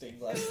nice stained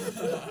glass.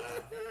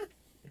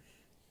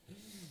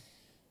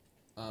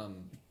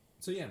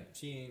 So yeah,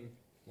 she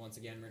once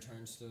again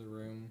returns to the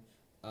room.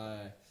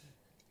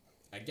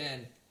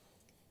 Again.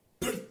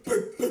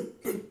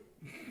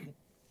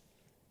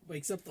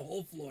 Wakes up the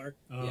whole floor.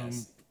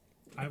 Yes.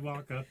 I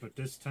walk up, but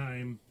this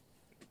time,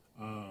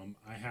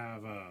 I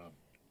have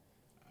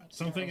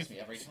something. Scares me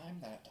every time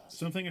that does.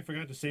 Something I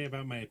forgot to say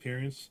about my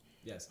appearance.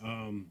 Yes.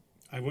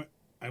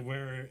 I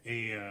wear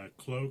a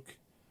cloak.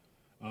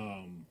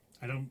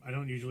 I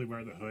don't usually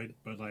wear the hood,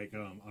 but like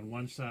on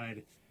one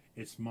side,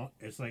 it's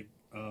like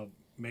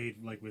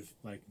made like with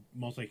like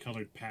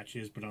multicolored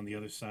patches, but on the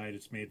other side,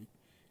 it's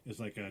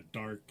like a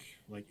dark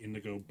like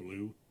indigo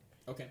blue,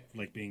 Okay.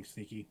 like being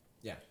sneaky.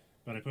 Yeah.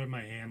 But I put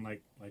my hand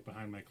like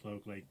behind my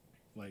cloak, like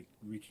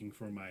reaching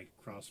for my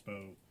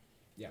crossbow.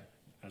 Yeah.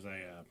 As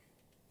I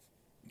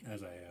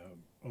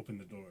open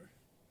the door.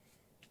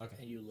 Okay.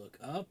 And you look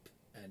up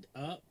and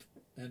up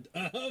and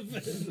up. Oh.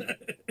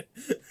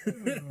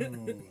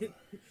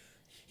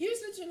 Here's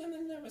the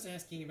gentleman that was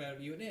asking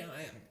about you.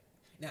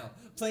 Now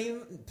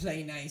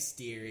play nice,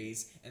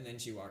 dearies. And then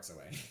she walks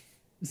away.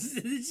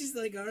 She's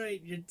like, all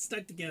right, you're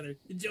stuck together.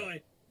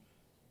 Enjoy.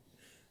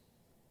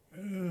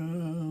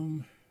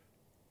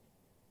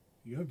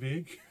 You're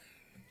big.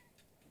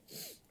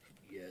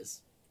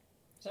 Yes.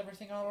 Is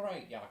everything all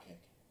right, Yakik?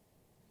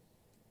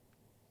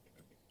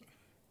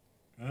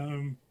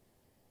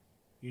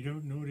 You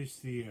don't notice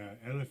the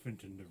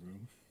elephant in the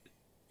room.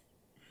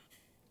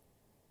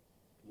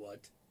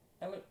 What?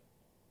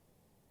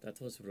 That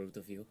was rude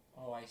of you.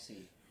 Oh, I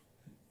see.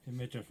 A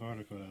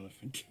metaphorical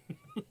elephant.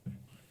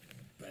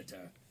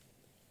 Better.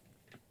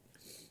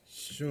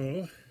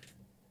 So,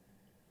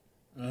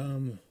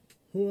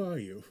 who are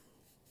you?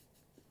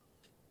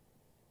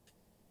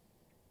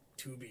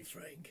 To be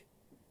frank,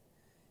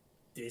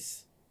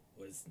 this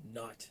was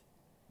not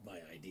my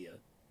idea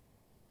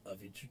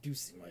of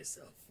introducing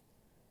myself.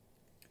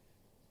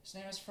 His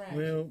name is Frank.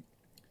 Well,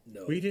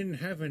 No. we didn't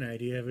have an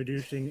idea of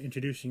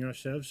introducing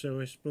ourselves,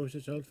 so I suppose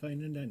it's all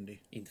fine and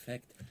dandy. In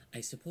fact,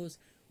 I suppose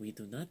we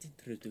do not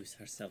introduce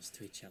ourselves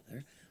to each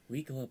other.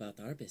 We go about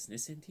our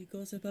business and he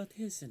goes about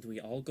his, and we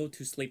all go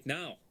to sleep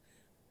now.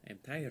 I'm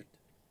tired.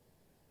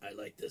 I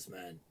like this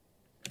man.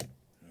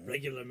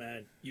 Regular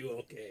man, you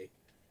okay?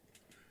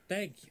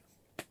 Thank you.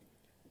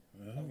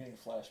 I'm getting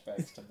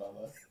flashbacks to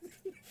Bubba.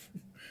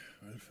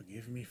 Well,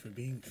 forgive me for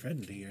being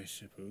friendly, I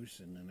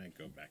suppose, and then I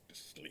go back to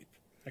sleep.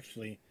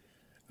 Actually,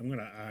 I'm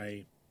gonna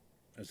eye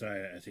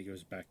Isaiah as he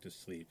goes back to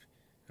sleep,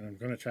 and I'm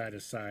gonna try to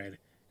decide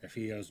if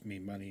he owes me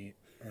money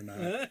or not,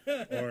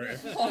 or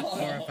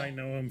if I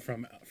know him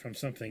from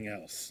something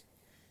else.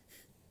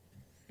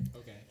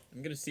 Okay.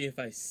 I'm gonna see if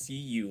I see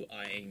you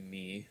eyeing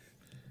me.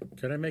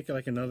 Could I make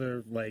like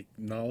another like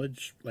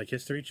knowledge, like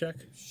history check?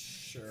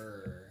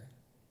 Sure.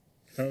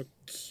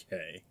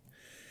 Okay.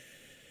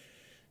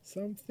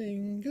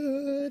 Something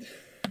good.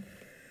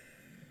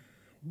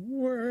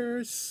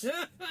 Worse.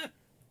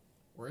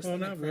 Worse Well,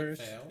 than a not crit worse.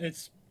 fail.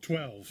 It's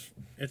 12.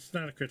 It's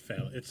not a crit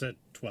fail. It's a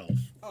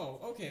 12. Oh,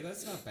 okay,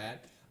 that's not bad.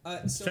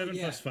 So 7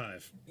 yeah, plus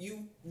 5.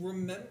 you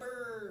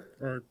remember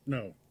Or,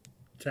 no,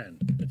 10.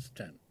 It's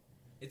 10.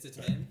 it's a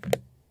 10?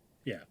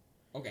 Yeah.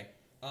 Okay.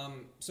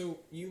 So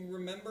you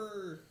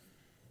remember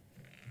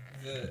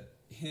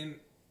him.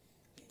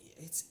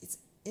 It's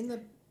in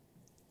the,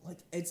 like,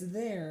 it's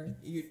there.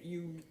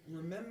 You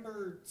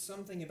remember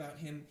something about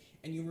him,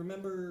 and you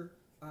remember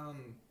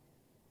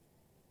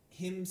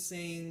him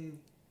saying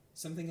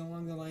something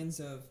along the lines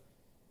of,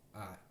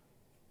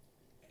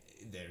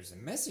 "There's a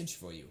message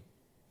for you."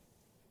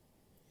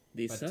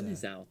 The But, sun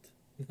is out.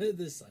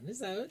 The sun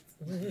is out.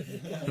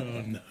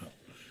 Oh, no.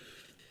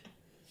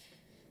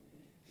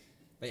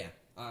 But yeah.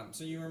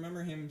 So you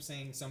remember him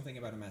saying something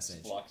about a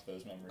message. Blocked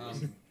those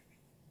memories.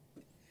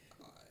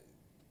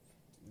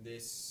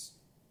 This.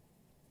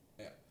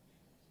 Yeah.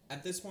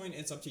 At this point,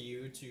 it's up to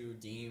you to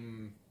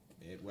deem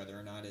whether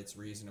or not it's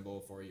reasonable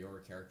for your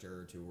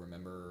character to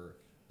remember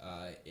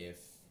if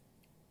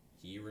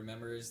he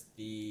remembers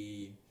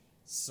the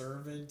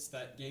servant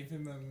that gave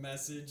him a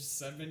message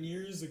 7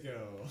 years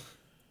ago.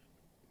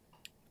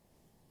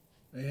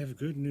 I have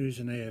good news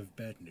and I have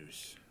bad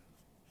news.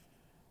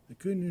 The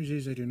good news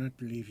is I do not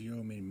believe you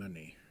owe me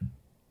money.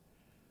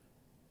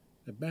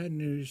 The bad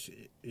news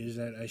is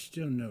that I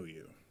still know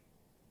you.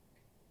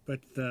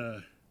 But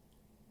the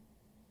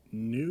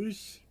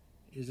news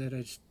is that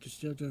I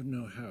still don't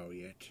know how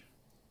yet.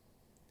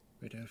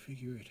 But I'll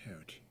figure it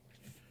out.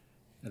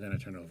 And then I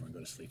turn over and go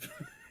to sleep.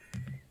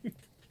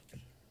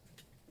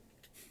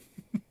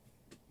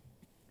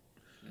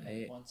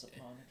 Once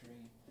upon a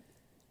dream.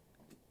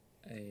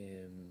 I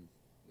am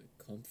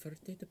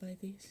comforted by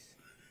this,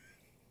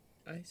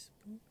 I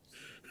suppose.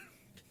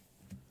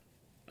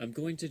 I'm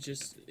going to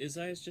just...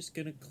 Isaiah's just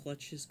gonna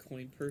clutch his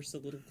coin purse a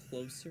little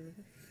closer.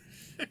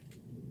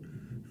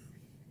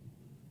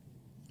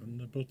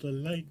 Thunderbolt of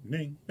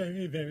lightning,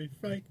 very, very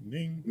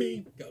frightening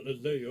me.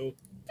 Galileo.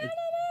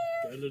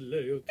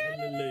 Galileo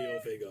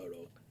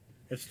Figaro.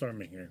 It's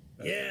storming here.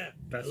 Yeah,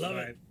 That's I love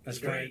why. it. That's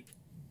It's why. great.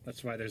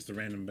 That's why there's the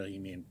random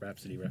Bohemian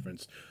Rhapsody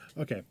reference.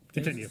 Okay,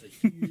 continue. This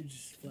is a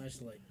huge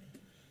flashlight.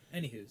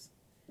 Anywho's,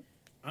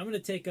 I'm going to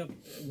take up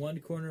one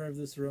corner of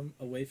this room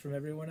away from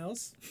everyone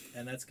else,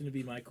 and that's going to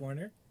be my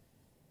corner.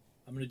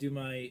 I'm going to do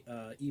my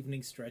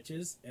evening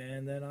stretches,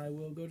 and then I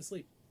will go to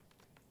sleep.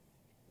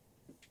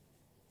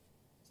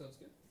 Sounds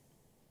good.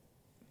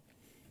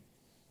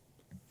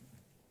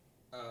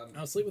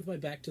 I'll sleep with my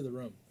back to the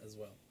room as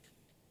well.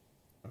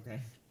 Okay.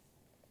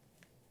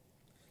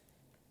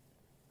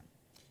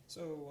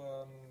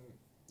 So,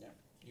 yeah,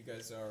 you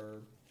guys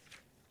are...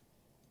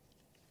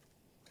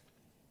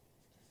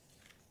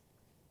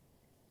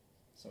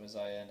 So as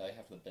I end, I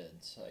have the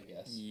beds, I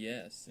guess.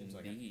 Yes, Seems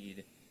like it.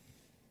 indeed.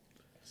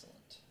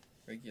 Excellent.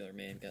 Regular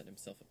man got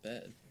himself a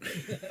bed.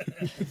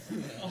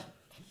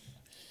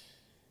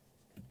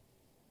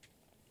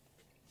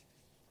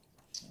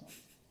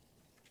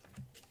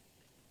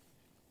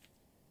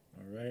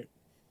 All right.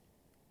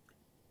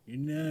 Good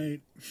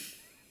night.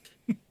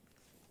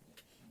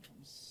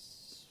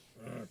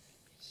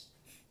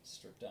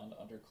 Strip down to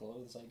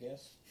underclothes, I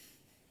guess.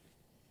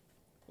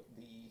 Put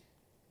the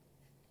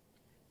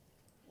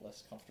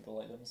less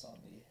comfortable items on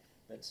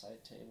the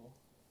bedside table.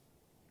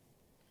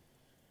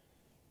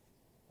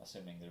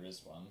 Assuming there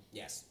is one.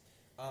 Yes.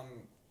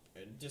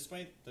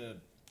 Despite the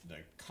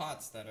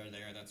cots that are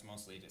there, that's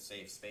mostly to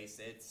save space.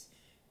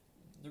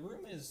 The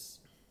room is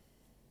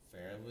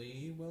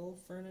fairly well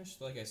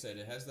furnished. Like I said,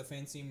 it has the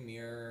fancy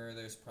mirror.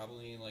 There's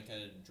probably like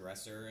a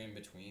dresser in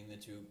between the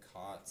two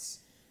cots.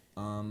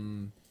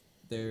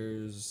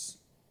 There's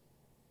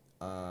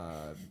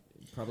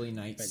probably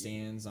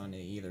nightstands on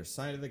either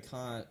side of the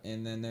cot,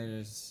 and then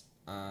there's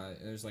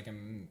like a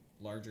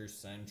larger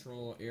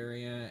central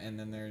area, and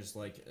then there's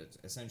like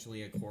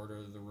essentially a quarter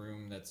of the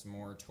room that's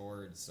more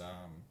towards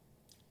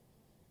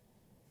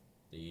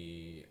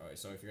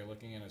so if you're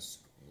looking at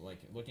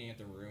looking at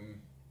the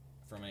room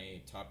from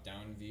a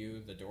top-down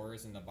view, the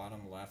doors in the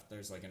bottom left,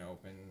 there's like an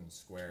open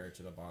square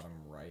to the bottom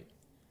right.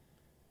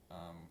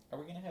 Are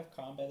we gonna have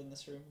combat in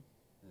this room?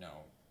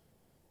 No.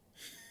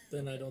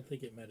 Then I don't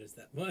think it matters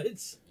that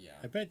much. Yeah.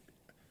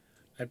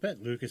 I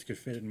bet Lucas could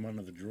fit in one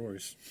of the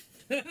drawers.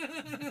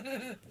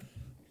 I'd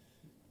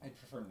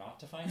prefer not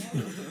to find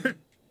out.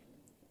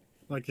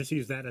 Like, just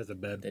use that as a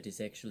bed. That is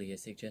actually a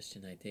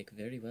suggestion I take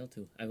very well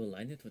to. I will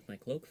line it with my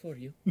cloak for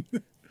you.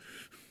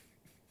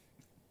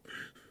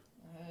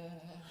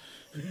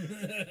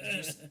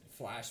 Just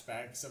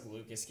flashbacks of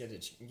Lucas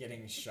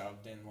getting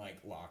shoved in like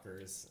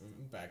lockers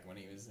back when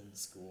he was in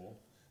school.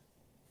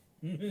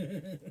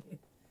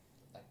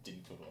 I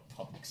didn't go to a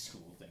public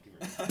school, thank you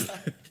very much.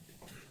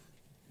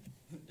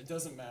 It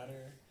doesn't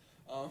matter.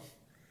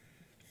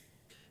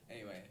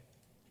 Anyway.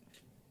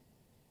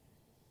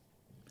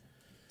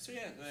 So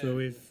yeah, So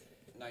we've...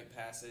 night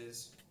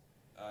passes.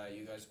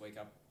 You guys wake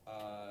up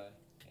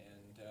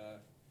and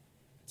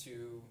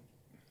to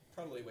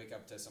probably wake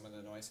up to some of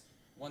the noise.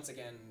 Once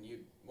again,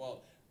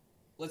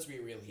 let's be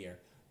real here.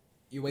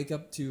 You wake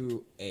up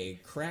to a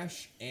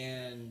crash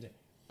and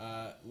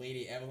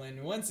Lady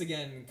Evelyn once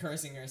again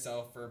cursing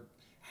herself for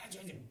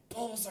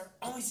bulls are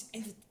always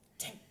in the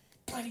damn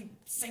bloody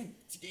sink,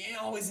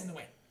 always in the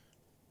way.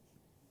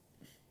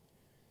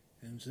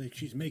 Sounds like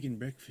she's making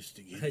breakfast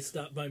again. I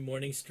stop my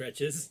morning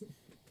stretches.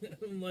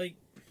 I'm like,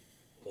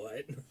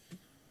 what?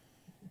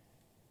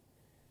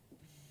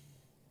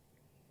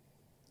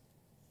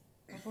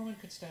 If woman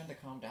could stand to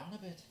calm down a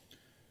bit.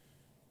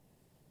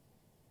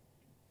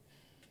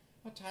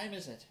 What time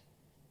is it?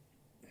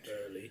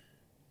 Early.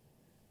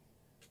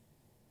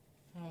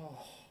 Oh.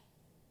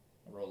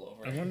 I roll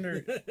over. I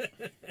wonder,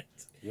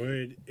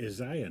 would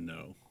Isaiah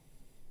know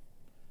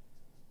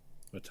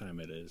what time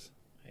it is?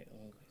 I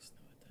always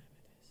know what time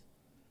it is.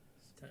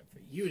 It's time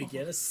for you to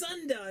get a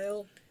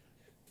sundial.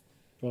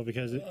 Well,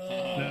 because it... Oh,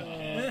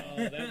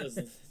 that was...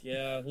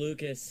 Yeah,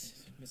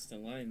 Lucas. Missed a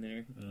line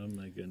there. Oh,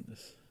 my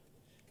goodness.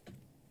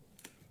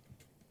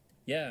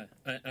 Yeah,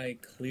 I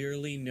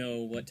clearly know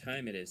what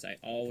time it is. I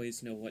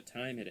always know what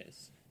time it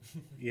is.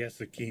 Yes,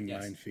 the keen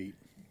Yes. mind feat.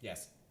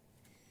 Yes.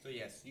 So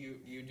yes,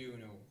 you do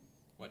know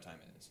what time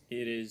it is.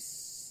 It is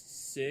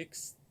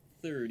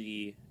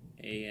 6:30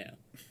 a.m.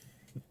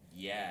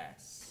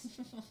 Yes.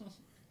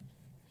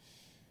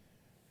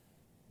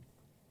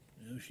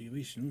 No, she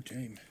wastes no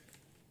time.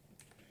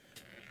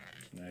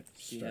 And I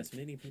She start... has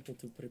many people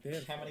to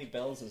prepare. How many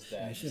bells is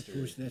that, I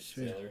suppose Mr. that's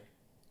fair. Sailor?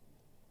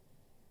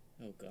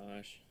 Oh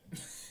gosh.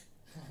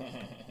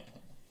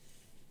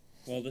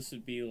 Well, this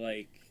would be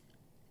like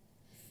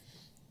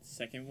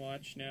second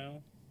watch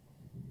now.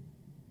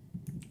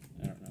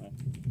 I don't know.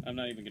 I'm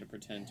not even gonna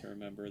pretend to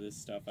remember this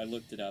stuff. I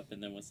looked it up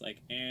and then was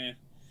like,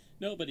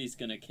 nobody's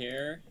gonna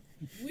care.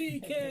 We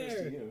Kudos to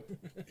care. you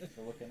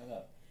for looking it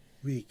up.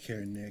 We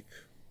care, Nick.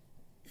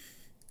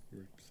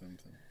 Or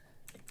something.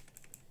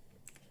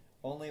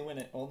 Only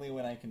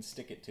when I can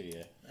stick it to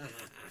you.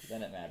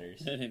 Then it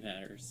matters. Then it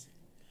matters.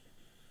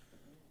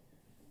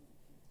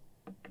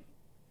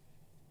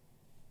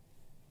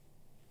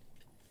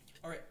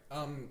 All right.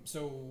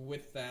 So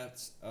with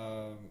that,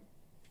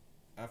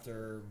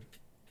 after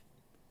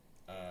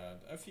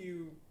a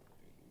few,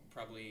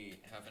 probably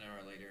half an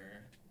hour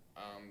later,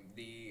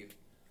 the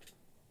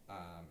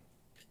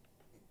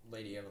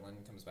Lady Evelyn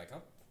comes back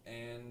up,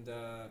 and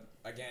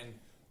again,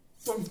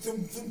 thump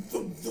thump thump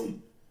thump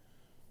thump.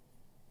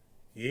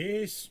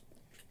 Yes.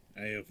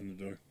 I open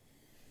the door.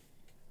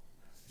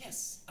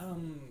 Yes.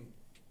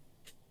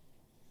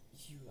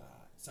 You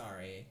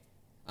sorry.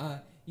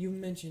 You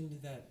mentioned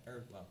that,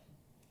 or well,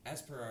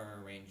 as per our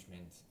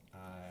arrangement,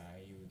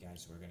 you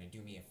guys were gonna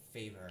do me a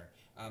favor.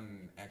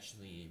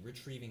 Actually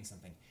retrieving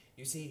something.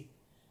 You see,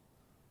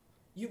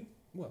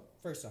 well,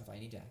 first off, I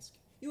need to ask.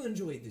 You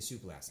enjoyed the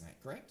soup last night,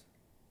 correct?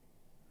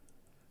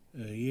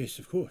 Yes,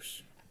 of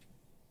course.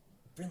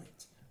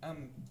 Brilliant.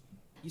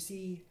 You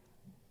see,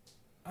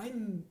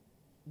 I'm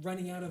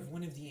running out of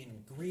one of the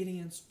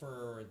ingredients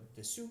for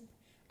the soup.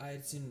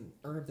 It's an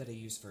herb that I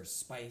use for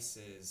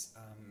spices.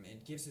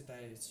 It gives it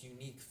its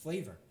unique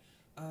flavor.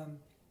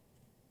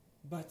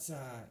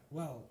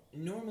 Well,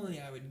 normally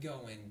I would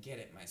go and get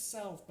it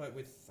myself, but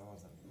with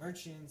all the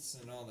merchants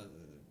and all the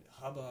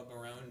hubbub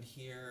around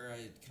here,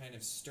 it kind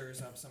of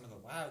stirs up some of the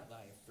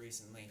wildlife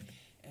recently.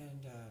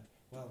 And,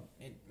 well,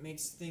 it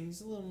makes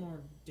things a little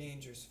more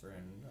dangerous for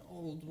an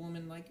old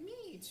woman like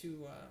me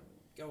to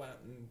go out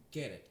and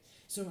get it.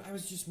 So I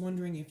was just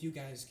wondering if you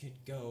guys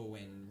could go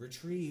and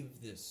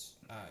retrieve this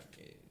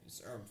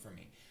herb for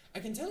me. I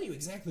can tell you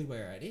exactly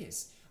where it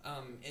is.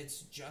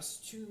 It's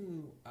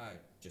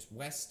just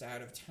west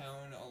out of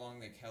town along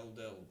the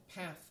Keldale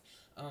path.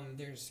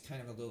 There's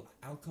kind of a little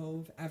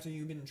alcove after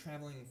you've been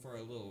traveling for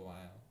a little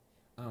while.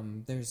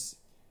 There's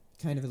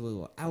kind of a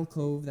little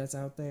alcove that's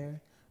out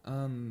there.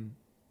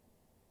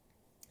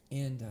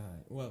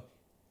 Well,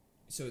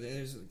 so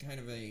there's kind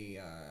of a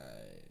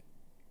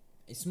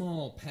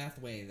small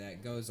pathway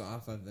that goes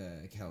off of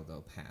the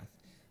Keldale path.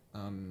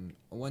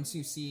 Once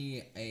you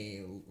see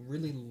a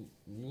really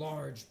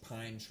large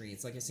pine tree,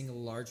 it's like a single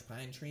large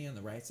pine tree on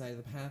the right side of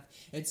the path.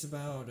 It's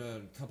about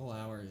a couple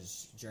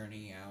hours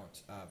journey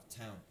out of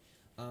town.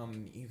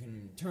 You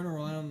can turn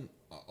around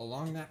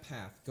along that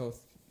path,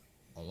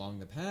 along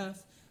the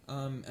path,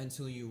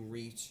 until you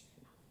reach,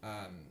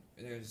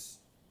 there's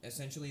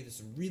essentially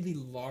this really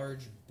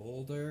large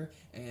boulder,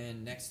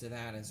 and next to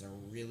that is a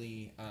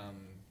really,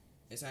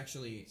 it's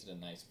actually... Is it a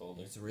nice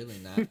boulder? It's really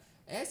nice.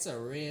 It's a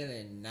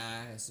really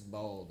nice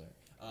boulder.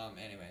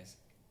 Anyways,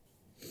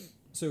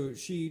 so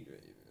she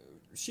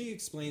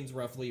explains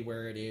roughly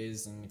where it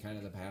is and kind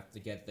of the path to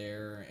get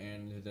there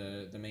and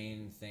the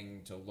main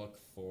thing to look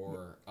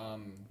for.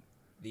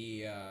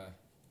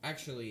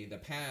 Actually the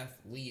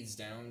path leads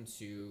down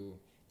to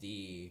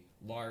the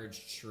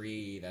large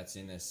tree that's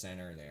in the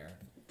center there,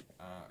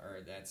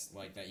 or that's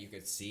like that you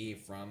could see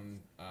from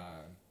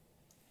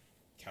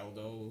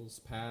Keldale's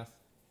path.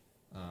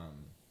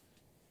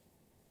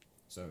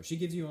 So she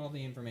gives you all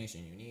the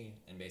information you need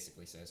and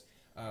basically says,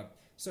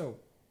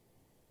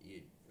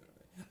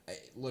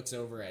 it looks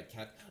over at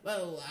Kat.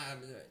 Well,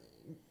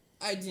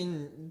 I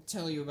didn't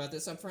tell you about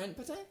this up front,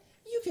 but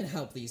you can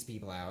help these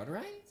people out,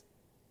 right?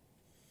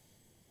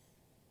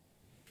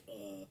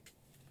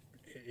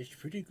 It's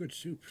pretty good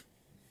soup.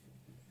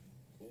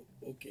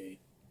 Okay.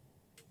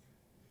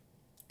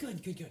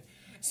 Good.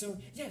 So,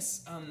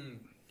 yes,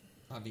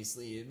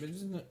 obviously,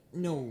 there's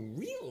no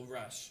real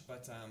rush,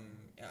 but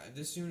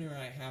the sooner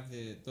I have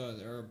the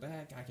herb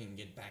back, I can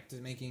get back to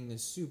making the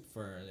soup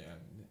for,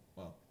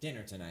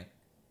 dinner tonight.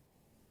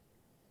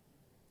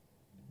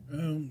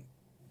 You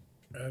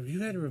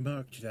had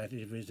remarked that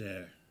it was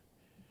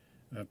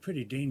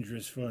pretty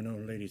dangerous for an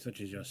old lady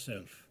such as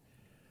yourself.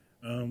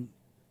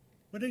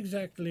 What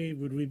exactly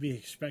would we be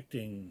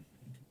expecting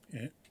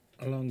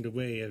along the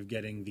way of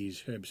getting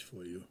these herbs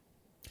for you?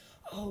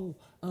 Oh,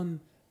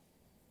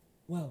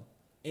 well,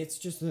 it's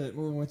just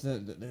with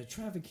the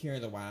traffic here,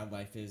 the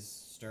wildlife is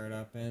stirred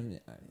up, and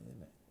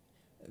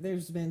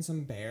there's been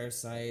some bear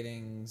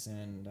sightings,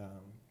 and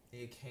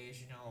the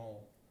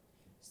occasional,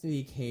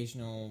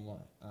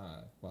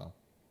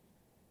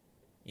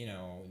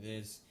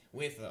 there's,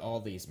 with all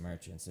these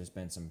merchants, there's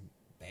been some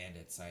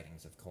bandit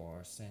sightings, of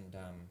course, and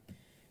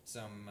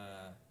some,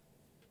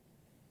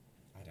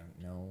 I don't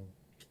know,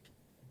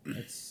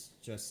 it's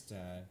just,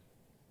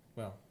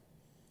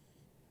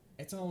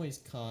 it's always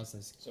caused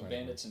us. So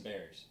bandits and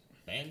bears.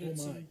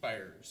 Bandits and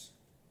bears.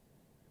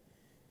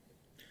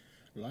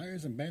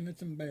 Liars and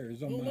bandits and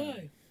bears. Oh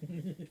my!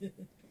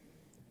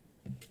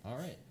 All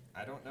right.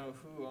 I don't know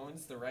who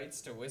owns the rights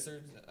to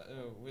Wizard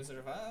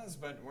of Oz,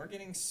 but we're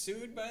getting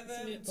sued by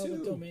them Isn't it too.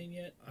 public domain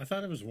yet? I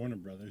thought it was Warner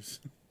Brothers.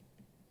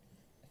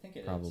 I think it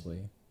is. Probably.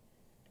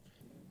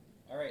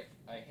 Alright,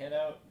 I head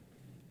out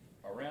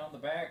around the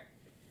back,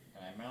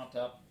 and I mount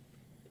up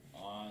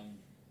on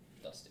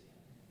Dusty.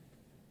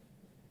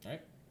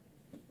 Right.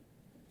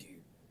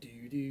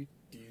 Who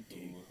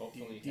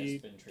hopefully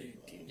has been treated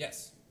well.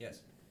 Yes.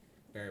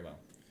 Very well.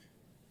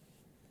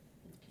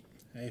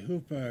 I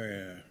hope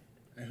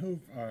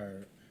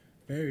our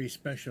very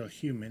special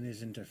human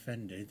isn't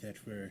offended that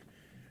we're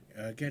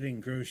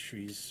getting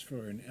groceries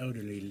for an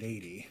elderly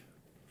lady.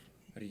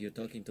 Are you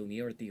talking to me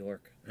or the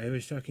orc? I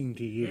was talking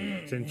to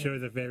you, since you're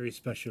the very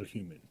special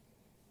human.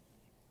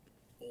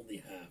 Only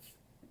half.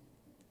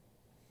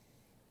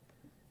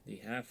 The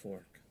half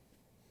orc.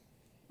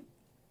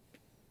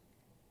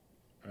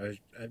 I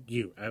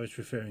was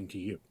referring to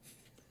you.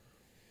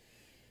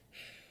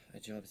 A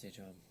job's a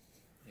job.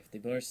 If the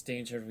worst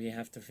danger we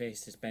have to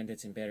face is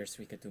bandits and bears,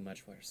 we could do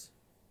much worse.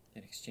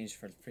 In exchange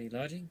for free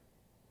lodging,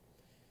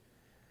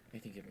 I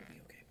think it will be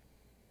okay.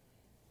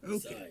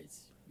 Okay.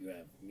 Besides, you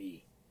have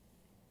me.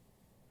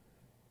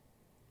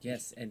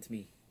 Yes, and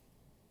me.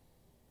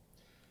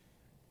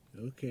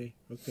 Okay.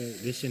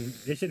 Listen,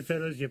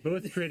 fellas, you're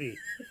both pretty.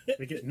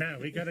 We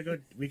got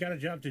a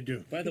job to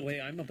do. By the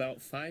way, I'm about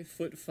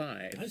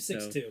 5'5". I'm so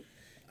 6'2".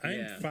 I'm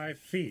Yeah. 5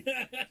 feet.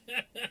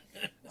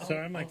 So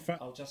I'm like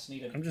I'll just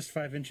need a. I'm just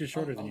 5 inches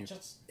shorter than you.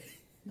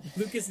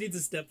 Lucas needs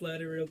a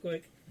stepladder real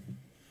quick.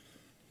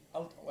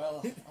 I'll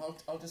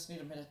just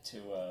need a minute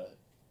to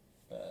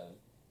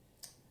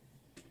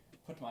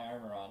put my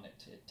armor on.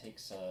 It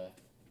takes a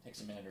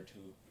minute or two.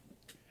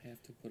 I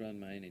have to put on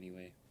mine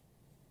anyway.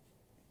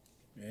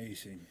 Yeah, you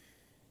see.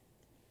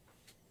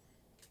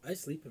 I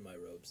sleep in my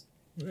robes.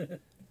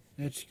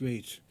 That's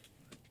great.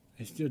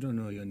 I still don't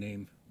know your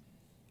name.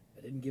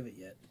 I didn't give it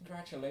yet.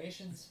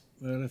 Congratulations.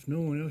 Well, if no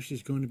one else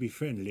is going to be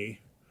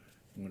friendly,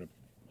 I'm going to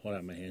hold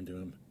out my hand to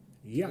him.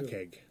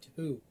 Yuckeg. To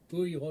who?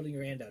 Who are you holding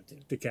your hand out to?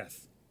 To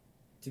Kath.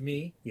 To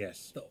me?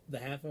 Yes. The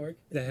half orc?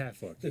 The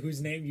half orc.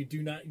 Whose name you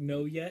do not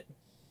know yet?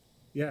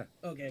 Yeah.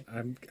 Okay.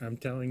 I'm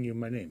telling you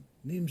my name.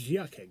 Name's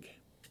Yuckeg.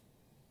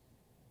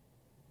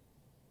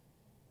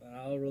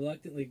 I'll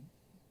reluctantly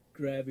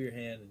grab your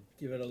hand and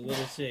give it a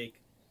little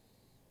shake.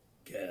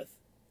 Kath.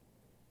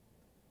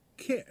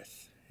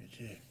 Kath.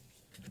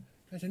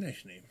 That's a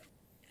nice name.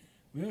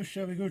 Well,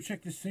 shall we go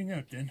check this thing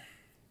out then?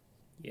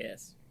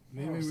 Yes.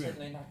 Maybe We're we'll.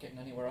 certainly not getting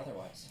anywhere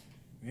otherwise.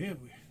 Yeah,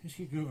 let's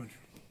keep going.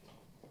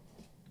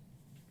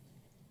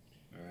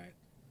 All right.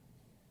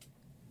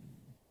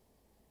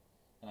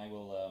 And I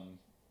will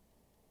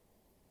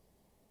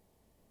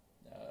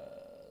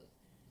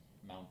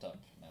mount up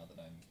now that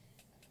I'm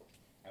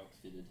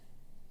outfitted.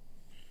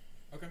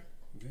 Okay.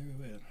 Very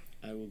well.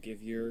 I will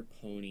give your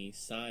pony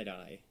side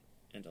eye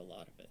and a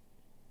lot of it.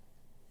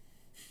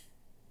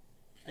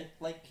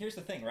 Here's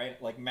the thing,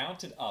 right? Like,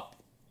 mounted up,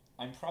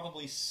 I'm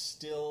probably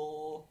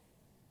still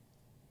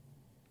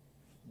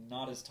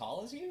not as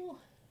tall as you?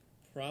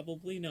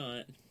 Probably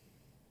not.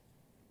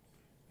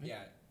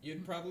 Yeah,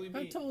 you'd probably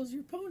How be. tall is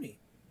your pony?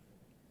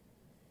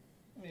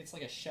 I mean, it's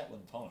like a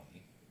Shetland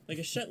pony. Like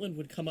a Shetland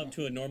would come up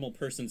to a normal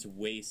person's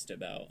waist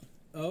about.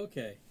 Oh,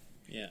 okay.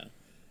 Yeah.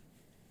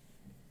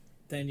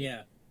 Then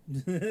yeah.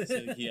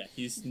 So yeah,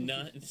 he's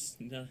not.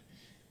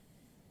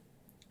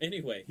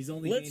 Anyway, He's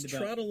only let's gained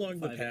about trot along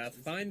the 5 path,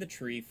 inches. find the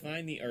tree,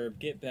 find the herb,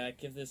 get back,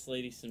 give this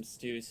lady some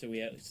stew so we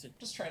have. I'm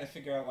just trying to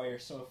figure out why you're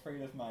so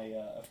afraid of my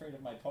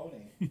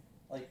pony.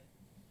 Like,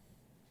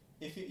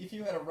 if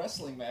you had a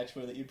wrestling match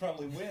with it, you'd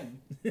probably win.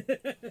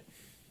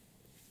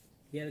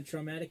 He had a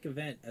traumatic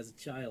event as a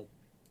child.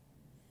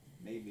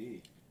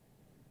 Maybe.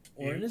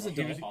 Or in his He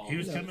adult. was, he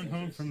was coming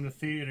home from the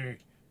theater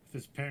with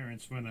his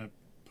parents when a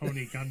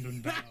pony gunned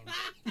him down.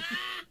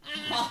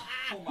 Oh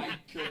my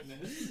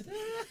goodness.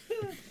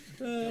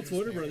 It's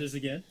Warner Brothers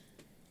again.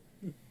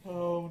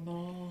 Oh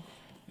no.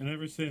 And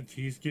ever since,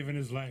 he's given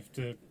his life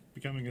to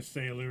becoming a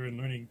sailor and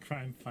learning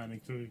crime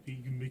fighting so he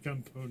can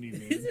become Pony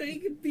Man. So he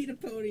could beat a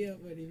pony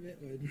up when he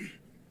met one.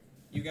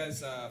 You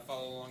guys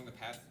follow along the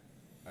path.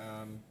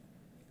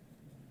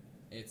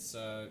 It's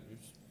about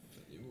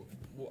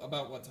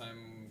what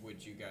time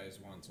would you guys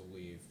want to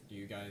leave? Do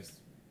you guys,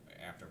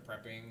 after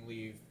prepping,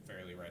 leave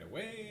fairly right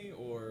away,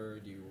 or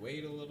do you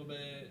wait a little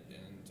bit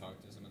and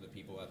talk to some of the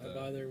people at the?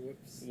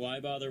 Why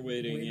bother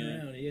waiting? Waiting Yeah.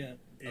 around, yeah.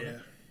 Yeah.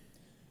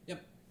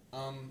 Yep.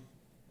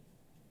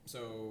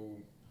 So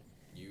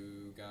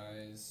you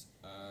guys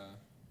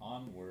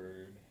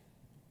Onward.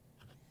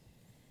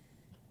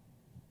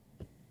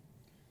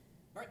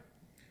 all right.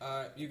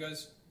 You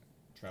guys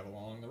travel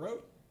along the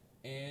road,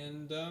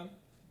 and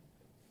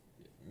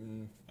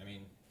I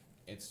mean,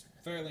 it's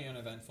fairly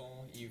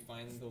uneventful. You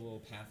find the little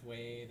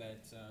pathway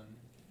that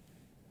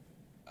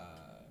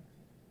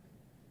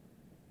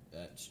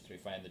Should we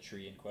find the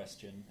tree in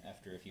question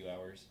after a few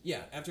hours?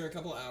 yeah, after a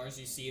couple hours,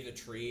 you see the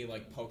tree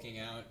like poking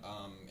out.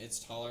 It's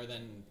taller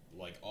than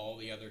like all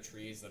the other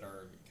trees that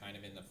are kind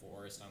of in the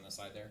forest on the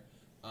side there.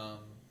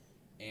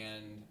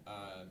 And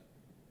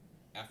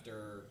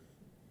after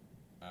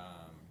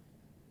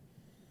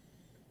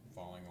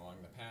following along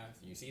the path,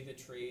 you see the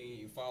tree.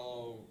 You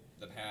follow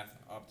the path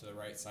up to the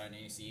right side,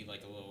 and you see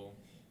like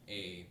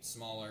a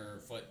smaller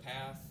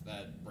footpath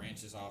that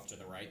branches off to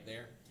the right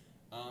there.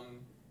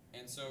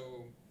 And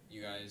so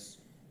you guys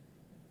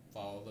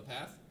follow the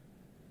path.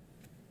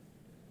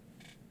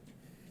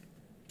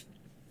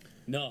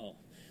 No,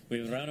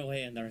 we run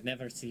away and are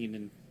never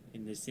seen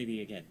in the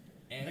city again.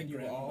 And I you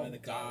grab him all by the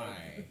collar.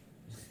 die.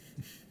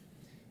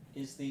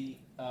 Is the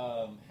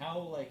how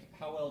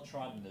well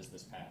trodden is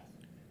this path?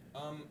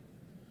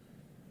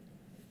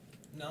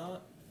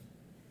 Not.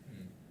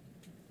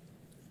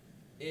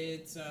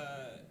 It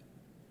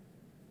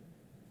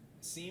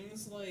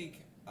seems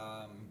like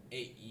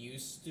it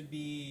used to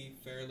be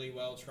fairly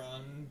well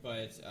trodden,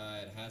 but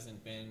it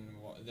hasn't been.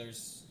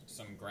 There's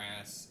some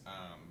grass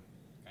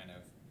kind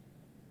of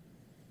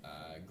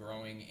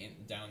growing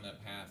down the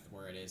path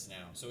where it is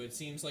now. So it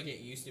seems like it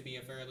used to be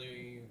a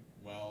fairly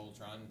well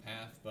trodden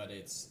path, but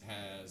it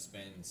has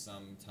been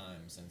some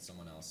time since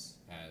someone else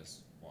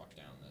has walked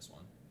down this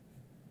one.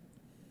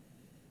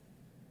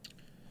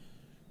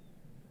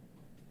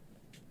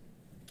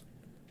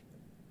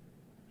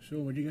 So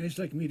would you guys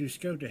like me to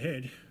scout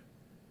ahead?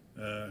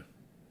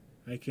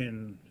 I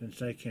can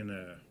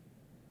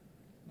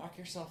Knock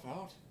yourself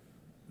out.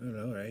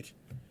 oh, all right.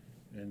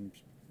 And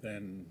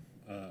then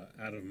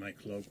out of my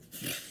cloak,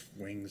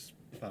 wings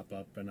pop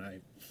up, and I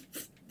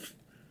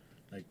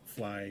like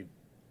fly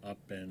up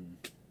and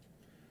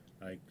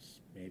like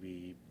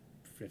maybe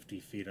 50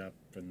 feet up,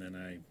 and then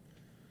I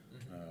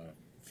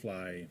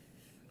fly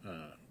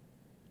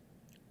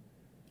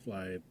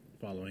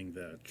following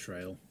the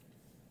trail.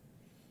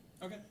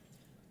 Okay.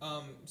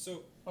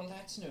 So Well,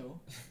 that's new.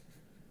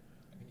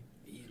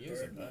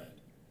 Use it, but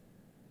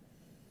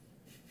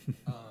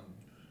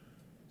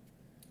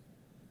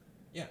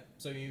yeah.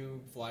 So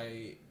you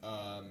fly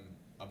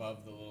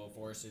above the little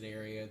forested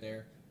area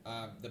there.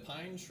 The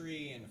pine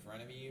tree in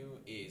front of you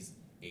is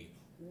a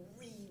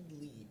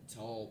really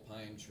tall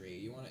pine tree.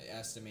 You want to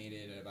estimate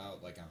it at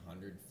about like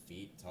 100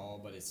 feet tall,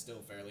 but it's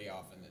still fairly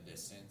off in the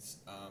distance.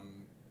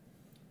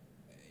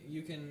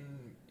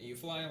 You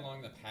fly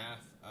along the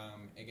path.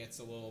 It gets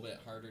a little bit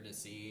harder to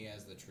see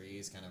as the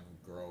trees kind of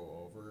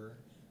grow over.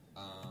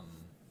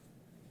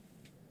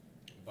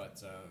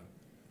 But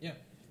yeah,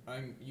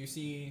 you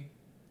see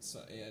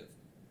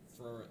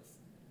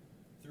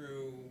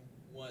through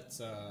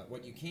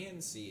what you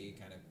can see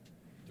kind of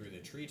through the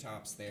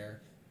treetops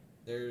there.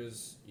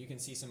 You can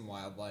see some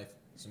wildlife,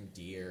 some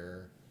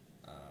deer,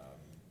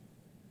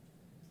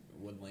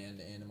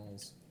 woodland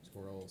animals,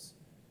 squirrels,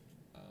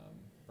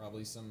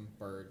 probably some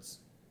birds,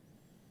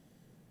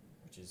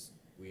 which is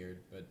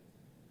weird, but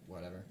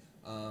whatever.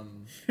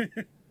 And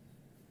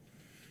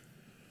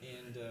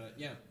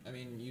yeah, I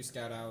mean, you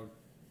scout out.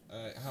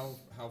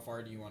 How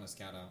far do you want to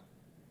scout out?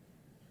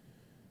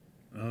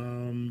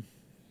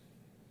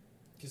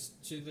 Because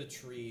to the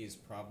tree is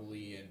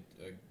probably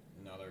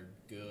another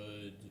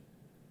good.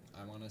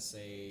 I want to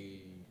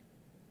say.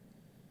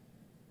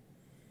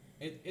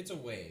 It's a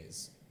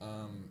ways.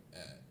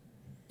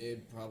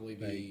 It'd probably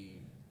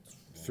be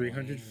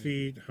 300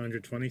 feet,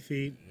 120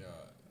 feet.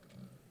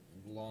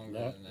 Longer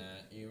than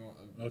that.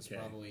 It's Okay.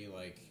 probably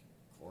like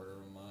quarter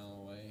of a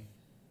mile away.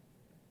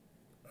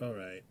 All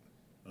right.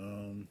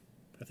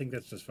 I think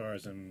that's as far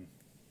as I'm.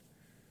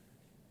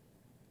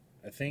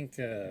 I think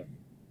I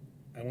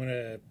want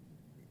to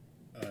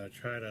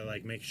try to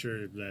like make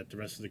sure that the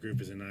rest of the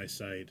group is in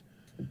eyesight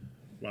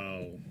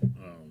while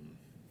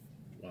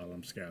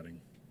I'm scouting.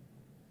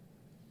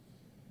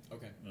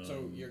 Okay,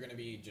 so you're gonna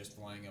be just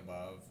flying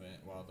above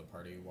while the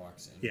party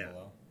walks in Yeah.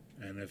 below.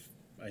 And if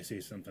I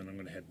see something, I'm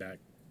going to head back.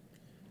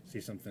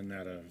 See something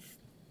out of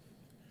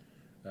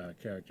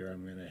character,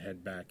 I'm going to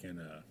head back and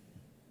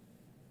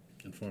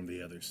inform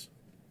the others.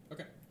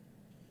 Okay.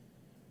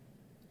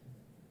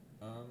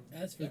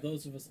 As for yeah.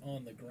 those of us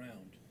on the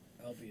ground,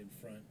 I'll be in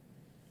front,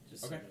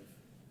 just Okay. sort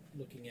of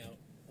looking out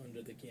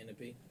under the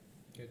canopy.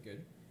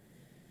 Good.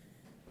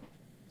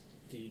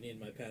 Do you need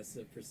my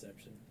passive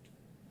perception?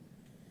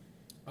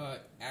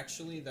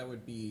 Actually, that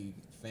would be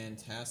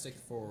fantastic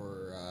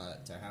for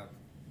to have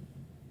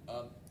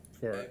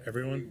For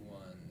everyone?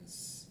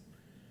 everyone's.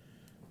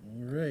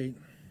 All right.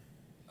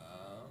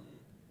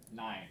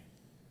 9.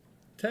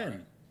 10.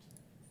 Alright.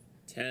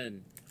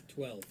 10.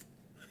 12.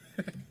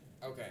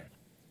 Okay.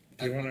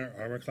 Do you want our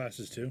armor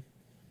classes too?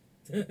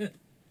 You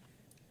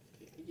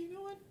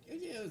know what?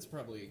 Yeah, that's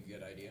probably a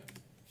good idea.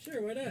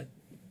 Sure, why not?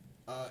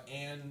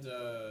 And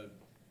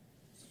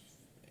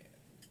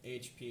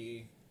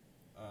HP,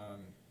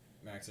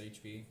 max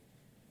HP.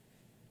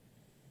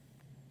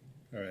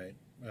 All right.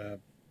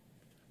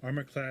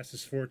 Armor class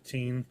is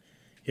 14.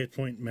 Hit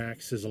point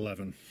max is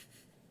 11.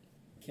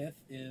 Keth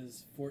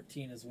is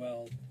 14 as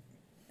well,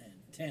 and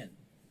 10.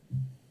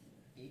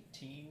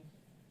 18.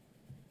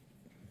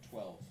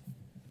 12.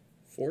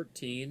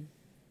 14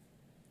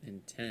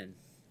 and 10.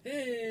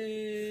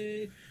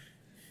 Hey!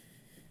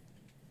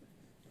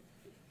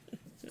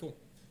 Cool.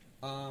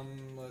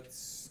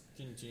 Let's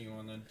continue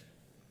on then.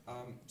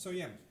 So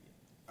yeah,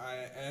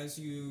 as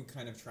you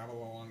kind of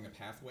travel along the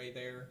pathway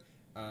there,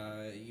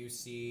 you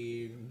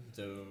see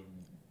the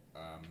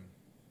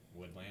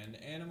woodland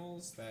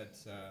animals that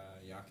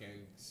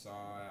Yake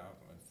saw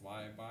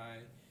fly by.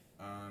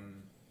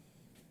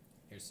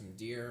 Here's some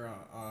deer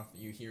off.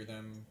 You hear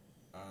them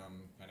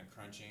kind of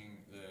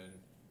crunching, the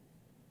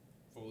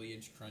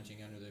foliage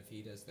crunching under their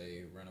feet as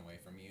they run away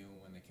from you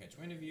when they catch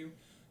wind of you.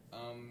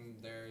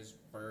 There's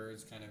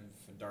birds kind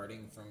of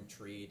darting from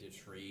tree to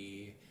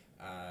tree.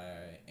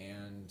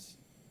 and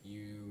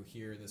you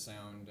hear the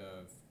sound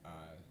of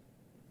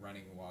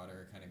running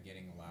water kind of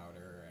getting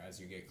louder as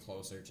you get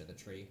closer to the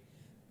tree.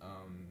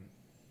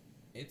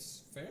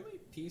 It's fairly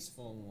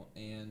peaceful,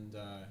 and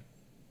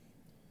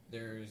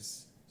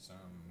there's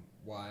some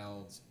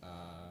wild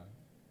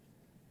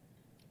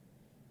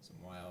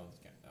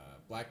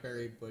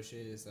blackberry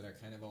bushes that are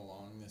kind of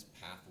along this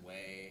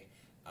pathway,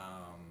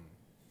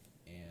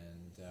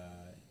 and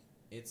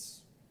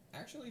it's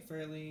actually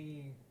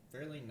fairly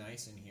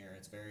nice in here.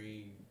 It's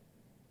very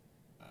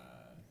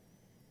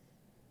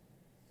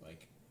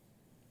like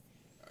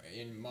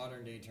in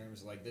modern day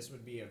terms, like this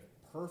would be a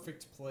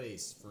perfect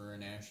place for a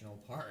national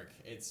park.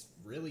 It's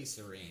really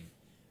serene.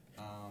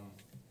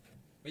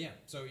 But yeah,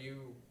 so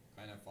you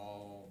kind of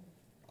follow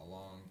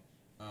along,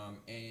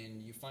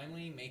 and you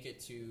finally make it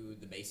to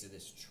the base of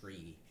this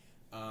tree.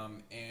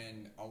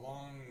 And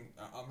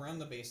around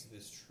the base of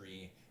this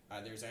tree,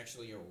 there's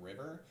actually a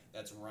river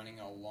that's running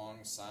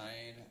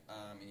alongside,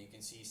 and you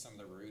can see some of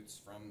the roots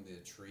from the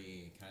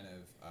tree kind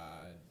of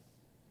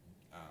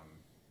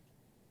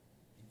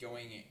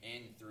going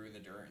in through the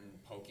dirt and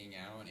poking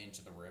out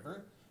into the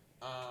river.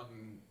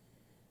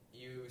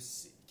 You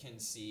can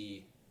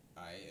see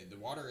the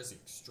water is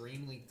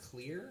extremely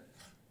clear.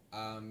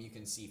 You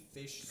can see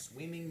fish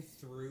swimming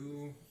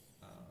through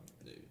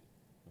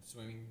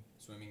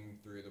swimming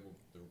through the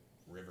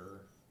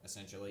river,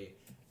 essentially,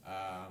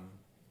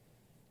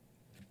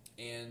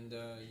 and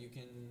you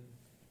can.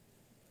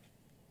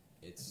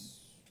 It's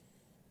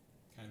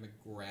kind of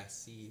a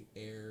grassy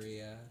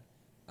area.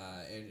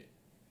 It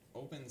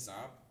opens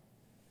up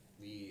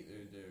the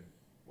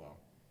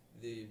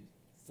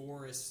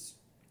forest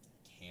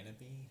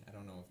canopy. I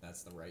don't know if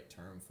that's the right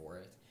term for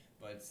it,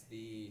 but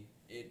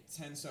it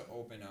tends to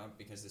open up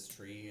because this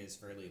tree is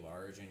fairly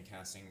large and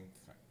casting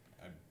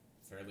a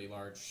fairly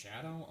large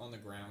shadow on the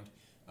ground.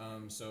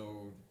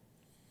 So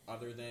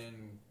other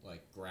than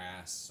like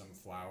grass, some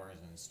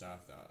flowers and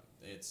stuff,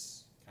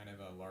 it's kind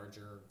of a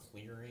larger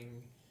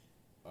clearing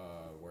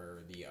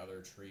where the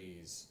other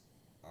trees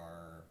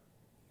are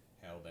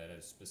held at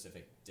a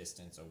specific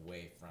distance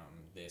away from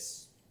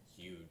this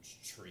huge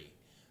tree.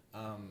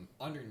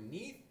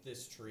 Underneath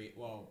this tree,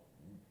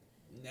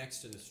 next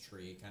to this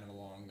tree, kind of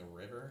along the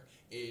river,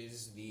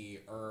 is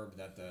the herb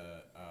that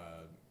the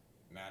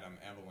Madame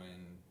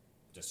Evelyn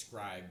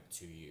described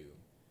to you.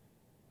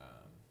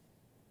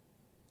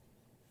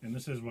 And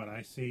this is what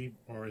I see,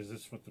 or is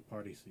this what the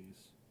party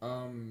sees?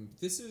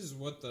 This is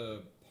what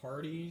the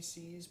party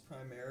sees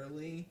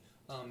primarily.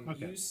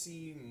 Okay. You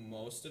see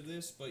most of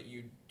this, but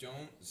you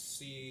don't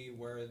see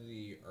where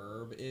the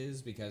herb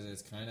is because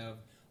it's kind of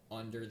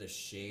under the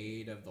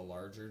shade of the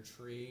larger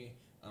tree,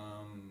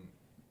 kind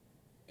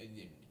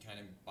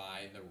of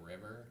by the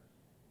river.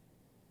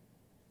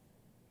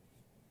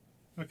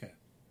 Okay.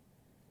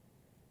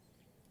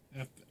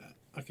 I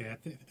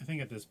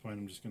think at this point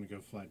I'm just going to go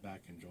fly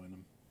back and join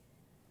them.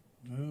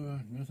 Oh,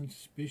 nothing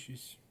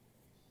suspicious.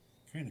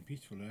 Kind of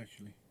peaceful,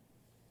 actually.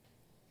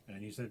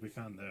 And you said we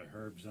found the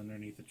herbs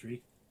underneath the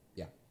tree?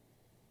 Yeah.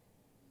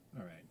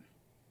 All right.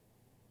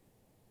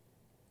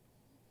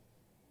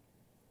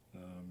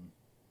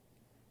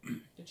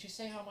 Did she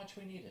say how much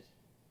we needed?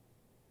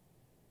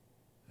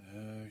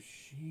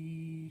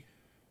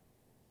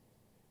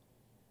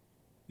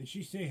 Did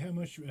she say how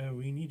much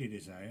we needed,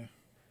 Isaiah?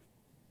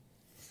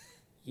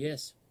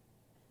 Yes,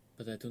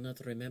 but I do not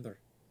remember.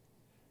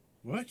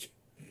 What?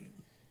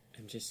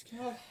 I am just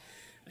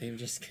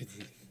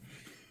kidding.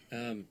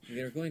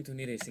 We are going to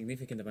need a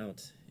significant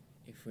amount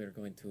if we are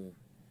going to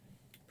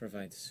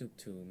provide soup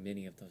to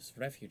many of those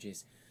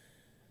refugees.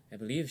 I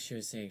believe she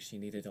was saying she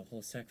needed a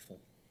whole sack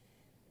full.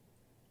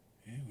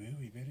 Yeah, well,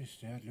 we better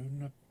start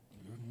loading up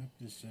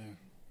this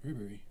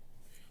herbery.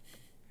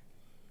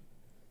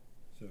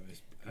 So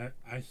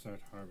I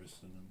start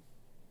harvesting them.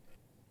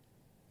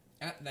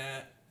 At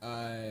that,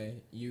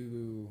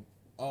 you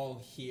all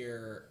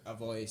hear a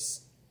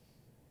voice.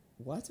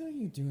 What are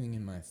you doing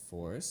in my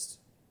forest?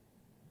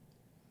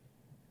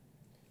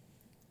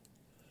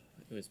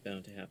 It was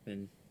bound to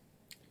happen.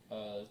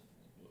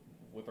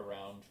 Whip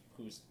around.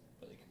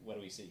 What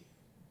do we see?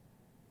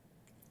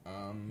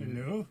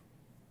 Hello?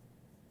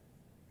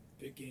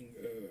 Picking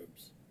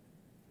herbs.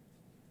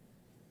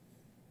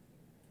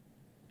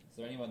 Is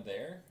there anyone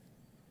there?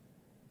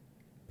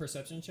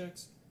 Perception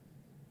checks?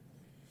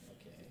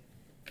 Okay.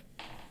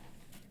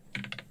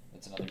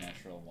 That's another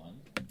natural one.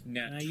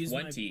 Nat Can I use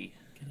 20.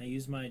 Can I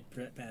use my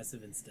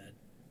passive instead?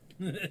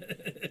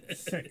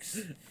 6.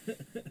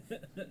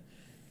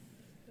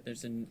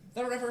 There's an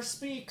The river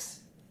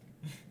speaks!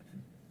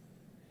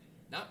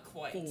 Not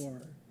quite.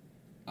 4.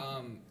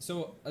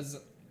 So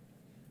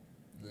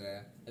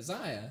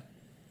Isaiah,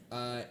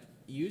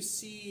 you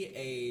see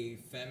a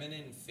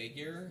feminine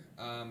figure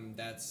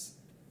that's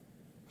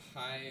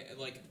high,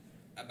 like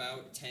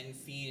about 10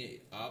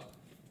 feet up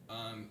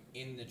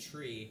in the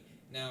tree.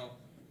 Now,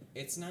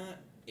 it's not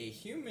a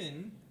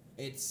human,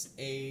 it's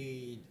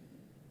a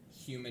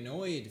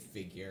humanoid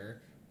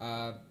figure,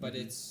 but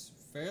it's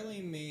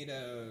fairly made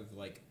of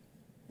like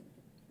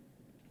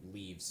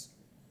leaves.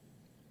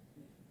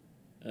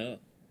 Oh,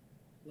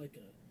 like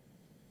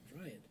a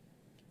dryad.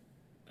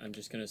 I'm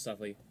just gonna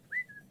softly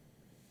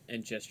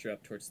and gesture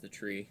up towards the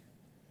tree.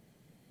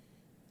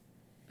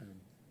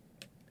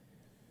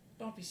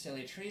 Don't be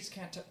silly. Trees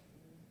can't.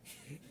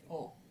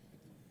 Oh,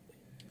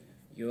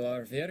 You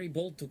are very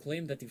bold to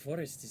claim that the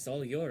forest is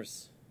all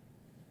yours.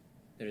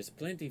 There is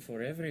plenty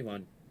for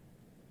everyone.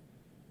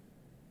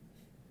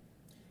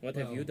 What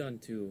have you Well- done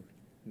to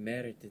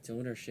merit its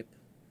ownership?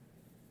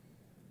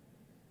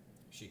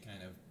 She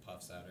kind of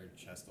puffs out her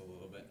chest a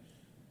little bit.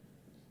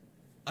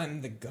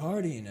 I'm the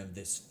guardian of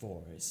this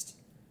forest,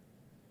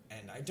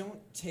 and I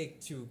don't take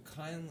too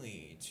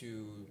kindly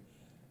to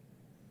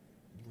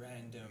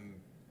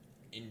random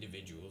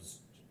individuals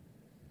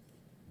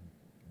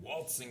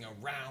waltzing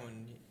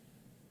around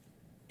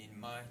in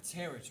my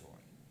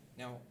territory.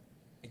 Now,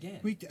 again,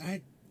 We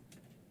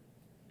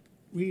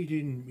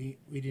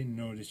didn't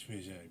know this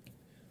was a.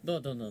 No.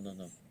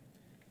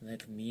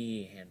 Let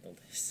me handle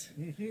this.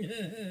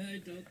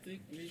 I don't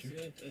think we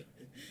should.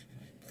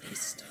 Please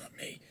stop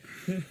me.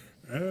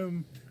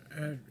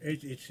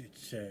 It's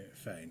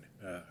fine.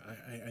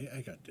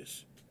 I got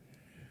this.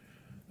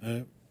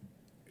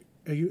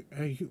 We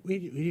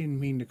didn't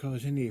mean to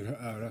cause any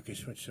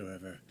ruckus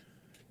whatsoever.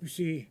 You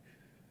see,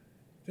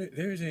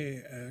 there's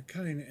a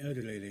kind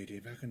elderly lady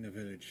back in the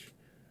village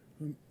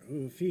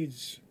who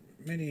feeds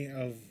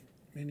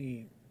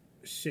many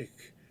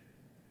sick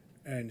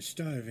and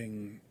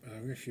starving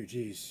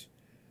refugees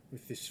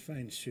with this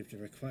fine soup that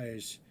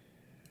requires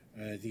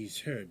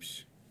these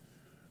herbs.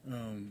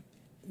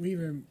 We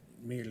were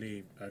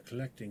merely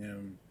collecting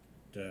them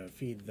to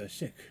feed the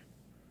sick.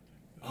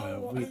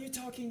 are you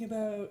talking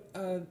about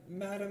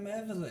Madame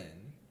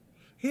Evelyn?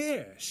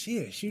 Yes,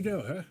 you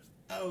know her.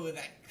 Oh,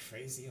 that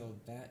crazy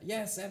old bat.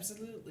 Yes,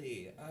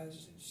 absolutely.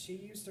 She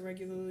used to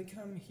regularly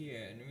come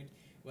here,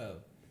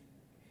 and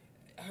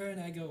her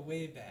and I go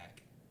way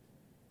back.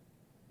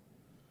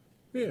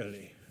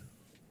 Really?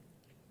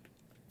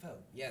 Well,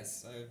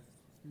 yes, I've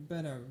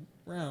been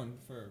around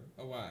for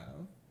a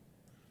while.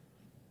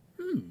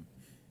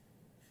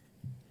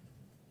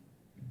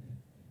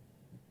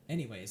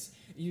 Anyways,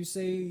 you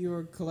say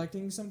you're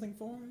collecting something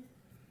for her?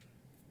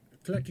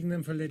 Collecting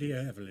them for Lady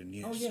Evelyn,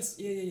 yes. Oh, yes,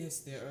 yes,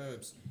 they're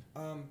herbs.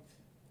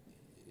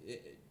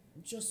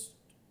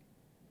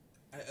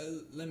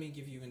 Let me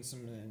give you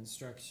some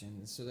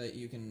instructions so that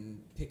you can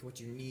pick what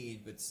you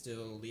need, but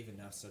still leave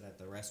enough so that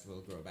the rest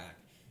will grow back.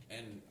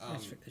 And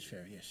That's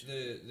fair, yes.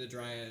 the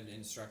dryad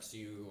instructs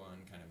you on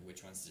kind of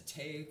which ones to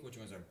take, which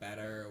ones are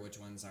better, which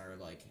ones are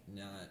like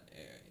not,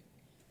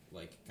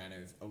 like kind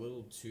of a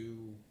little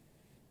too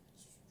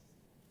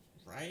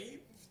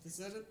ripe. Is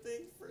that a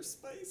thing for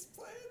spice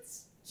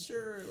plants?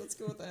 Sure, let's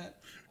go with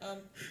that.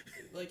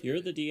 Like You're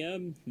the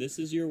DM. This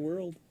is your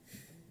world.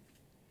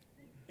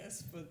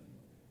 yes, but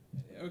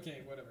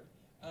okay, whatever.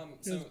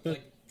 So Yes, but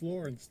like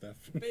floor and stuff.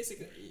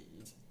 basically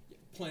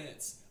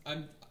plants.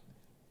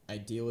 I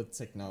deal with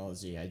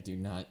technology. I do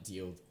not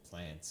deal with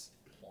plants.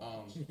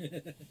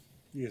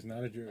 He is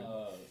not a druid.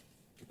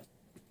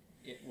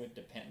 it would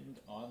depend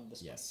on the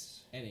spice.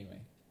 Yes. Anyway,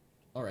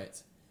 all right.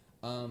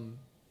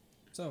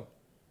 So,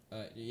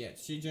 yeah,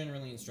 she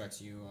generally instructs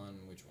you on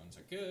which ones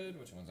are good,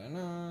 which ones are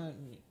not,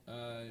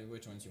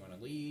 which ones you want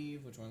to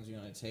leave, which ones you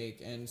want to take,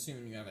 and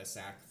soon you have a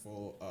sack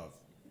full of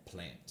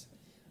plant.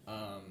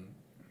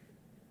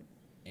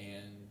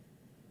 And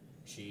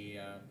she,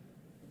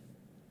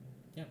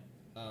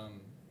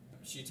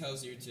 she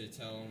tells you to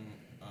tell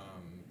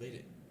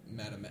Lady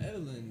Madame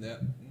Evelyn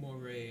that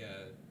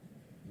Morea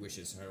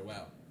wishes her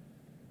well,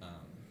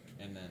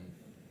 and then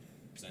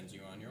sends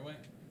you on your way.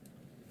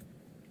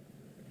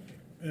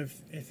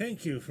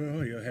 Thank you for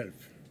all your help.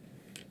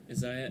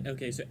 Isaiah.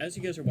 Okay, so as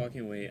you guys are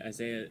walking away,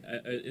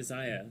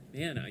 Isaiah,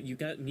 man, you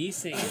got me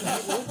saying.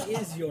 What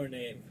is your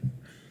name?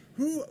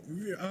 Who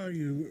are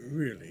you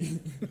really?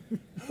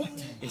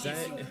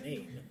 Isaiah, Your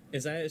name.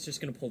 Isaiah is just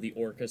gonna pull the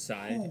orc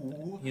aside.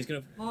 He's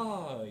gonna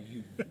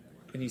You.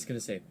 and he's gonna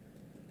say,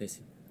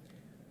 "Listen,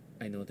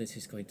 I know this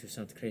is going to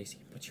sound crazy,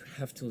 but you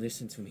have to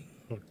listen to me.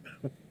 Oh,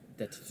 no.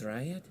 That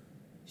dryad,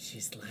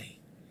 she's lying.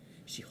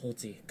 She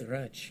holds a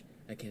grudge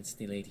against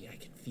the lady. I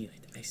can feel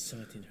it. I saw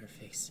it in her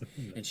face.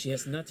 And she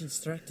has not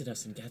instructed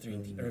us in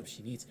gathering the herbs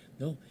she needs.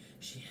 No,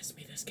 she has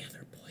made us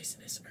gather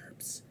poisonous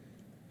herbs.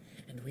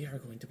 And we are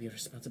going to be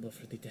responsible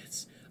for the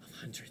deaths of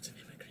hundreds of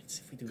immigrants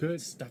if we do Good.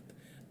 not stop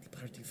the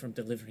party from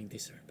delivering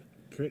this herb."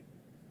 Crit.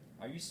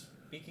 Are you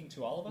speaking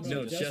to all of us?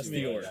 No, or just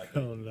me. the orc.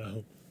 Oh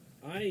no.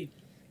 I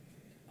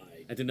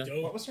I did not.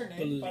 don't What was her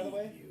name, by the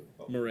way? believe you.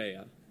 What-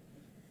 Maria,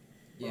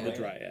 Yeah, the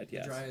dryad.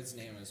 Yes. The dryad's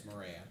name is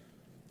Morea.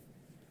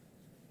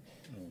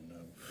 Oh no.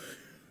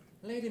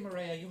 Lady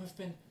Maria, you have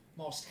been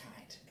most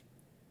kind.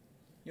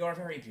 You are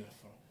very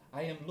beautiful.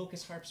 I am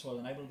Lucas Harpswell,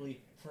 and I will be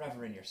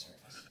forever in your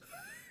service.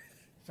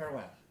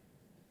 Farewell.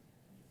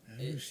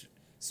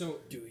 So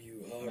Do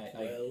you harp I-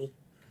 well?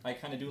 I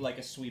kind of do like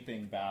a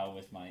sweeping bow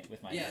with my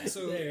yeah, hand,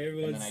 so There,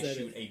 everyone and then I said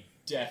shoot it. a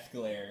death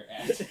glare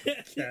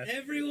at.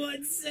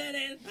 Everyone said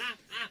it.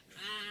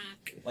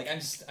 Like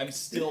I'm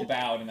still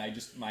bowed, and I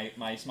just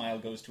my smile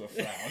goes to a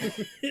frown.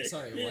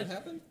 Sorry, what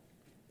happened?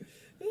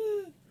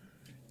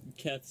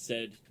 Keth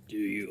said, "Do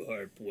you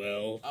harp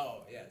well?"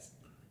 Oh, yes.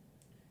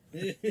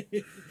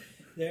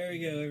 There we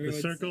go. The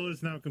Everyone. circle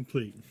is now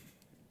complete.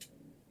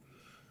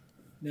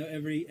 Now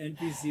every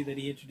NPC that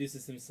he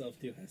introduces himself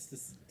to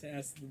has to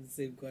ask them the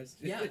same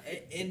question. Yeah,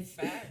 in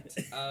fact,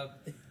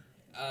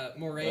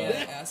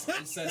 Morea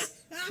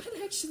says, that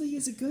actually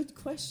is a good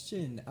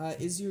question.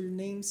 Is your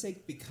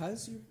namesake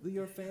because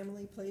your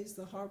family plays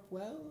the harp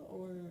well,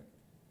 or...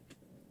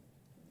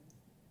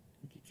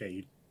 Okay,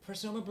 you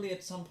Presumably,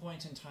 at some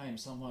point in time,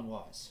 someone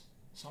was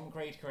some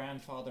great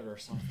grandfather or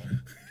something.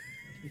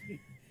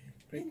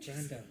 Great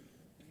granddad.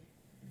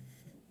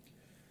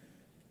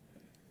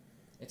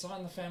 It's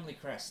on the family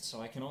crest, so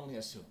I can only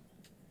assume.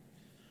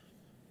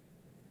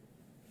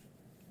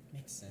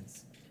 Makes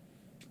sense.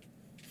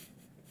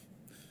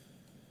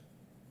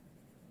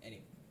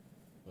 Anyway,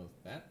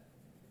 with that,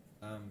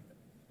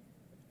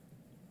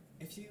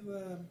 if you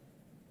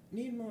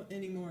need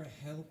any more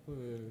help or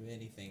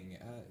anything,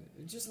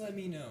 just let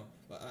me know.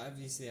 Well,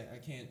 obviously, I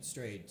can't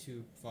stray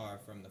too far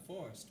from the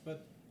forest,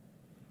 but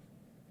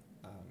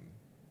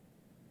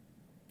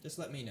just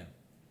let me know.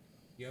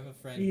 You have a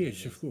friend.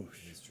 Yes, in of course.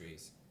 these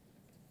trees.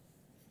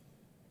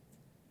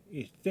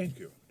 yes, thank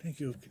you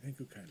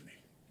kindly.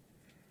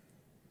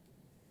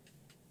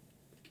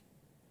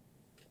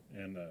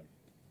 And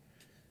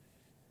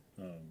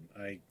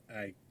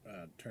I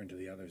turn to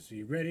the others. Are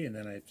you ready? And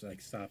then I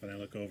like stop and I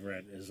look over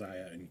at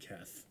Isaiah and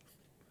Keth,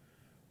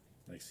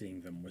 like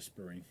seeing them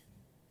whispering.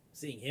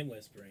 Seeing him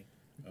whispering.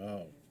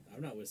 Oh.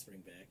 I'm not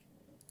whispering back.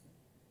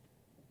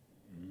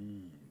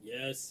 Mm.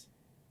 Yes.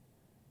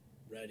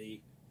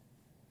 Ready.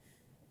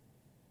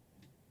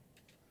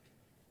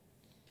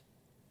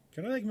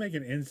 Can I like make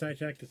an insight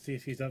check to see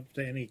if he's up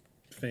to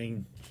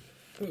anything?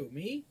 Who,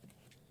 me?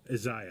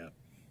 Isaiah.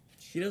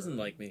 She doesn't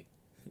like me.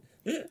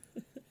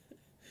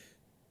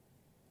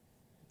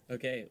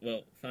 Okay,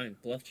 well, fine.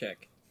 Bluff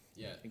check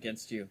Yeah.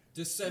 against you. Are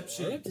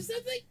Deception. up to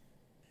something?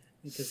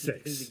 Because Six.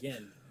 he did it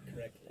again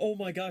correctly. Oh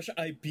my gosh,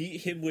 I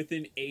beat him with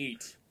an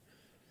 8.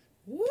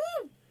 Woo!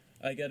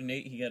 I got an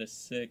 8, he got a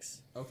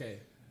 6. Okay.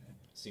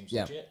 Seems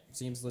Yeah. legit.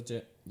 Seems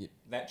legit. Yeah.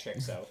 That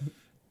checks out.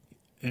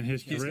 And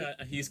his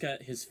He's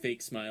got his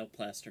fake smile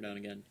plastered on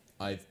again.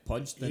 I've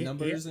punched the Yeah,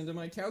 numbers into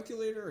my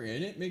calculator,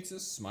 and it makes a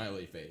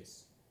smiley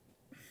face.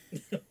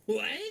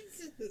 What?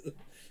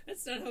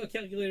 That's not how a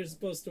calculator is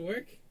supposed to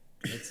work.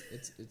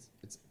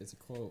 It's a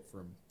quote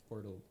from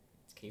Portal.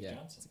 It's Cave Yeah,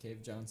 Johnson. it's a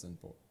Cave Johnson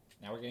quote.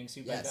 Now we're getting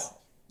sued by Yes.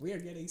 Valve. We are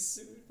getting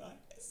sued by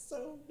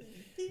so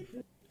many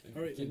people.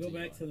 All right, we'll go Continue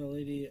back on. to the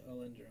Lady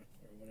Alendra,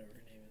 or whatever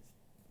her name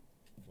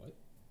is. What?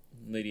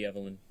 Lady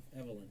Evelyn.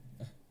 Evelyn.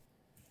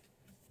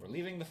 We're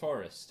leaving the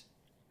forest.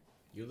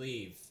 You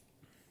leave.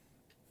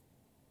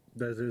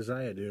 Does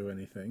Isaiah do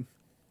anything?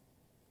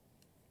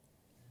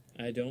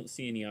 I don't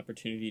see any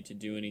opportunity to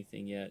do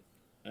anything yet.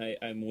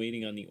 I'm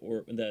waiting on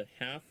the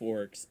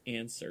half-orc's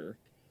answer.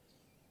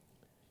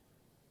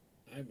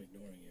 I'm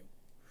ignoring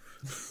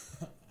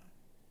you.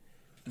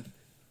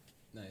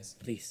 Nice.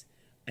 Please,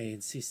 I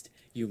insist,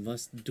 you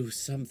must do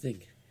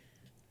something.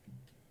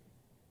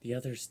 The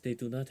others, they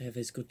do not have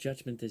as good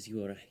judgment as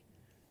you or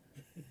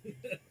I.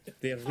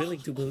 They are willing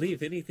to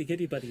believe anything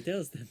anybody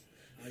tells them.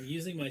 I'm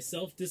using my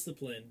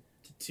self-discipline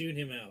to tune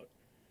him out.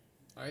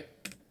 All right.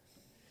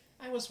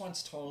 I was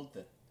once told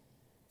that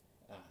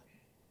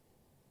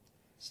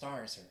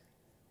stars are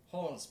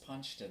holes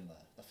punched in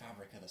the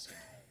fabric of the sky.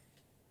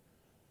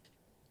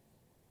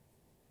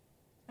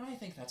 And I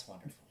think that's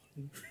wonderful.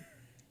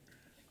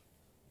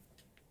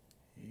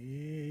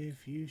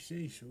 If you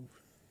say so.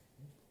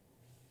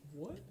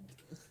 What?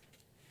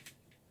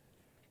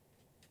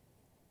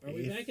 Are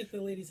we If- back at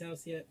the lady's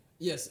house yet?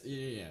 Yes.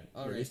 Yeah.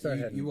 All Yeah, right. you start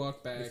You, heading- you walk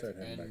you back, start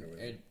heading and back over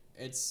there.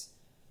 it's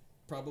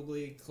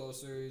probably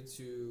closer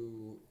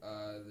to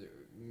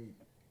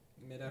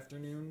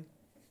mid-afternoon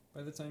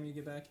by the time you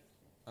get back.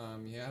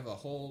 You have a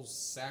whole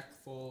sack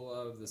full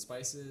of the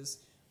spices,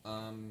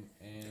 and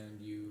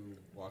you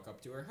walk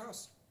up to her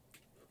house.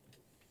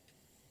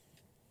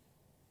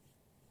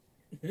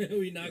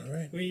 We knock. All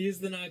right. We use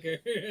the knocker.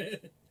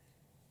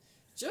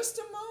 Just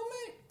a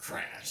moment.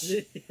 Crash.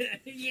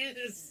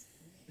 Yes.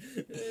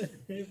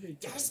 Every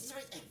time. Just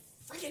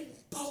freaking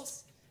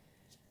pulse.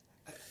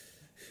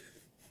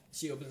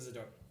 She opens the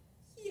door.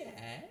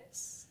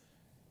 Yes.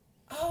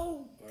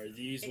 Oh, Are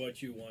these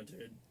what you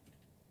wanted?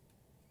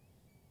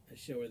 I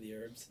show her the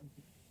herbs.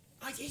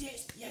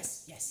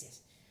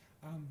 yes.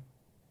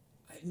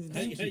 I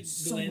Thank you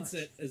so glance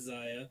much. at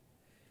Isaiah.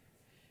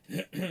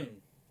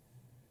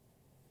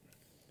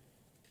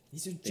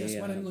 These are just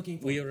what I'm looking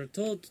for. We are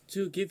told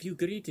to give you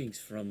greetings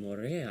from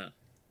Morea.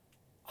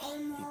 Oh,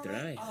 Mara.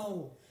 tried.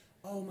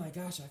 Oh my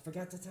gosh! I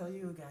forgot to tell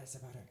you guys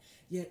about her.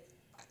 Yet,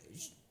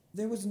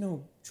 there was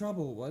no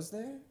trouble, was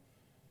there?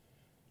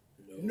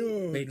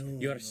 No, Wait, no.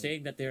 you are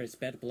saying that there is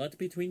bad blood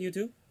between you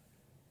two?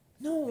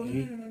 No.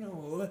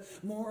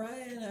 Mora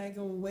and I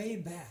go way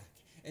back.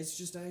 It's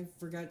just I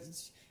forgot.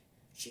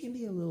 she can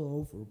be a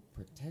little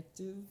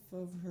overprotective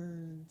of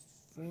her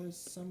force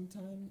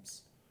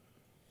sometimes.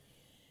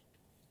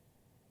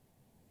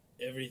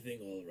 Everything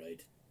all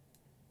right.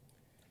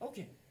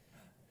 Okay.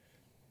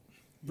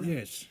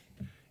 Yes.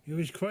 It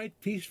was quite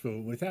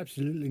peaceful with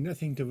absolutely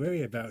nothing to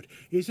worry about.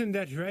 Isn't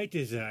that right,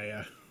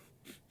 Isaiah?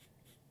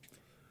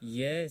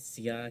 Yes,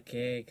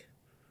 Yakeg.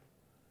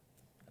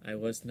 I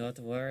was not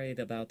worried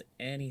about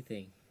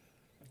anything.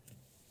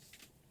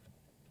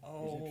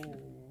 Okay.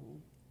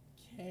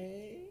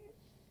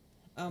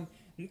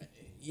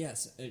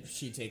 Yes.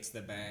 She takes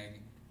the bag,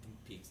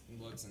 and peeks, and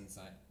looks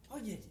inside. Oh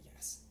yeah,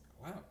 yes.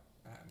 Wow.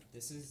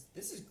 This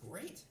is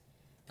great.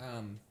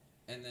 And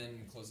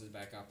then closes it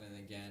back up and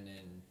again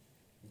and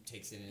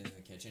takes it into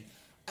the kitchen.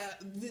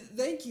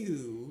 Thank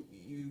you,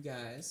 you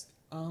guys.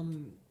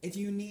 If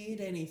you need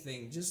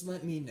anything, just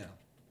let me know.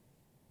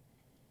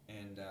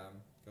 And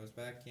goes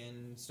back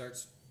and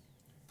starts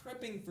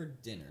prepping for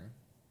dinner.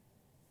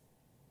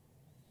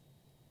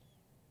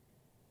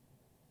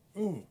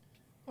 Oh,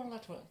 Well,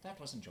 that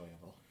was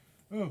enjoyable.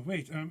 oh,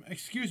 wait.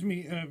 Excuse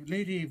me,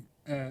 Lady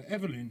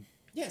Evelyn.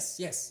 Yes,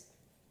 yes.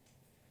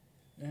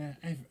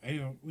 I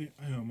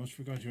almost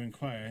forgot to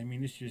inquire. I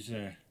mean, this is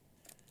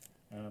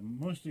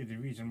mostly the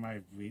reason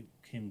why we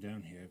came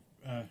down here.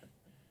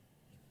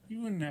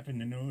 You wouldn't happen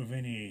to know of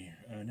any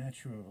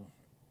natural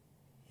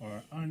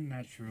or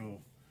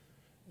unnatural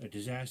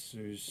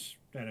disasters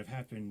that have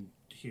happened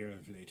here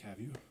of late, have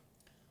you?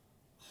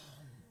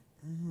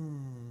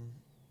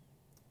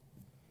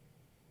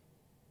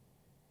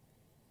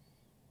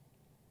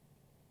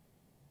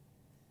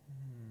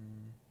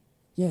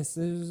 Yes,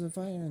 there was a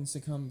fire in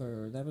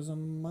Succumber. That was a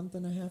month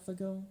and a half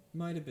ago.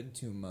 Might have been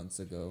 2 months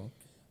ago.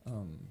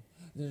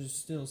 There's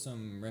still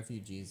some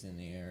refugees in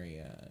the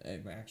area.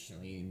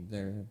 Actually,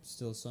 there are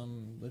still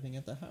some living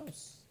at the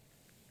house.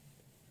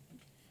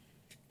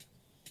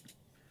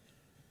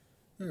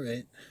 All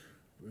right.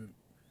 Well,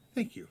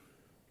 thank you.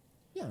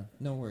 Yeah,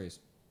 no worries.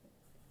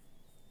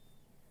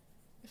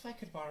 If I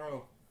could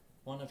borrow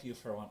one of you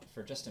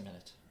for just a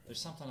minute,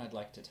 there's something I'd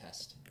like to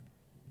test.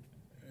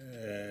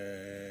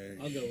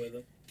 I'll go with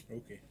him.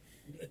 Okay.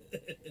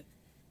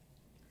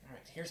 All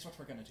right, here's what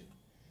we're gonna do.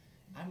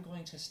 I'm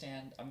going to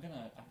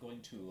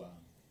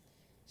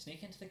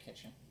sneak into the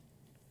kitchen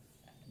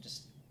and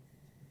just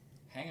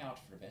hang out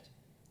for a bit,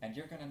 and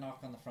you're gonna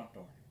knock on the front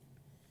door.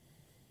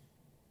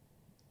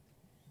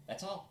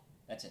 That's all.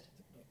 That's it.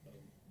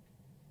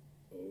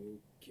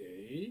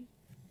 Okay.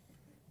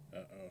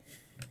 Uh-oh.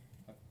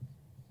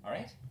 All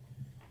right.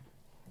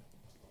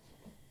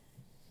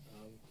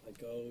 I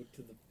go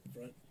to the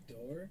front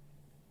door.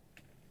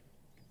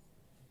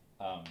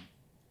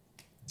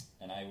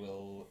 And I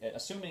will,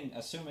 assuming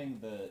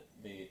the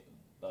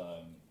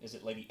is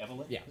it Lady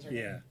Evelyn? Yeah. Is her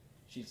Yeah.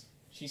 name?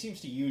 She seems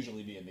to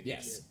usually be in the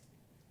kitchen. Yes.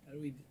 How do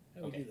we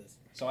Okay. do this?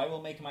 So I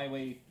will make my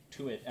way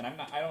to it, and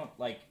I don't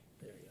like.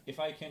 There we go.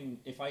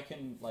 If I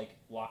can like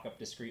walk up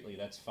discreetly,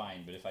 that's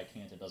fine. But if I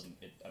can't, I don't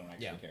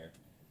actually Yeah. care.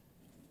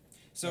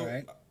 So,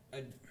 Alright.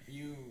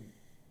 you...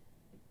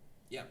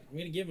 Yeah. I'm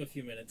gonna give him a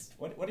few minutes.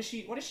 What is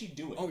she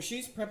doing? Oh,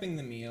 she's prepping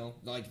the meal.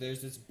 Like,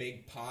 there's this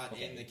big pot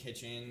Okay. in the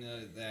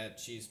kitchen that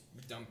she's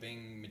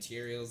dumping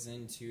materials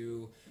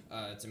into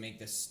to make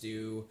the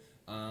stew.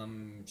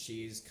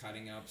 She's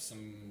cutting up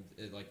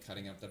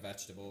cutting up the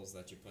vegetables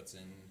that she puts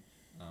in.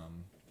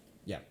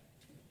 Yeah.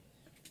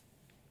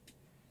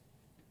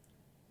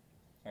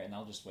 All right, and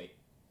I'll just wait.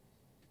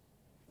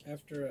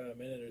 After a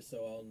minute or so,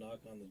 I'll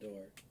knock on the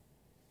door.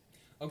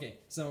 Okay,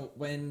 so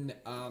when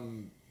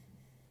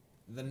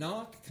the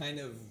knock kind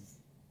of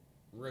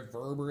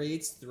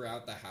reverberates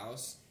throughout the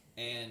house,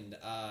 and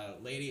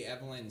Lady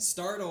Evelyn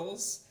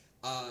startles,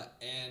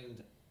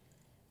 and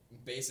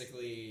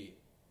basically,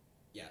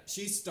 yeah,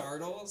 she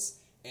startles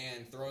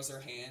and throws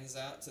her hands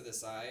out to the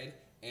side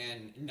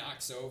and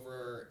knocks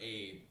over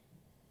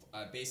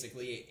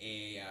basically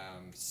a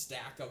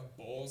stack of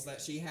bowls that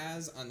she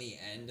has on the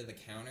end of the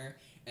counter,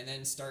 and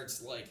then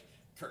starts like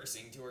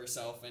cursing to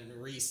herself and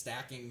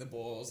restacking the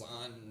bowls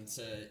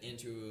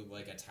into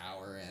like a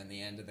tower and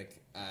the end of the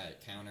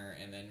counter,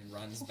 and then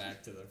runs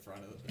back to the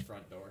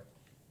front door.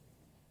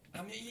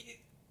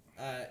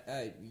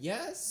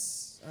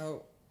 Yes.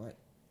 Oh, what?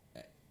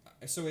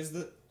 So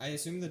I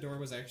assume the door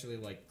was actually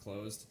like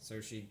closed.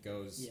 So she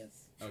goes.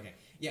 Yes. Okay.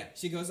 Yeah,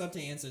 she goes up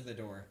to answer the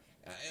door.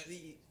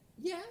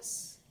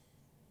 Yes.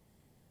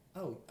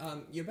 Oh,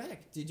 you're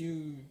back. Did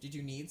you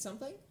need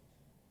something?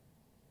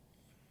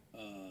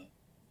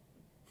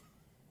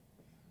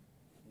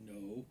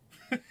 No.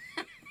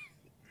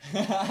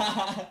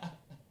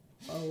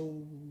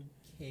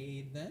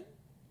 Okay then.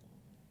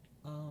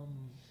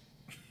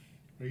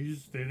 Are you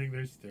just standing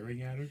there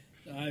staring at her?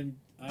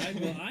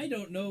 Well, I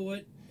don't know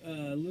what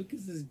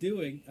Lucas is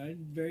doing.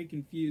 I'm very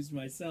confused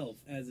myself,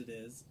 as it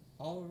is.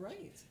 All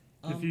right.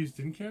 Confused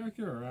in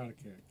character or out of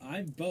character?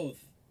 I'm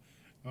both.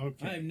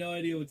 Okay. I have no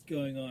idea what's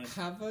going on.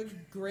 Have a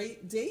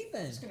great day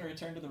then. I'm just gonna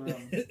return to the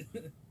room.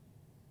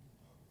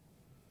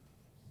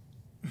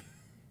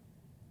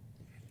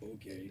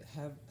 Okay.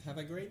 Have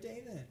a great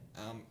day then.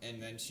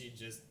 And then she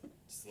just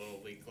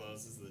slowly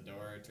closes the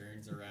door,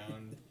 turns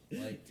around,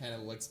 like kind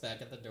of looks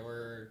back at the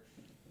door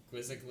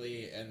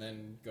quizzically, and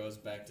then goes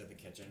back to the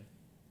kitchen.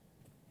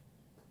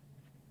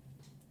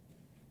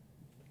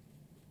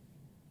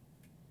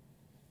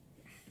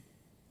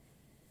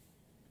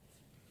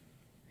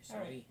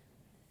 Sorry.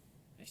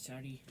 I'm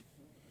sorry.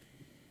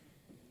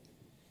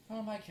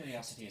 Well, my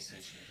curiosity is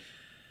satiated.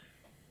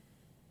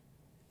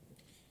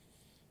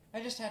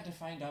 I just had to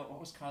find out what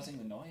was causing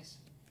the noise.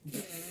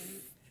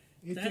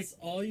 That's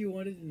all you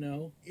wanted to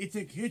know? It's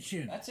a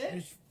kitchen. That's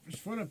it? It's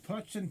full of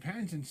pots and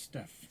pans and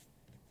stuff.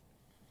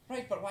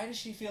 Right, but why does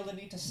she feel the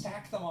need to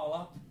stack them all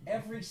up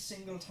every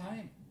single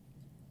time?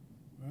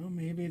 Well,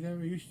 maybe there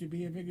used to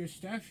be a bigger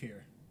staff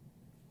here.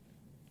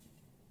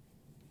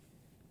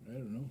 I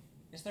don't know.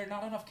 Is there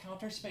not enough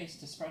counter space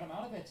to spread them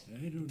out a bit?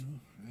 I don't know.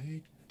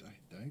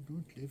 I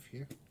don't live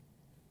here.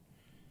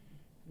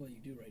 Well, you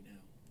do right now.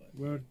 But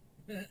Well,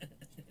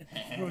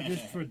 well,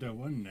 just for the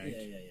one night.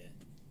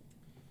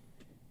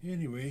 Yeah.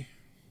 Anyway,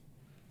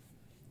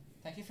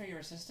 Thank you for your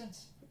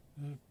assistance.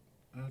 what?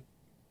 Oh,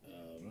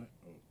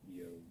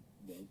 You're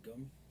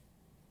welcome.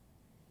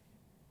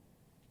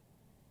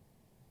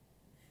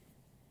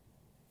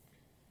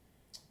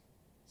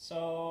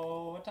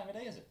 So, what time of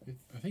day is it?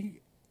 I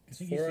think It's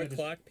he 4 said it's-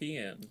 o'clock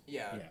p.m.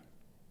 Yeah. Yeah.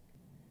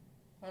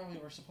 Well, we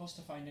were supposed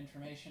to find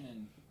information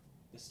in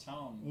this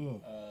town.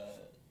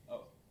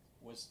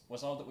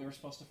 Was all that we were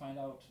supposed to find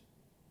out?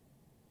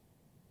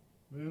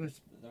 Well,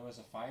 There was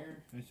a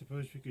fire. I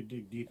suppose we could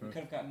dig deeper. We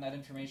could have gotten that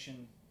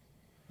information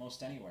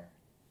most anywhere.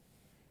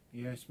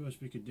 Yeah, I suppose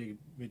we could dig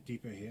a bit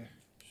deeper here.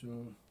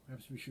 So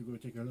perhaps we should go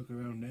take a look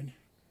around then.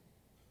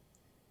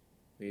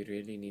 We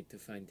really need to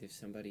find out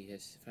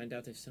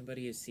if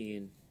somebody has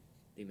seen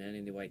the man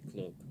in the white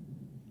cloak.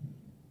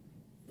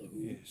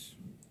 Yes.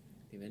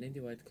 The man in the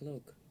white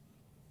cloak.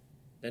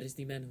 That is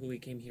the man who we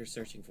came here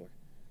searching for.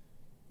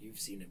 You've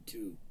seen him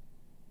too.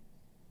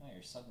 Oh,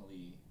 you're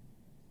suddenly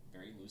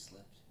very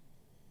loose-lipped.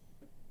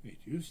 Wait,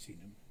 you've seen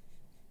him?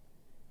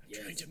 I'm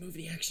trying to move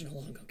the action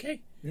along,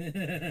 okay?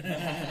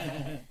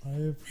 I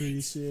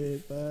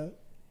appreciate that.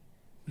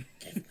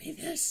 Give me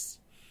this.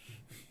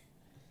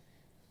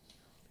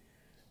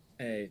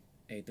 I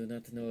do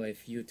not know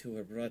if you two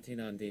were brought in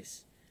on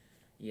this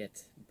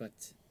yet,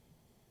 but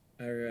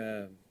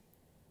our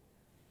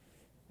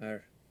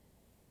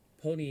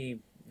pony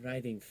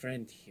riding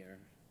friend here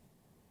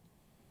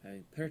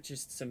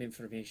purchased some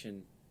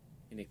information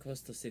in a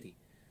coastal city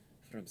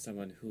from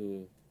someone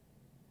who,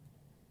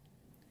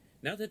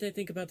 now that I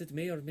think about it,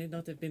 may or may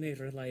not have been a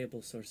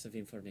reliable source of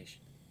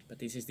information. But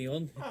this is the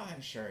only... Oh,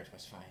 I'm sure it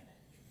was fine.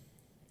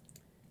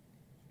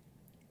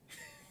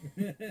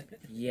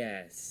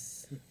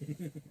 Yes.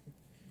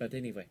 But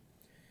anyway,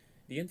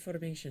 the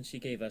information she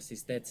gave us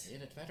is that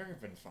It better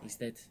have been fine.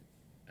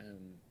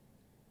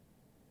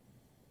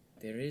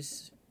 there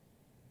is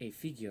a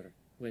figure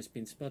who has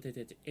been spotted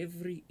at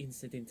every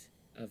incident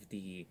of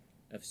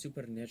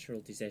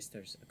supernatural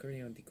disasters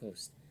occurring on the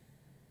coast,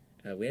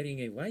 wearing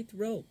a white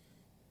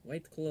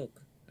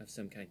cloak of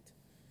some kind.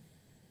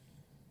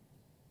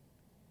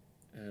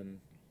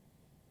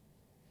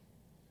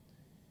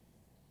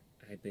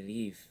 I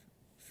believe,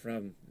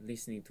 from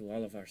listening to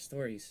all of our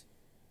stories,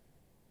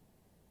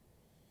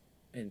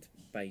 and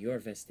by your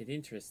vested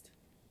interest,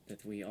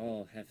 that we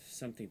all have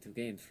something to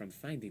gain from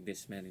finding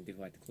this man in the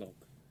white cloak.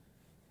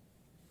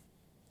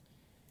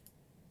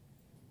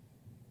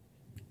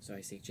 So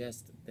I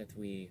suggest that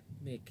we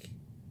make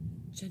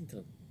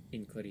gentle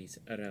inquiries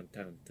around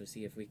town to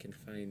see if we can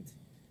find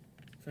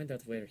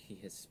out where he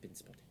has been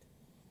spotted.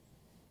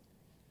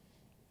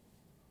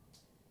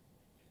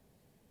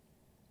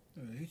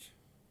 All right.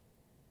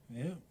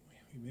 Well,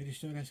 we better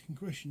start asking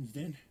questions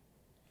then.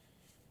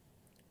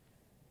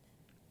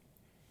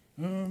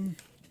 I'm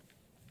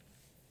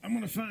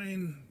gonna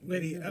find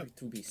Lady Remember Up.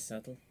 to be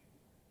subtle.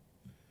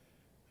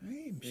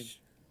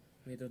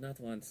 We do not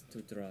want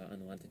to draw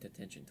unwanted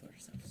attention to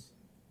ourselves.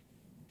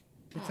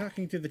 We're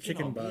talking to the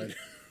chicken bud.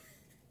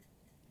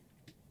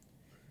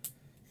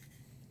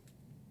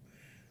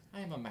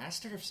 I am a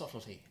master of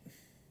subtlety.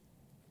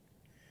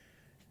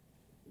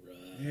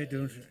 Yeah,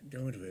 don't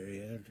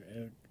worry.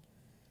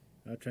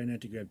 I'll try not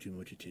to grab too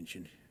much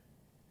attention.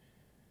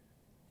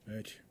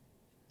 But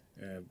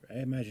I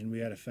imagine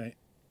we ought to find.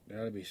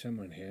 There ought to be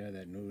someone here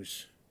that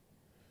knows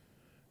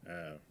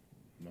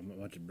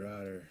much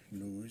broader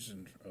news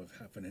and of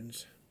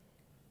happenings.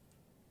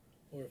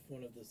 Or if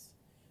one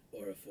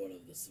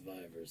of the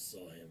survivors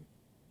saw him.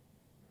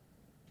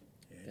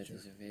 Yeah, That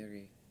is a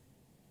very...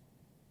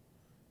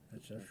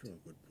 that's actually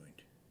a good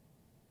point.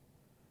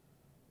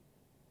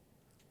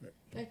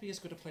 That'd be as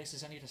good a place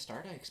as any to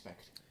start, I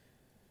expect.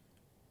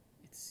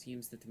 It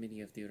seems that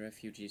many of the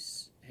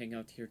refugees hang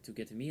out here to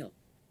get a meal.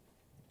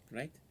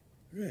 Right?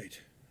 Right.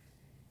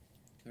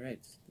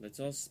 Alright, let's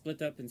all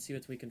split up and see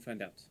what we can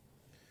find out.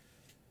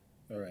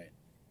 All right.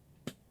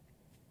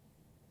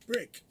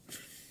 Break.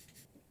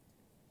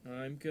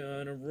 I'm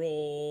gonna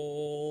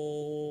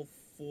roll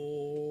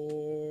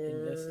for...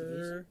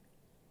 Investigation.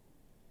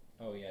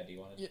 Oh yeah, do you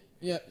want to...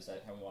 Yeah. Is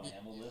that how we want to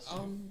handle this?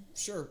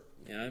 Sure.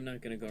 Yeah, I'm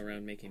not gonna go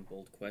around making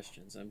bold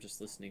questions. I'm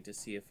just listening to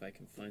see if I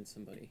can find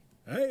somebody.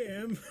 I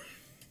am.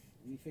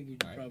 We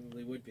figured you Alright.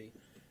 probably would be.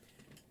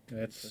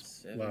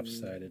 That's Seven.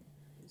 lopsided.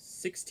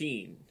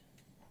 16.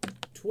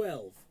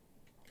 12.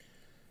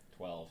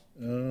 12.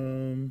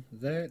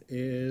 That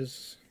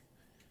is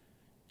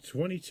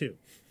 22.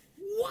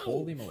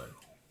 Holy moly.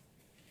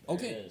 There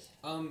Okay. it is.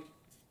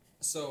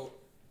 So,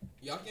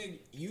 Yake,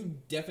 you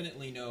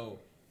definitely know.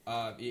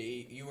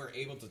 You were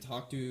able to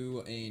talk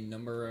to a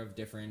number of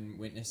different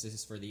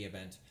witnesses for the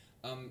event.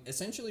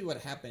 Essentially,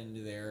 what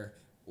happened there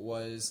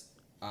was,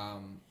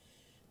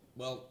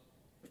 well,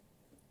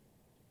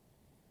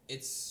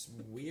 it's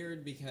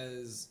weird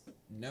because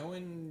no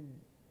one.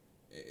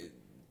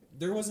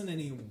 There wasn't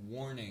any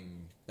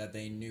warning that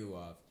they knew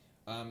of.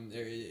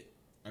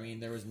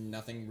 There was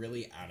nothing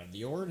really out of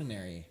the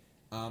ordinary.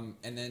 And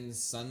then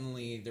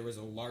suddenly there was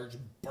a large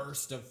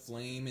burst of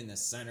flame in the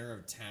center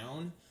of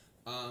town.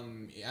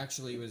 It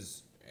actually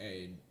was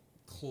a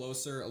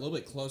little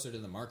bit closer to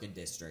the market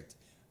district.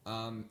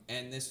 And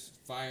this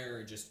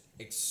fire just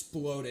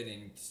exploded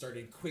and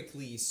started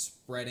quickly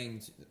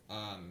spreading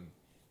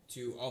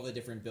to all the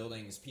different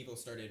buildings. People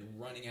started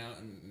running out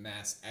in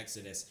mass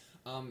exodus.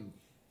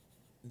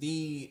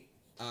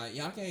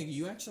 Yake,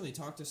 you actually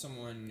talked to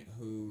someone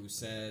who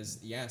says,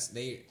 yes,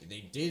 they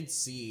did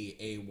see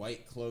a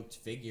white cloaked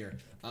figure.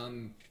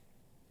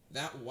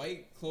 That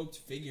white cloaked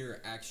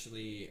figure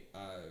actually,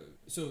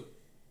 so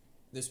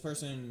this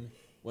person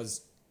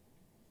was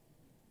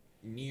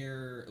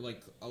near,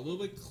 like, a little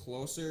bit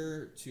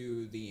closer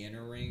to the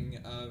inner ring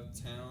of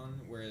town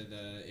where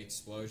the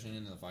explosion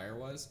and the fire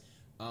was.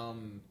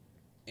 The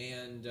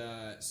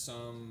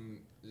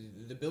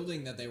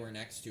building that they were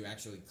next to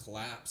actually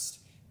collapsed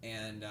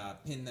and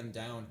pinned them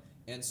down,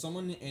 and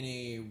someone in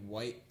a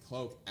white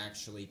cloak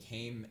actually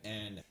came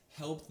and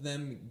helped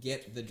them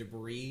get the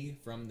debris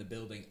from the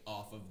building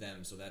off of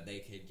them so that they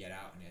could get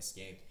out and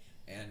escape.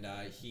 And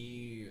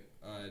he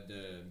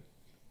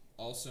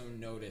also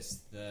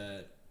noticed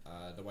that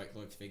the white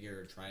cloaked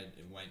figure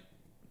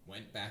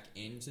went back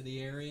into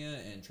the area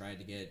and tried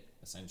to get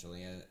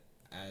essentially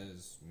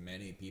as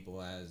many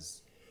people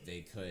as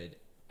they could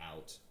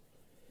out.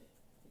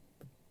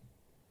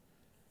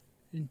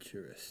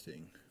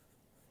 Interesting.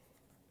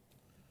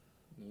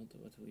 Not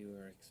what we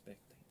were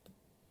expecting.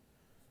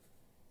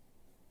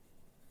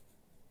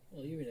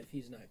 Well, even if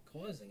he's not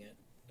causing it,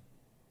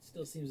 it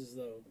still seems as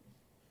though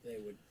they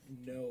would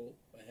know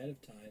ahead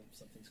of time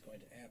something's going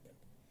to happen.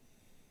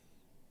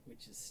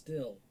 Which is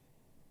still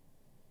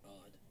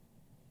odd.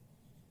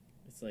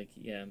 It's like,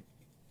 yeah.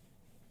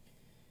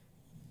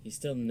 He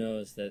still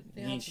knows that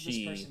The he, odds of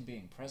she... this person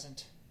being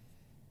present.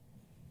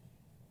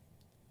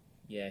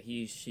 Yeah,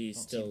 he, she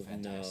Don't still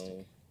seem fantastic.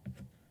 know.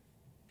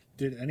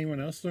 Did anyone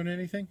else learn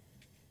anything?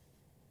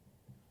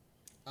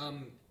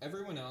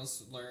 Everyone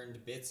else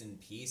learned bits and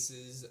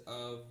pieces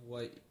of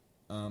what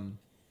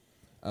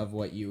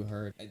you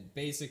heard.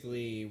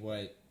 Basically,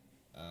 what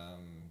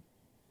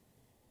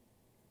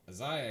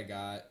Isaiah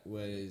got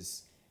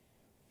was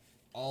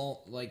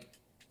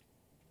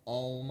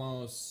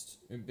almost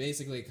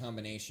basically a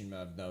combination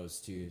of those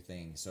two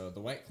things. So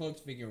the white cloaked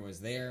figure was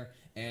there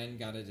and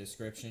got a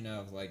description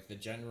of like the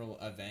general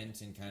event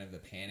and kind of the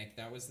panic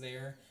that was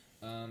there.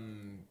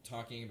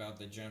 Talking about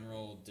the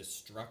general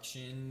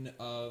destruction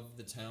of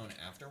the town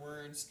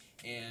afterwards,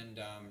 and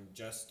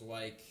just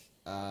like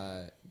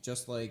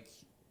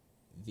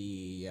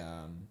the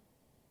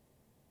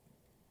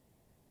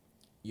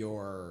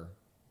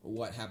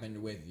what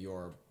happened with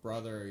your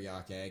brother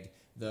Yakeg,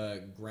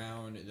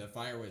 the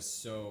fire was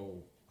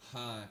so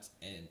hot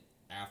and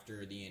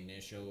after the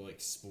initial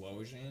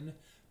explosion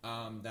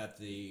that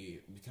the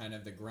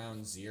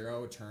ground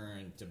zero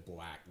turned to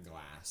black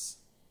glass.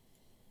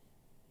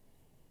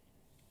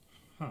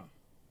 Huh.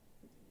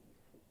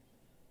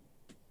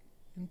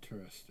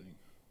 Interesting.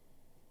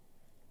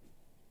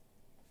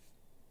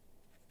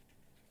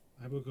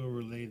 I will go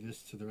relay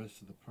this to the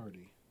rest of the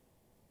party.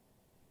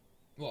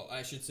 Well,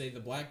 I should say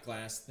the black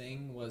glass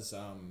thing was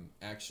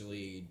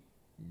actually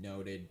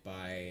noted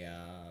by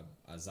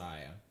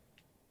Isaiah.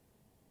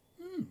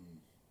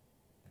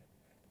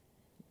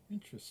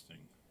 Interesting.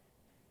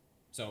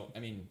 So, I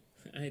mean,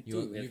 I do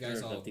you have guys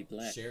heard all of the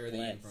black share the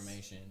glass.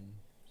 information.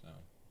 So,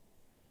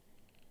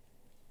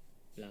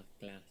 Black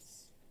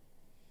glass.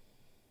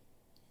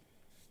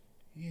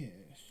 Yes.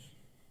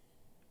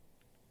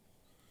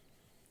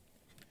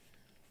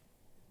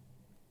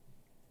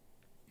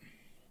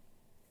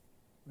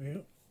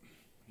 Well,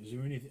 is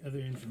there any other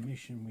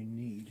information we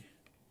need?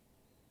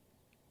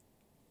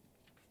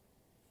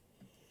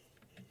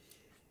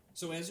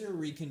 so as you're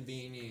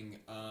reconvening,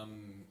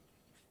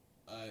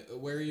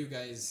 where are you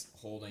guys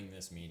holding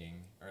this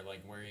meeting, or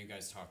like where are you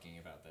guys talking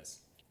about this?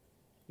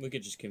 We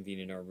could just convene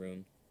in our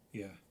room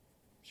Yeah.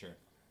 Sure.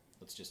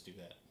 Let's just do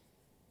that.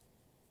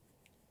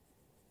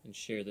 and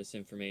share this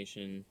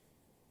information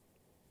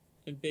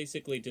and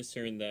basically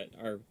discern that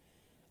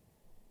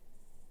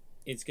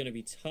it's going to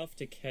be tough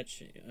to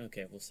catch.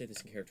 Okay, we'll say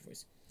this in character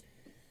voice.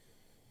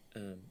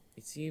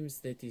 It seems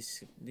that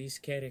this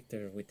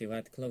character with the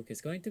white cloak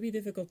is going to be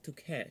difficult to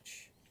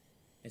catch,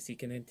 as he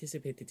can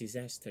anticipate the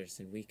disasters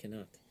and we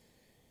cannot,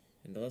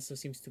 and also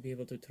seems to be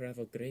able to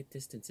travel great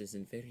distances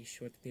in very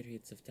short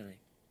periods of time.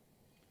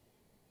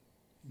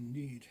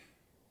 Indeed.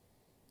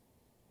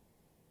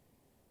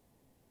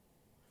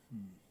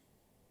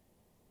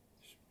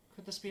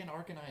 Could this be an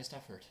organized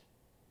effort?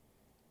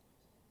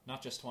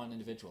 Not just one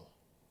individual.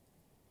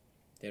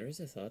 There is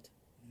a thought.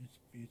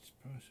 It's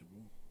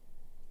possible.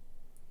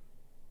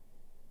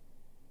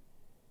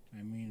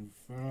 I mean,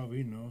 for all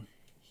we know,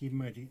 he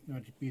might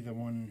not be the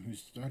one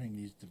who's starting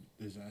these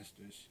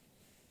disasters.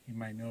 He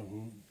might know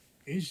who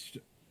is.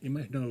 He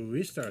might know who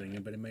is starting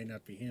it, but it might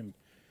not be him.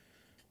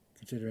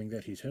 Considering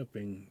that he's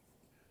helping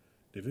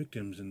the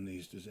victims in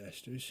these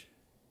disasters.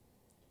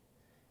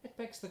 It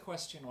begs the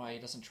question why he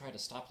doesn't try to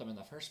stop them in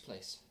the first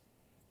place.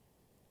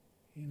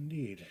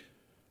 Indeed.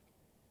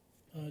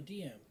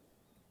 DM,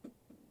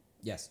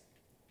 Yes.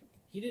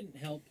 he didn't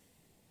help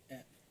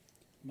at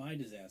my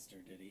disaster,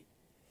 did he?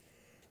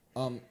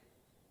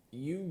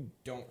 You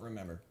don't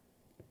remember.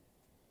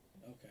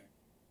 Okay.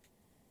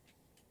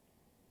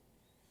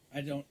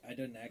 I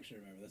didn't actually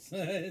remember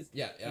this.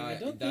 Yeah, I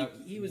don't that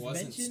think he was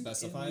wasn't mentioned in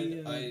specified.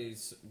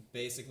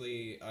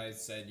 the, I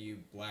said you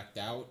blacked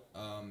out.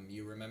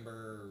 You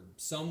remember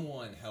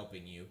someone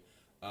helping you,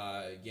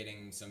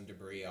 getting some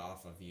debris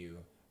off of you,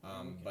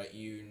 but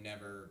you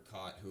never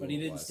caught who. But he it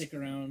didn't was. stick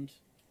around,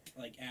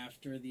 like,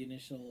 after the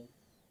initial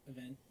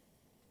event?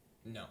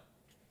 No.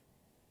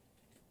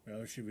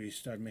 Well, should we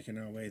start making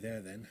our way there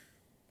then?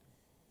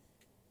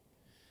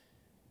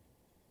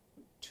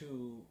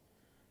 To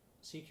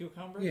Sea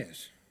Cucumber?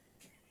 Yes.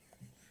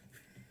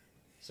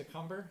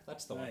 Succumber?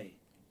 That's the one. Right.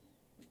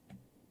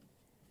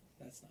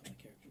 That's not my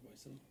character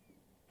voice.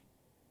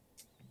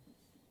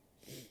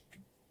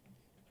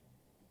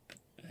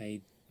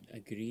 I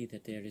agree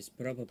that there is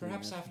probably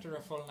Perhaps nothing. after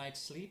a full night's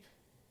sleep?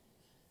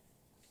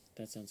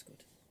 That sounds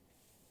good.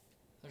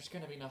 There's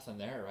gonna be nothing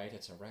there, right?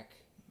 It's a wreck.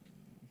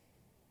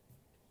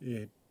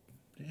 Yeah,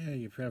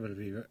 you're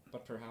probably right.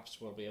 But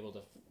perhaps we'll be able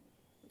to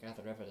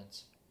gather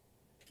evidence.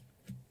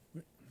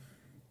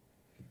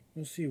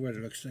 We'll see what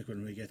it looks like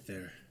when we get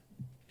there.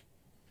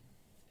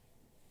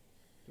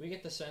 Do we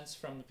get the sense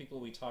from the people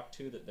we talked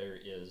to that there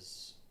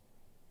is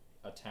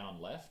a town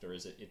left, or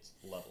is it's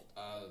leveled?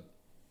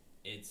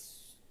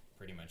 It's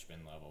pretty much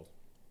been leveled.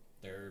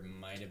 There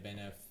might have been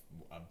a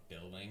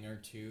building or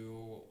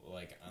two,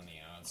 like, on the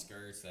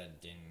outskirts that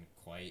didn't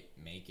quite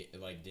make it,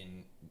 like,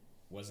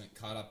 wasn't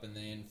caught up in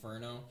the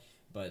inferno,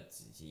 but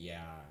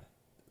yeah,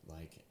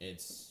 like,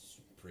 it's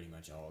pretty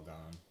much all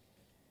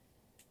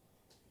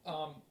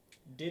gone.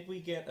 Did we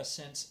get a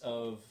sense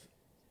of?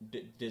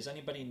 Does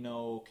anybody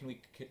know?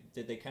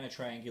 Did they kind of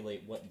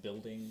triangulate what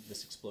building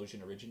this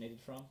explosion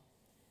originated from?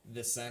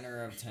 The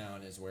center of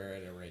town is where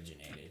it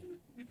originated.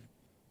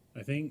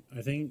 I think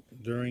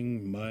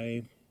during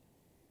my,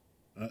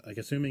 like,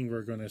 assuming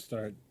we're going to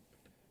start.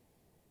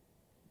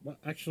 Well,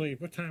 actually,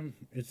 what time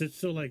is it?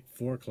 Still like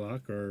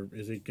 4:00, or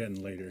is it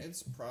getting later?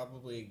 It's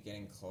probably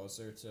getting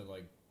closer to,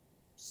 like,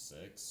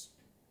 6.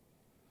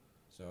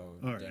 So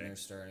All right.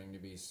 dinner's starting to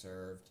be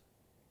served.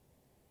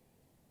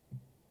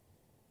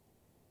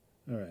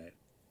 All right.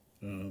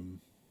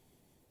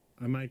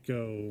 I might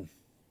go.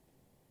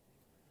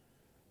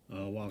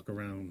 Walk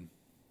around.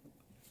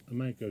 I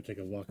might go take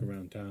a walk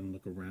around town,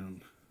 look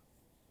around.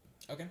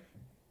 Okay.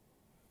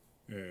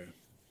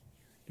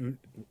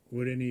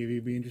 Would any of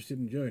you be interested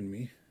in joining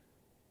me?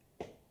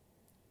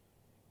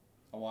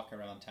 A walk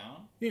around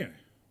town? Yeah.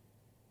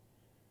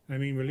 I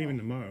mean, we're leaving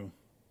tomorrow.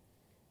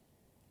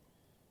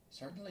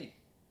 Certainly.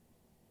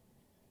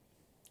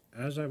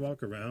 As I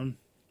walk around,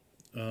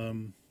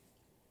 I'm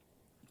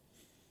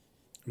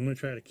gonna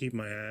try to keep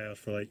my eye out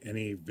for, like,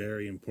 any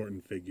very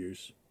important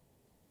figures.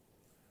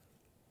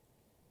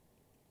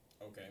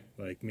 Okay.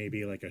 Like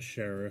maybe like a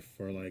sheriff,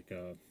 or like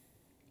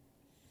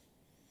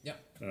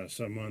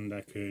someone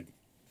that could,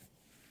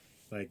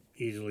 like,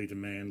 easily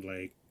demand,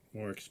 like,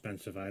 more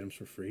expensive items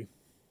for free.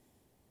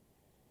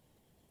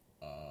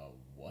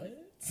 What?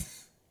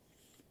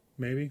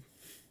 Maybe.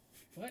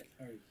 What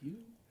are you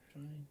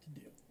trying to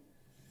do?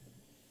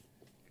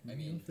 I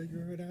mean, We'll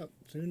figure it out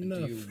soon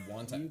enough. do you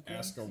want to You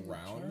ask going to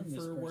around charm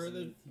this for where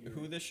person with who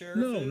your- the sheriff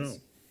No, is?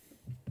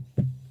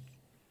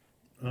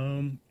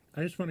 no.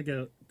 I just want to get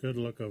a good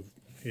look of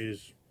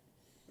his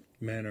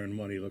manner and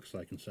what he looks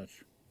like and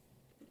such.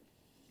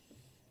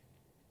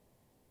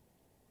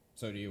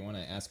 So do you want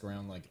to ask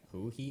around, like,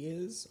 who he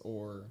is,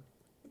 or?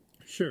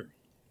 Sure.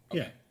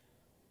 Yeah.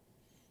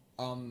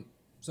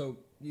 So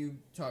you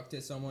talk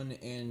to someone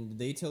and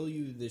they tell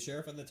you the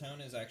sheriff of the town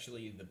is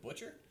actually the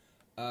butcher.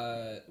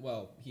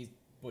 Well, he's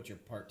butcher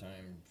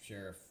part-time,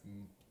 sheriff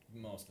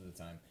most of the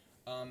time.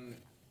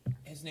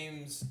 His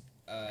name's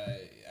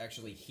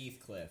actually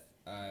Heathcliff.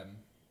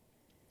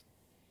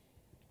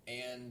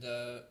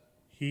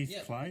 Heath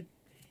yeah. Clyde?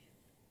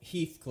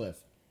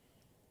 Heathcliff.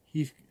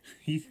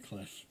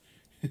 Heathcliff.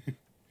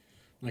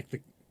 like the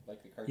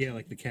Like the cartoon? Yeah,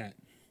 like the cat.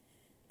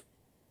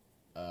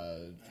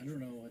 I don't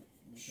know what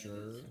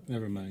Sure.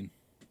 Never mind.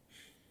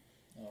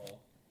 Oh,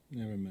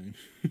 Never mind.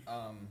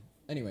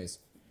 Anyways,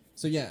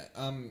 so yeah,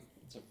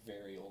 it's a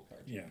very old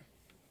cartoon. Yeah.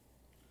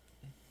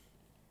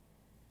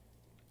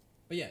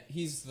 but yeah,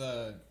 he's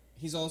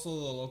also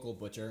the local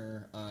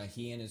butcher.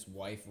 He and his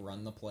wife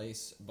run the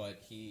place, but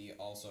he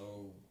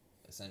also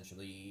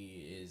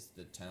essentially is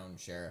the town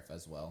sheriff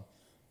as well.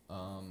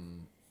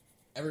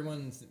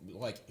 Everyone's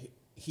like,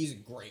 he's a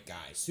great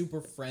guy,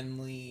 super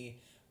friendly,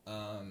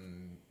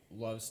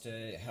 loves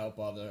to help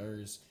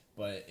others,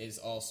 but is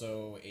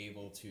also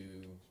able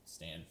to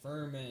stand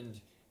firm.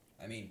 And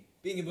I mean,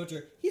 being a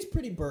butcher, he's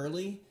pretty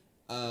burly.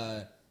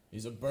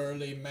 He's a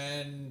burly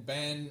manly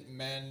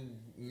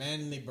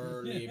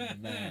burly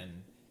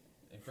man.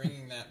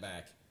 Bringing that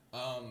back.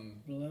 A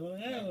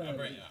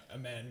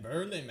man,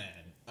 burly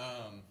man.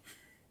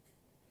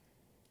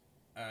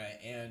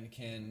 And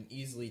can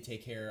easily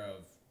take care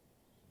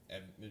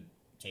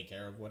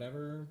of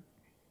whatever,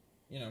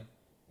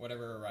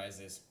 whatever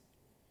arises.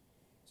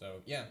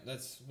 So yeah,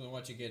 that's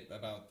what you get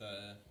about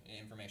the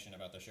information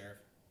about the sheriff.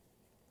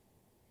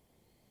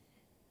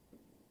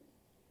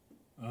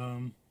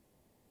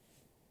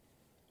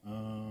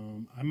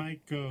 I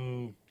might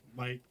go.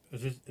 Like,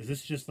 is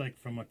this just like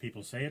from what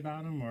people say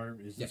about him, or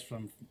is this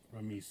from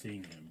me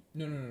seeing him?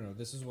 No.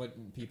 This is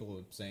what people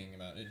are saying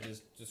about it.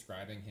 Just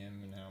describing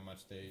him and how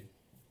much they,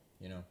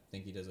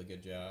 think he does a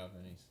good job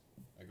and he's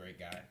a great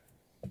guy.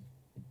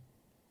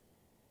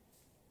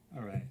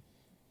 All right.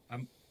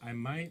 I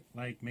might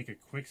like make a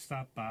quick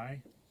stop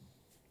by,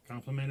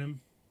 compliment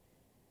him.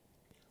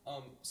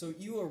 So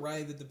you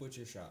arrive at the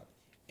butcher shop,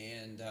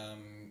 and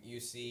you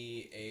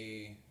see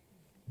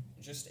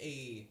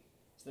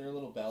Is there a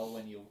little bell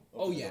when you open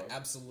Oh the yeah, door?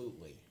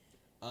 absolutely.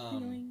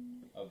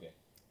 Okay.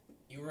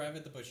 You arrive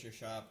at the butcher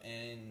shop,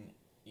 and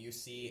you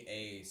see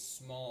a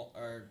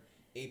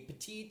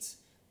petite,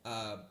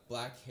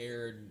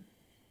 black-haired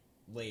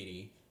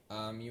lady.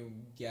 You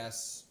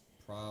guess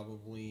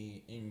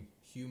probably in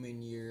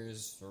human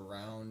years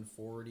around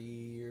 40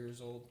 years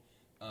old.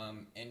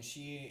 And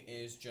she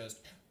is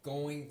just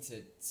going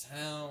to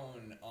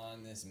town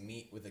on this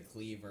meat with a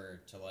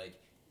cleaver to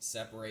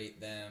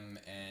separate them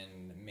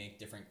and make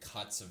different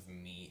cuts of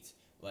meat.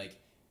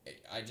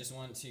 I just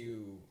want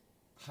to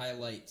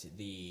highlight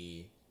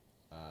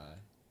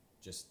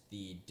just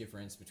the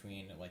difference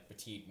between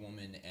petite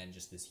woman and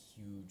just this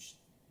huge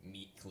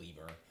meat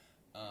cleaver.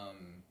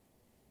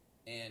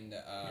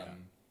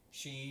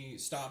 She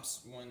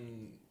stops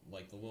when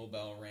the little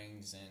bell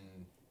rings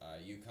and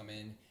you come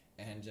in,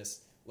 and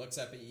just looks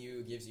up at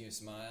you, gives you a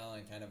smile,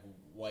 and kind of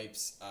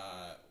wipes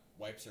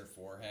her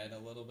forehead a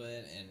little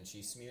bit, and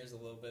she smears a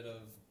little bit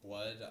of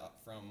blood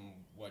from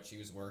what she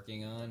was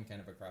working on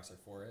kind of across her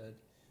forehead,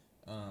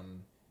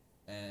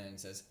 and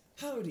says,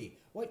 "Howdy,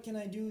 what can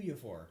I do you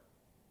for?"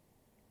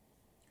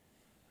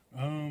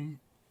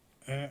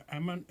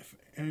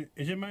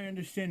 Is it my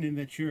understanding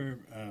that your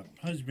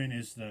husband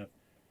is the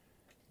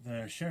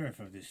sheriff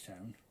of this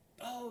town?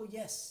 Oh,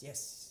 yes.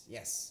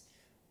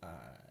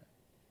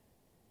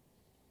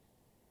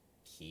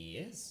 He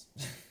is.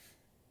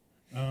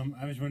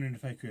 I was wondering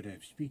if I could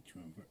speak to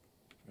him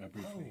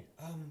briefly.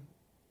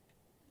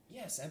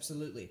 Yes,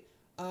 absolutely.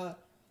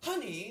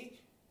 Honey,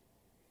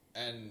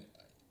 and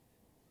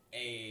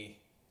a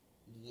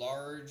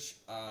large,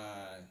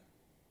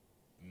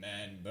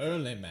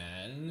 burly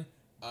man,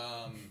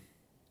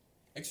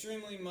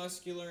 extremely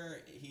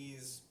muscular.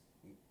 He's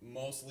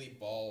mostly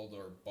bald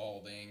or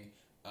balding,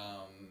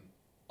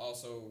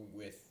 also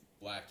with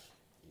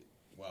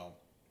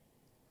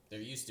there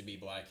used to be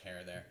black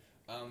hair there,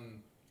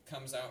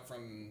 comes out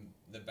from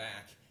the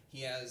back.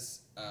 He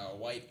has a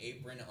white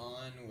apron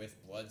on with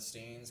blood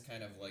stains,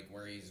 kind of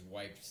where he's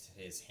wiped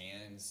his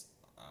hands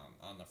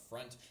on the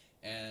front,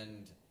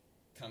 and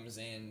comes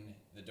in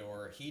the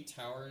door. He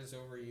towers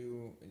over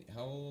you.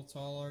 How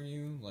tall are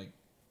you?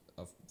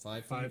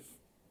 5 feet?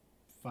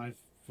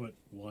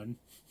 5'1".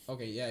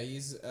 Okay, yeah,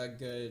 he's a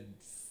good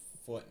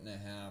 1.5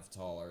 feet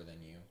taller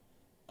than you.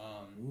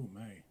 Ooh,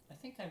 my. I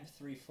think I'm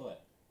 3 foot.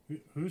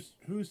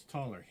 Who's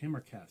taller, him or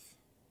Keth?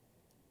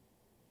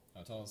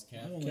 How tall is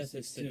Kath? I'm only Kath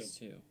is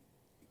 6'2". 6'2".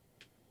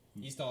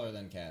 He's taller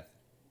than Kath.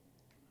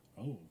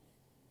 Oh.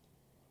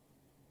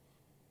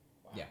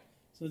 Wow. Yeah.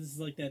 So this is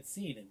like that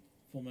scene in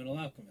Full Metal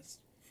Alchemist.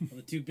 Well,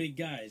 the two big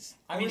guys.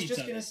 I meet was each just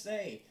other. gonna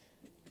say.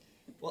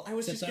 Well, I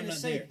was Except just I'm gonna not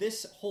say there.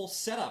 this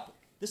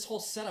whole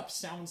setup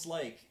sounds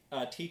like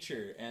a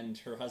teacher and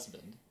her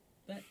husband.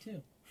 That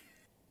too.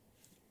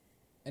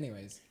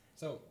 Anyways,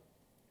 so,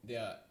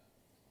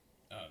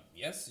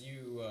 yes,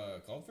 you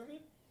called for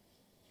me?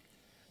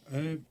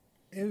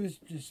 It was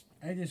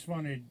I just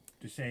wanted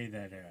to say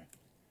that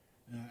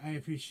I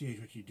appreciate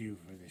what you do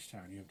for this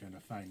town. You've done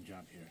a fine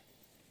job here.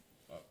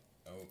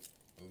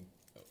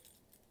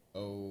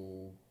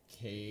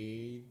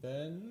 Okay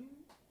then.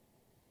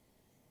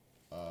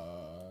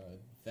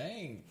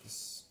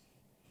 Thanks.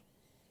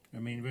 I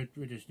mean,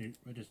 we're just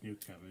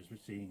newcomers. We're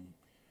seeing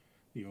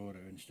the order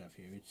and stuff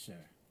here. It's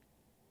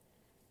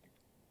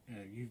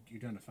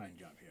you've done a fine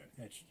job here.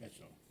 That's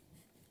all.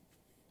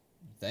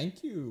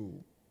 thank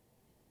you.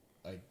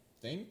 I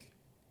think.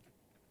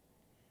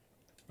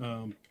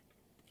 I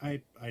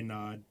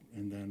nod,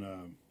 and then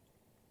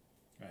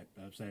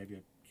I'll say,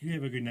 you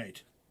have a good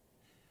night.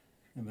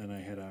 And then I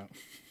head out.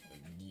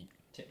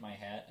 Tip my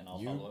hat and I'll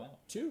You follow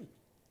out. too.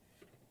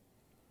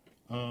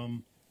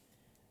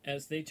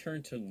 As they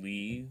turn to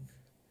leave,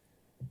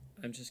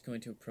 I'm just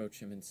going to approach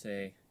him and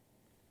say,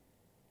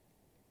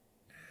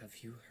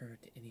 have you heard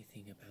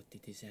anything about the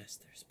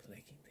disasters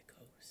plaguing the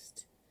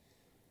coast?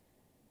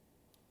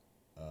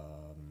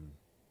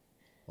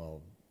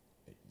 Well,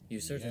 You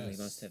certainly yes.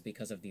 must have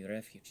because of the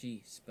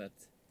refugees, but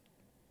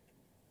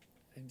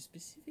I'm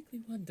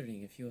specifically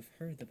wondering if you have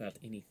heard about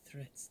any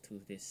threats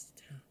to this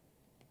town.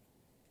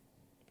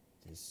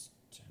 This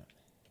town.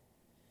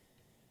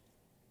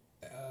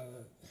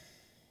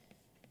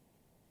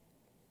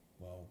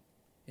 Well,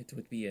 It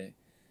would be a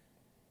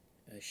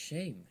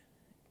shame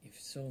if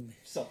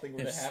Something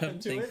would if have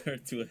happened to something it. were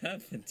to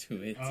happen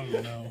to it. Oh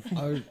no.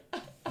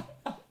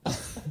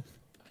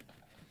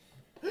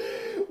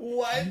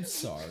 What? I'm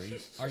sorry.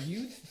 Are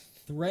you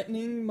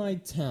threatening my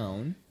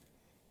town?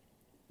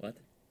 What?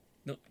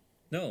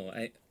 No,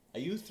 Are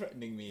you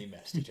threatening me,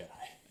 Master Jedi?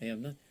 I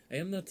am not. I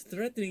am not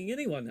threatening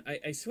anyone.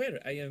 I swear.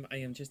 I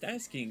am just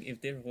asking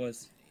if there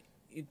was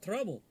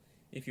trouble.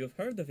 If you have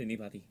heard of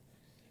anybody.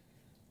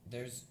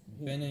 There's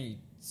been a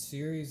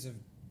series of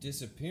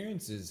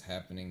disappearances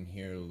happening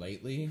here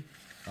lately.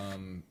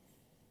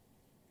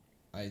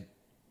 I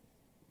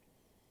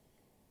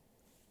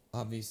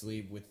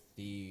obviously with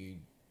the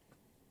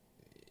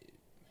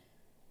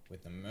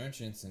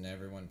merchants and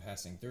everyone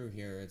passing through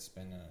here, it's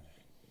been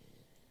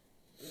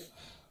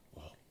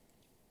well,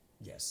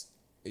 yes,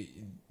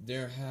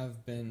 there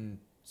have been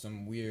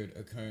some weird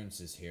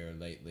occurrences here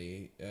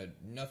lately.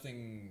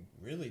 Nothing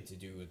really to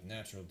do with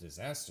natural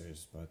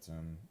disasters, but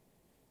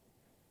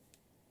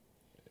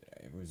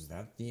was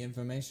that the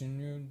information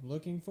you're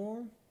looking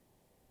for?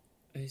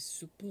 I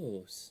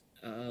suppose.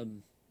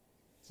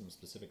 Some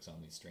specifics on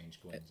these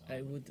strange goings on.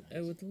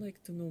 I would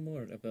like to know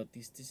more about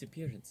these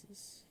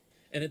disappearances.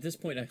 And at this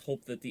point, I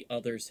hope that the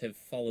others have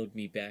followed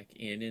me back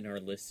in and are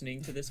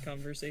listening to this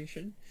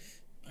conversation.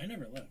 I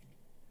never left.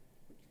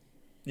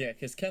 Yeah,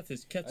 because Keth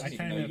is I didn't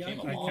kinda- know you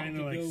came I along.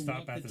 kinda like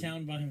stop at the the-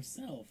 town by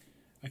himself.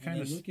 I And kind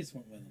then of. Lucas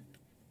went with him.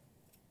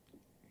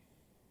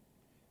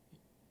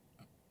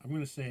 I'm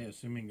gonna say,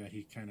 assuming that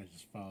he kind of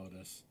just followed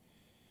us.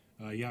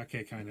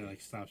 Yake kind of like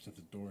stops at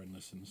the door and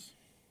listens.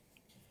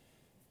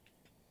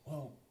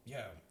 Well,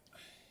 yeah.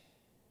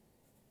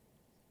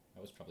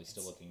 I was probably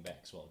still looking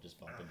back, so I'll just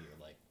bump into your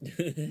leg.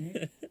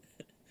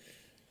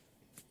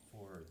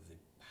 For the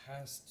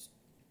past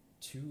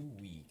 2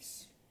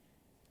 weeks,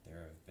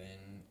 there have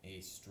been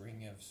a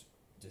string of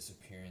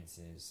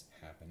disappearances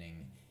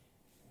happening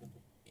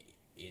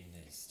in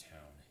this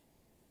town.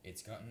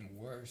 It's gotten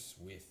worse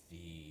with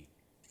the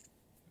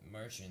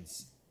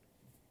merchants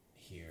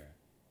here.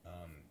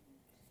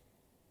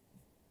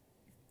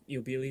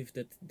 You believe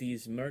that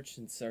these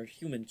merchants are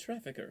human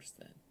traffickers,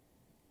 then?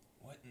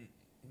 What?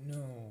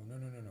 No.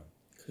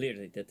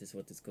 Clearly, that is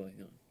what is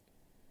going on.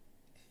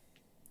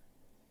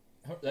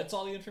 That's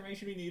all the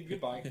information we need.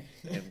 Goodbye.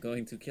 I am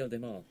going to kill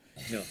them all.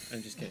 No,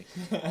 I'm just kidding.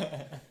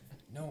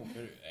 No,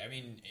 but I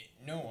mean,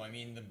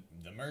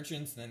 the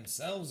merchants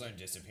themselves are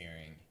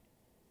disappearing.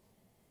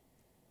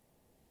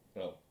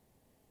 Oh.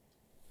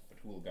 But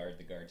who will guard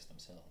the guards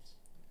themselves?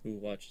 Who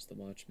watches the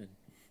watchmen?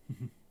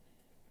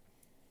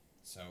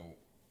 So,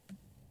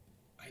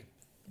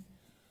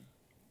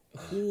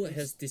 Who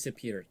has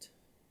disappeared?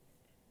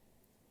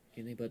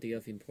 Anybody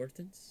of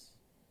importance?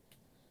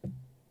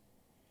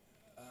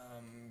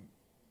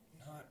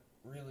 not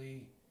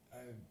really.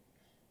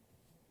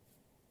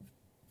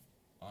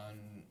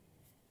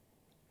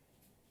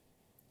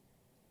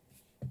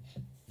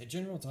 The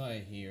general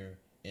tie here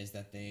is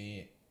that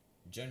they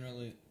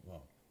generally,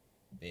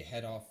 they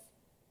head off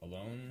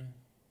alone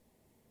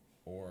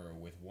or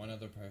with one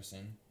other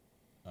person,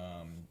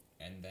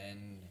 and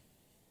then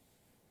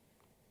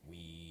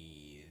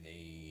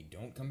they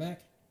don't come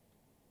back.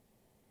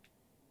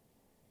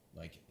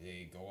 Like,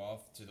 they go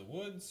off to the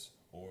woods,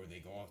 or they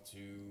go off to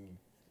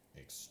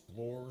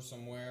explore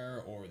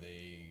somewhere, or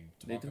they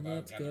They talk do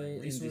about not go gathering in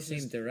the resources.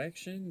 same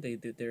direction.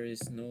 There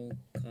is no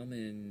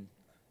common.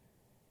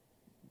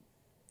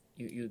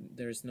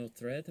 There is no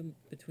thread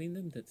between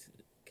them that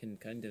can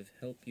kind of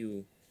help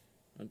you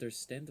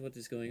understand what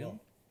is going on.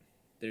 Well,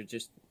 They're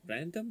just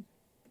random.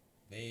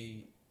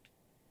 They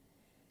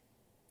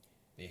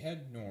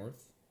head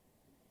north,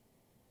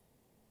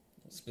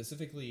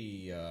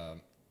 specifically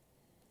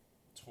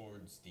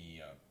towards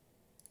the.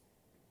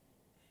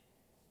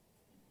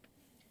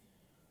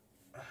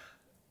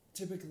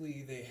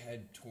 Typically, they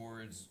head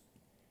towards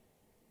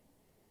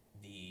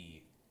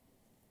the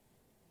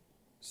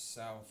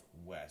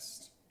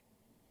southwest,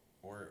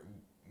 or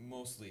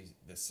mostly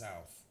the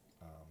south.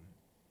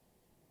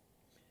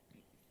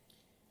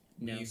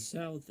 Now, We've-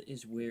 south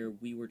is where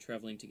we were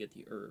traveling to get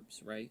the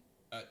herbs, right?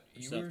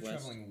 You were Southwest?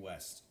 traveling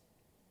west.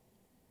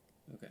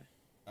 Okay.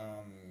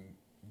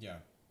 Yeah.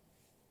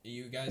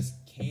 you guys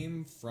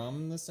came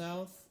from the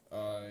south.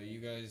 You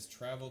guys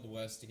traveled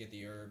west to get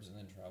the herbs and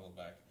then traveled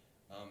back.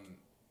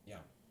 Yeah.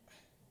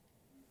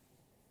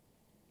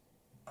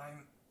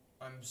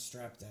 I'm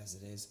strapped as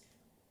it is.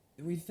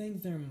 We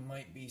think there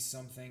might be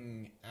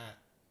something at.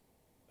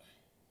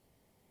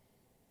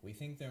 We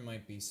think there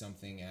might be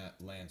something at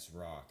Lance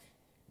Rock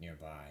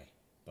nearby,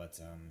 but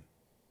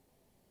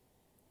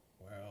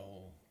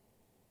well,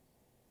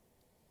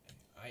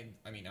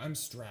 I mean, I'm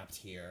strapped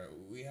here.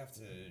 We have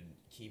to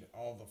keep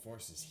all the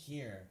forces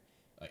here.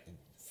 Like,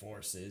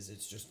 forces,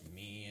 it's just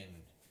me and,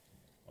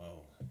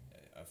 well,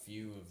 a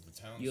few of the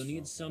townsfolk. You'll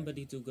need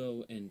somebody to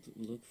go and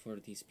look for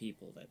these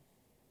people then.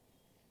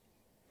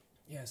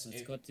 Yes,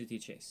 Let's go to the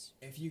chase.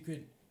 if you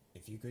could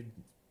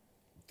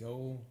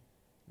go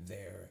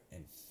there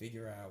and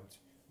figure out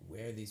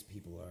where these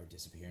people are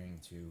disappearing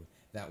to,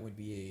 that would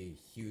be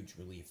a huge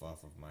relief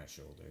off of my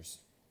shoulders.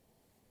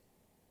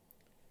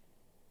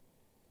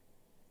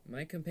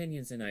 My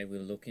companions and I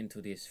will look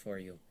into this for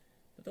you,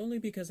 but only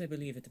because I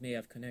believe it may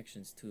have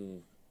connections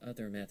to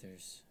other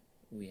matters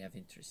we have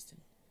interest in.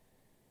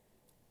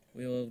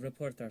 We will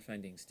report our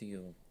findings to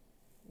you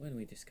when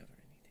we discover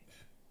anything.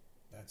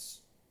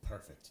 That's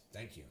perfect.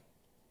 Thank you.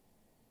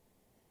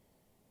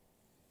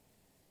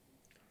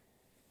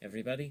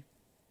 Everybody,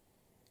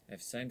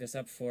 I've signed us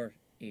up for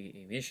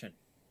a mission.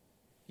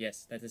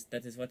 Yes, that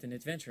is what an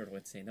adventurer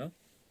would say, no?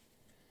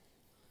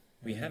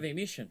 We have a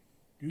mission,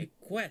 a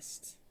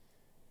quest.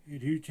 You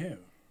do too.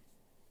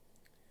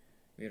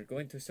 We are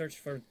going to search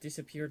for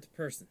disappeared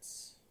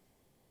persons.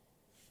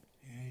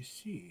 I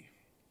see.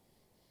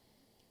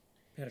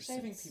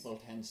 Saving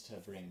people tends to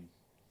bring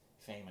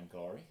fame and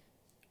glory.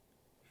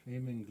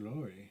 Fame and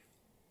glory.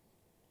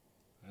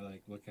 I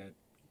look at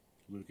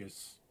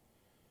Lucas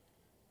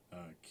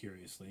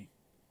curiously.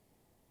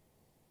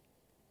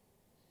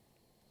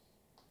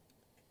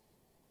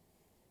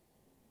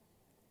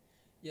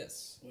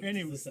 Yes. What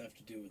Anyway- does this have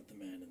to do with the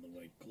man in the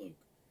white cloak?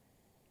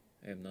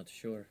 I am not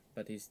sure,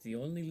 but it's the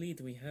only lead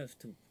we have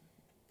to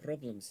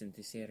problems in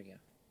this area.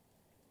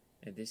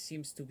 And this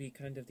seems to be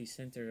kind of the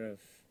center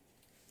of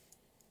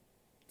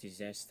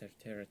disaster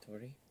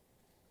territory.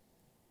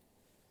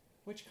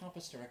 Which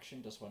compass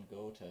direction does one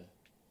go to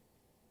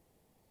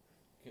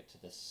get to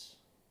this?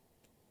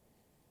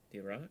 The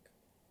rock?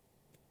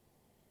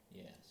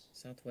 Yes.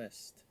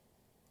 Southwest.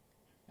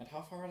 And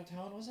how far out of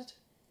town was it?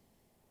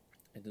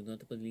 I do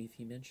not believe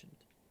he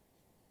mentioned.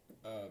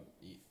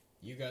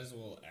 You guys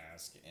will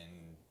ask,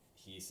 and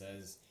he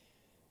says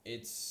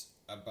it's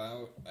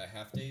about a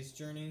half day's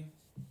journey.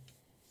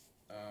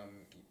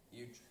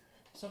 You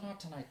So not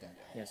tonight then.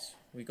 Yes,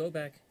 we go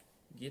back,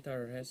 get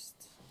our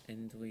rest,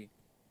 and we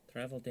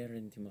travel there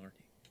in the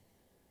morning.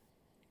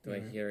 Do I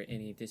Mhm. hear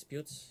any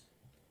disputes?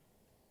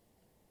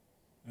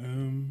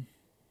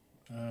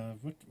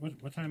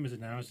 What time is it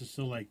now? Is it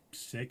still like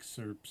 6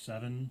 or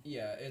 7?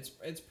 Yeah,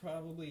 it's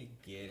probably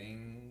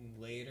getting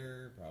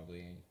later,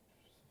 probably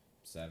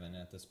 7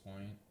 at this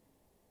point.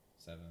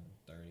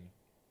 7:30.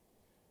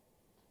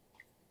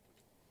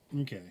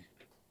 Okay.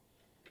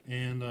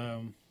 And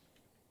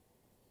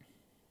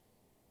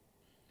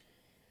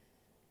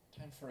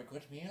Time for a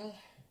good meal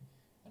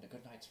and a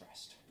good night's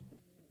rest.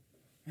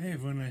 I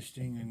have one last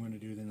thing I'm going to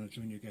do, then I'll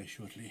join you guys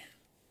shortly.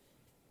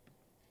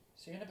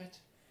 See you in a bit.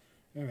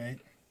 All right.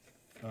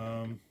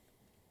 I'm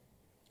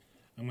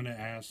going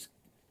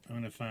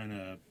to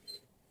find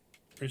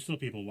there's still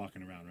people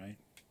walking around, right?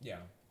 Yeah,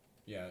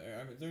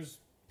 I mean, there's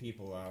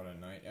people out at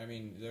night. I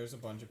mean, there's a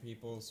bunch of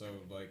people, so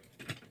like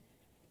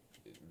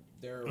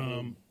there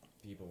are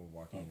people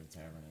walking in the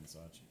tavern and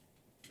such.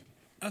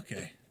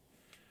 Okay.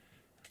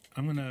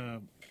 I'm going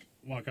to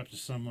walk up to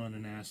someone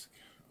and ask,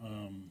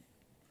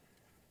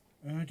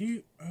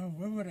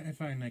 where would I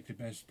find like the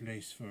best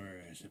place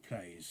for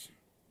supplies?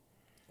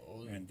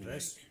 Oh, And the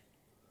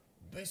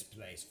best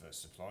place for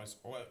supplies.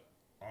 Well,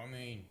 I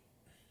mean,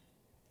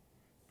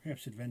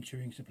 Perhaps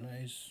adventuring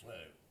supplies? well,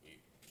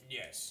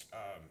 yes.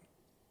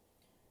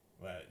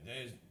 Well,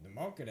 the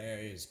market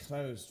area is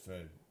closed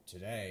for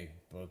today,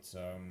 but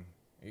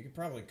you could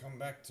probably come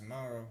back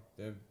tomorrow.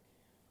 They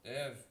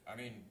have, I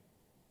mean,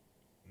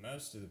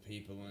 most of the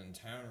people in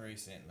town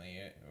recently,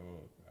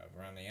 or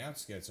around the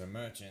outskirts, are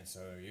merchants,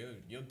 so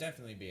you'll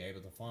definitely be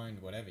able to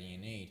find whatever you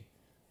need.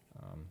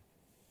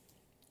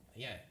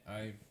 Yeah,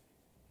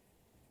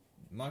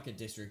 Market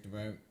district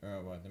won't.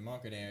 The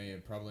market area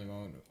probably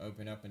won't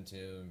open up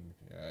until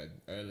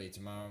early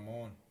tomorrow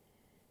morning.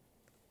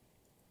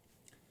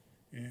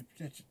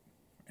 That's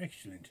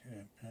excellent.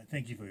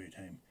 Thank you for your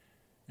time.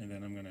 And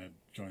then I'm going to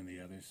join the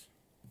others.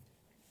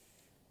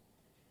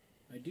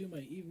 I do my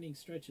evening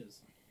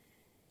stretches.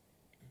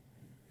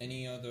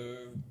 Any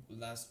other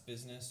last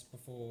business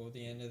before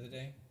the end of the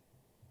day?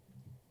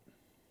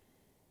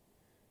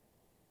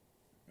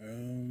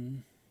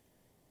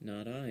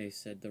 Not I,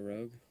 said the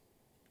rogue.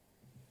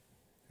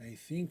 I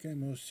think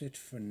I'm all set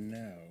for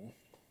now.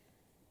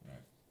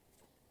 Right.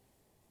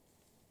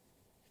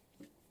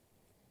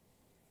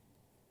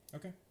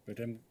 Okay. But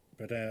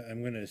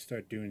I'm going to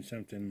start doing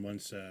something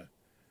once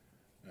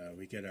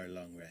we get our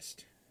long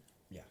rest.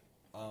 Yeah.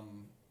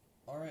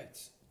 Alright.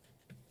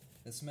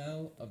 The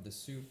smell of the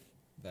soup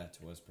that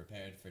was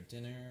prepared for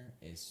dinner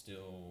is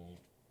still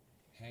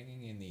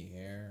hanging in the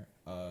air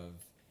of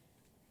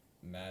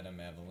Madame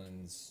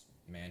Evelyn's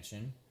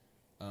mansion.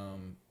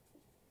 The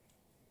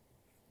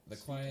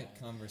quiet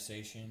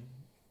conversation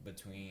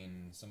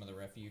between some of the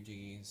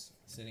refugees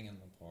sitting on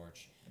the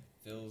porch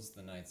fills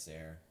the night's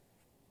air.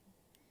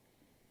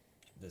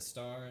 The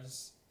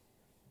stars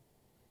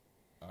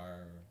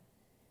are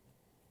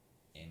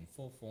in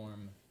full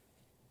form,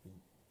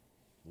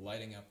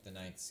 lighting up the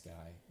night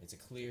sky. It's a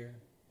clear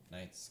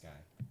night sky.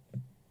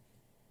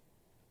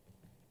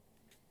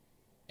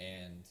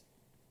 And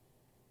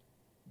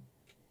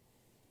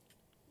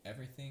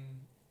everything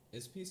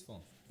is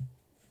peaceful.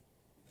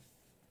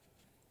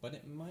 But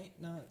it might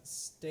not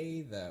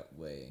stay that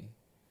way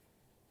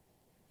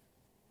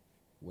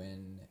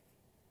when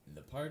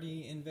the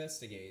party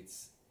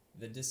investigates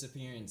the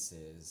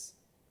disappearances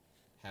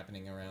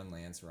happening around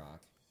Lance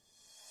Rock.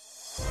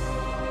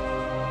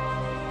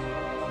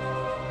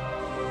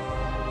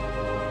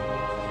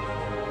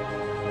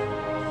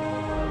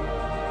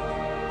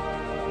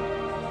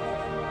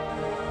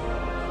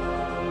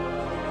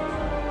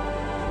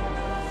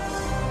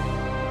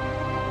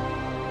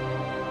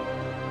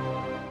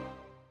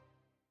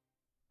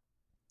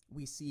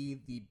 We see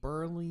the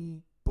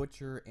burly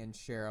butcher and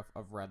sheriff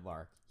of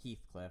Redlark,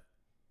 Heathcliff,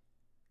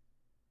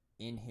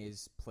 in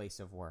his place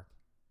of work.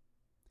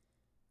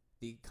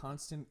 The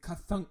constant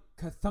ka-thunk,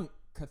 ka-thunk,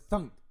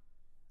 ka-thunk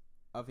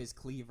of his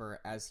cleaver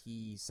as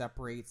he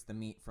separates the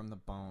meat from the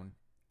bone,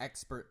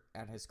 expert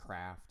at his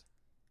craft,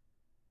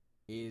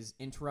 is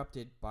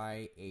interrupted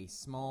by a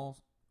small,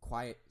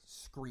 quiet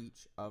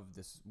screech of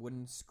this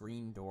wooden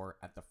screen door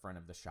at the front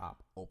of the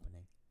shop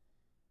opening.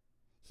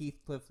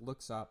 Heathcliff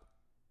looks up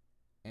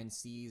and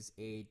sees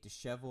a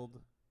disheveled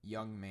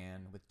young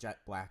man with jet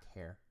black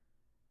hair.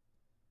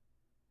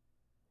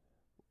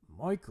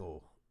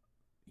 Michael,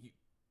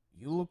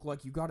 you look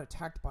like you got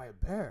attacked by a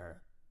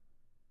bear.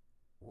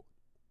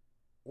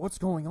 What's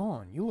going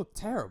on? You look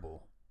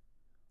terrible.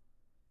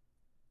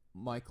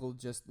 Michael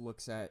just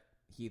looks at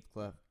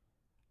Heathcliff.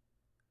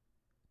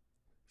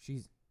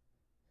 She's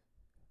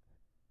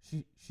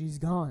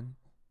gone.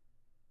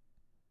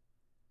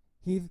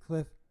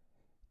 Heathcliff,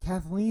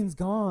 Kathleen's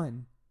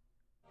gone.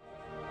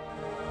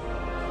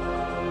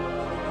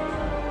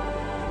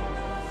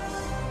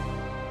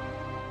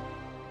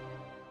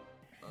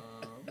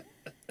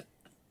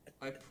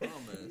 I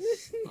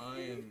promise I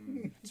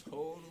am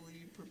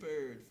totally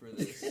prepared for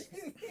this.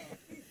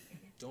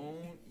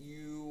 Don't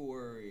you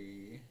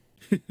worry.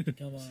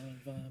 Come on,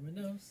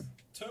 Vominos.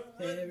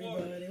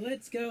 Everybody,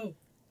 let's go.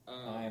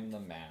 I'm the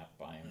map.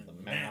 I'm the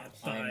map.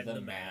 I'm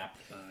the map.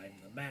 I'm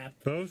the map.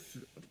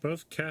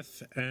 Both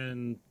Keth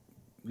and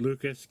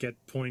Lucas get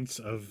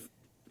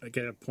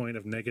a point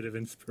of negative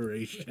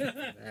inspiration.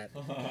 That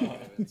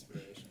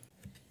Inspiration.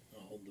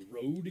 on the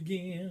road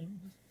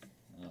again.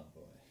 Oh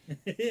boy.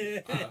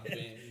 I've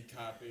been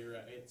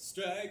copyright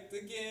striked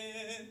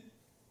again.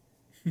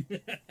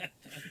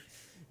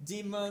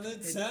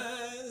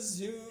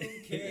 Demonetized, who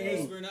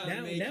cares? We're not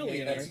now making we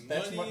any are.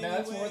 That's more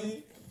than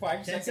money.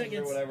 5 10 seconds or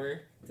seconds.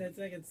 whatever. 10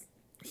 seconds.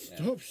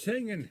 Stop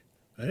singing.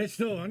 It's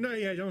no wonder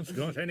you don't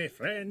got any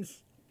friends.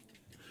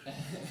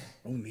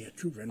 Only a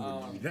true friend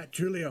would be that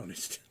truly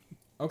honest.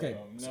 Okay.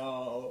 Oh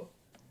no.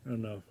 Oh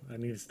no, I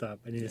need to stop.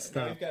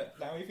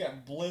 Now we've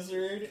got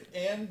Blizzard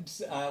and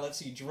let's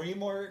see,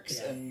 DreamWorks,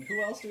 Yeah. and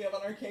who else do we have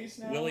on our case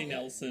now? Willie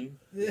Nelson.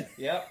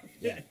 Yep.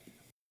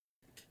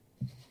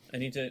 I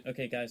need to.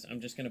 Okay, guys, I'm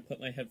just gonna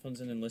put my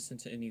headphones in and listen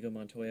to Inigo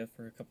Montoya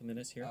for a couple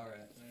minutes here. Alright.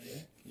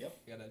 Yep.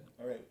 Got it.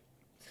 All right.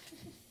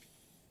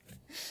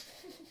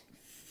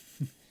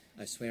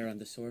 I swear on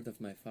the sword of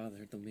my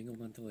father, Domingo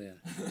Montoya,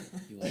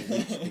 you will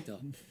reach the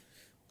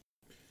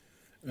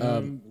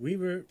top.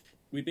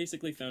 We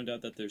basically found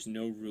out that there's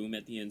no room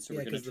at the inn, so Yeah,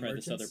 we're gonna 'cause the try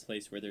this other merchants-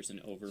 place where there's an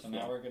So now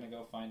overflow. we're gonna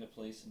go find a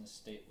place in the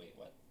state. Wait,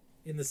 what?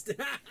 In the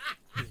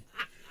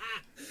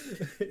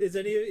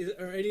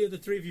are any of the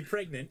three of you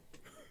pregnant?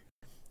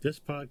 This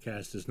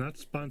podcast is not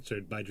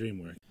sponsored by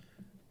DreamWorks.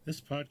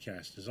 This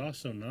podcast is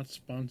also not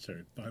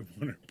sponsored by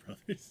Warner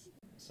Brothers.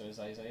 So is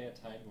Isaiah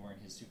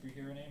Tideborn his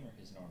superhero name or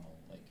his normal,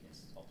 like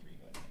his alter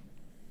ego name?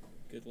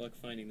 Good luck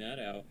finding that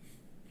out.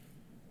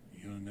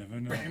 You'll never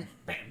know.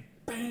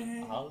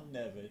 I'll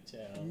never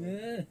tell.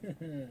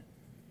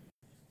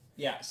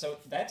 Yeah, so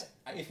that's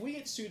if we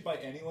get sued by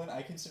anyone,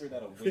 I consider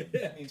that a win.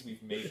 That means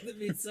we've made it. That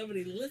means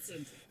somebody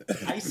listened.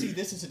 I see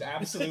this as an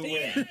absolute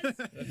win.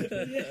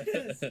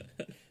 Yes.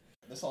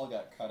 This all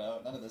got cut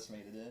out. None of this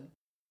made it in.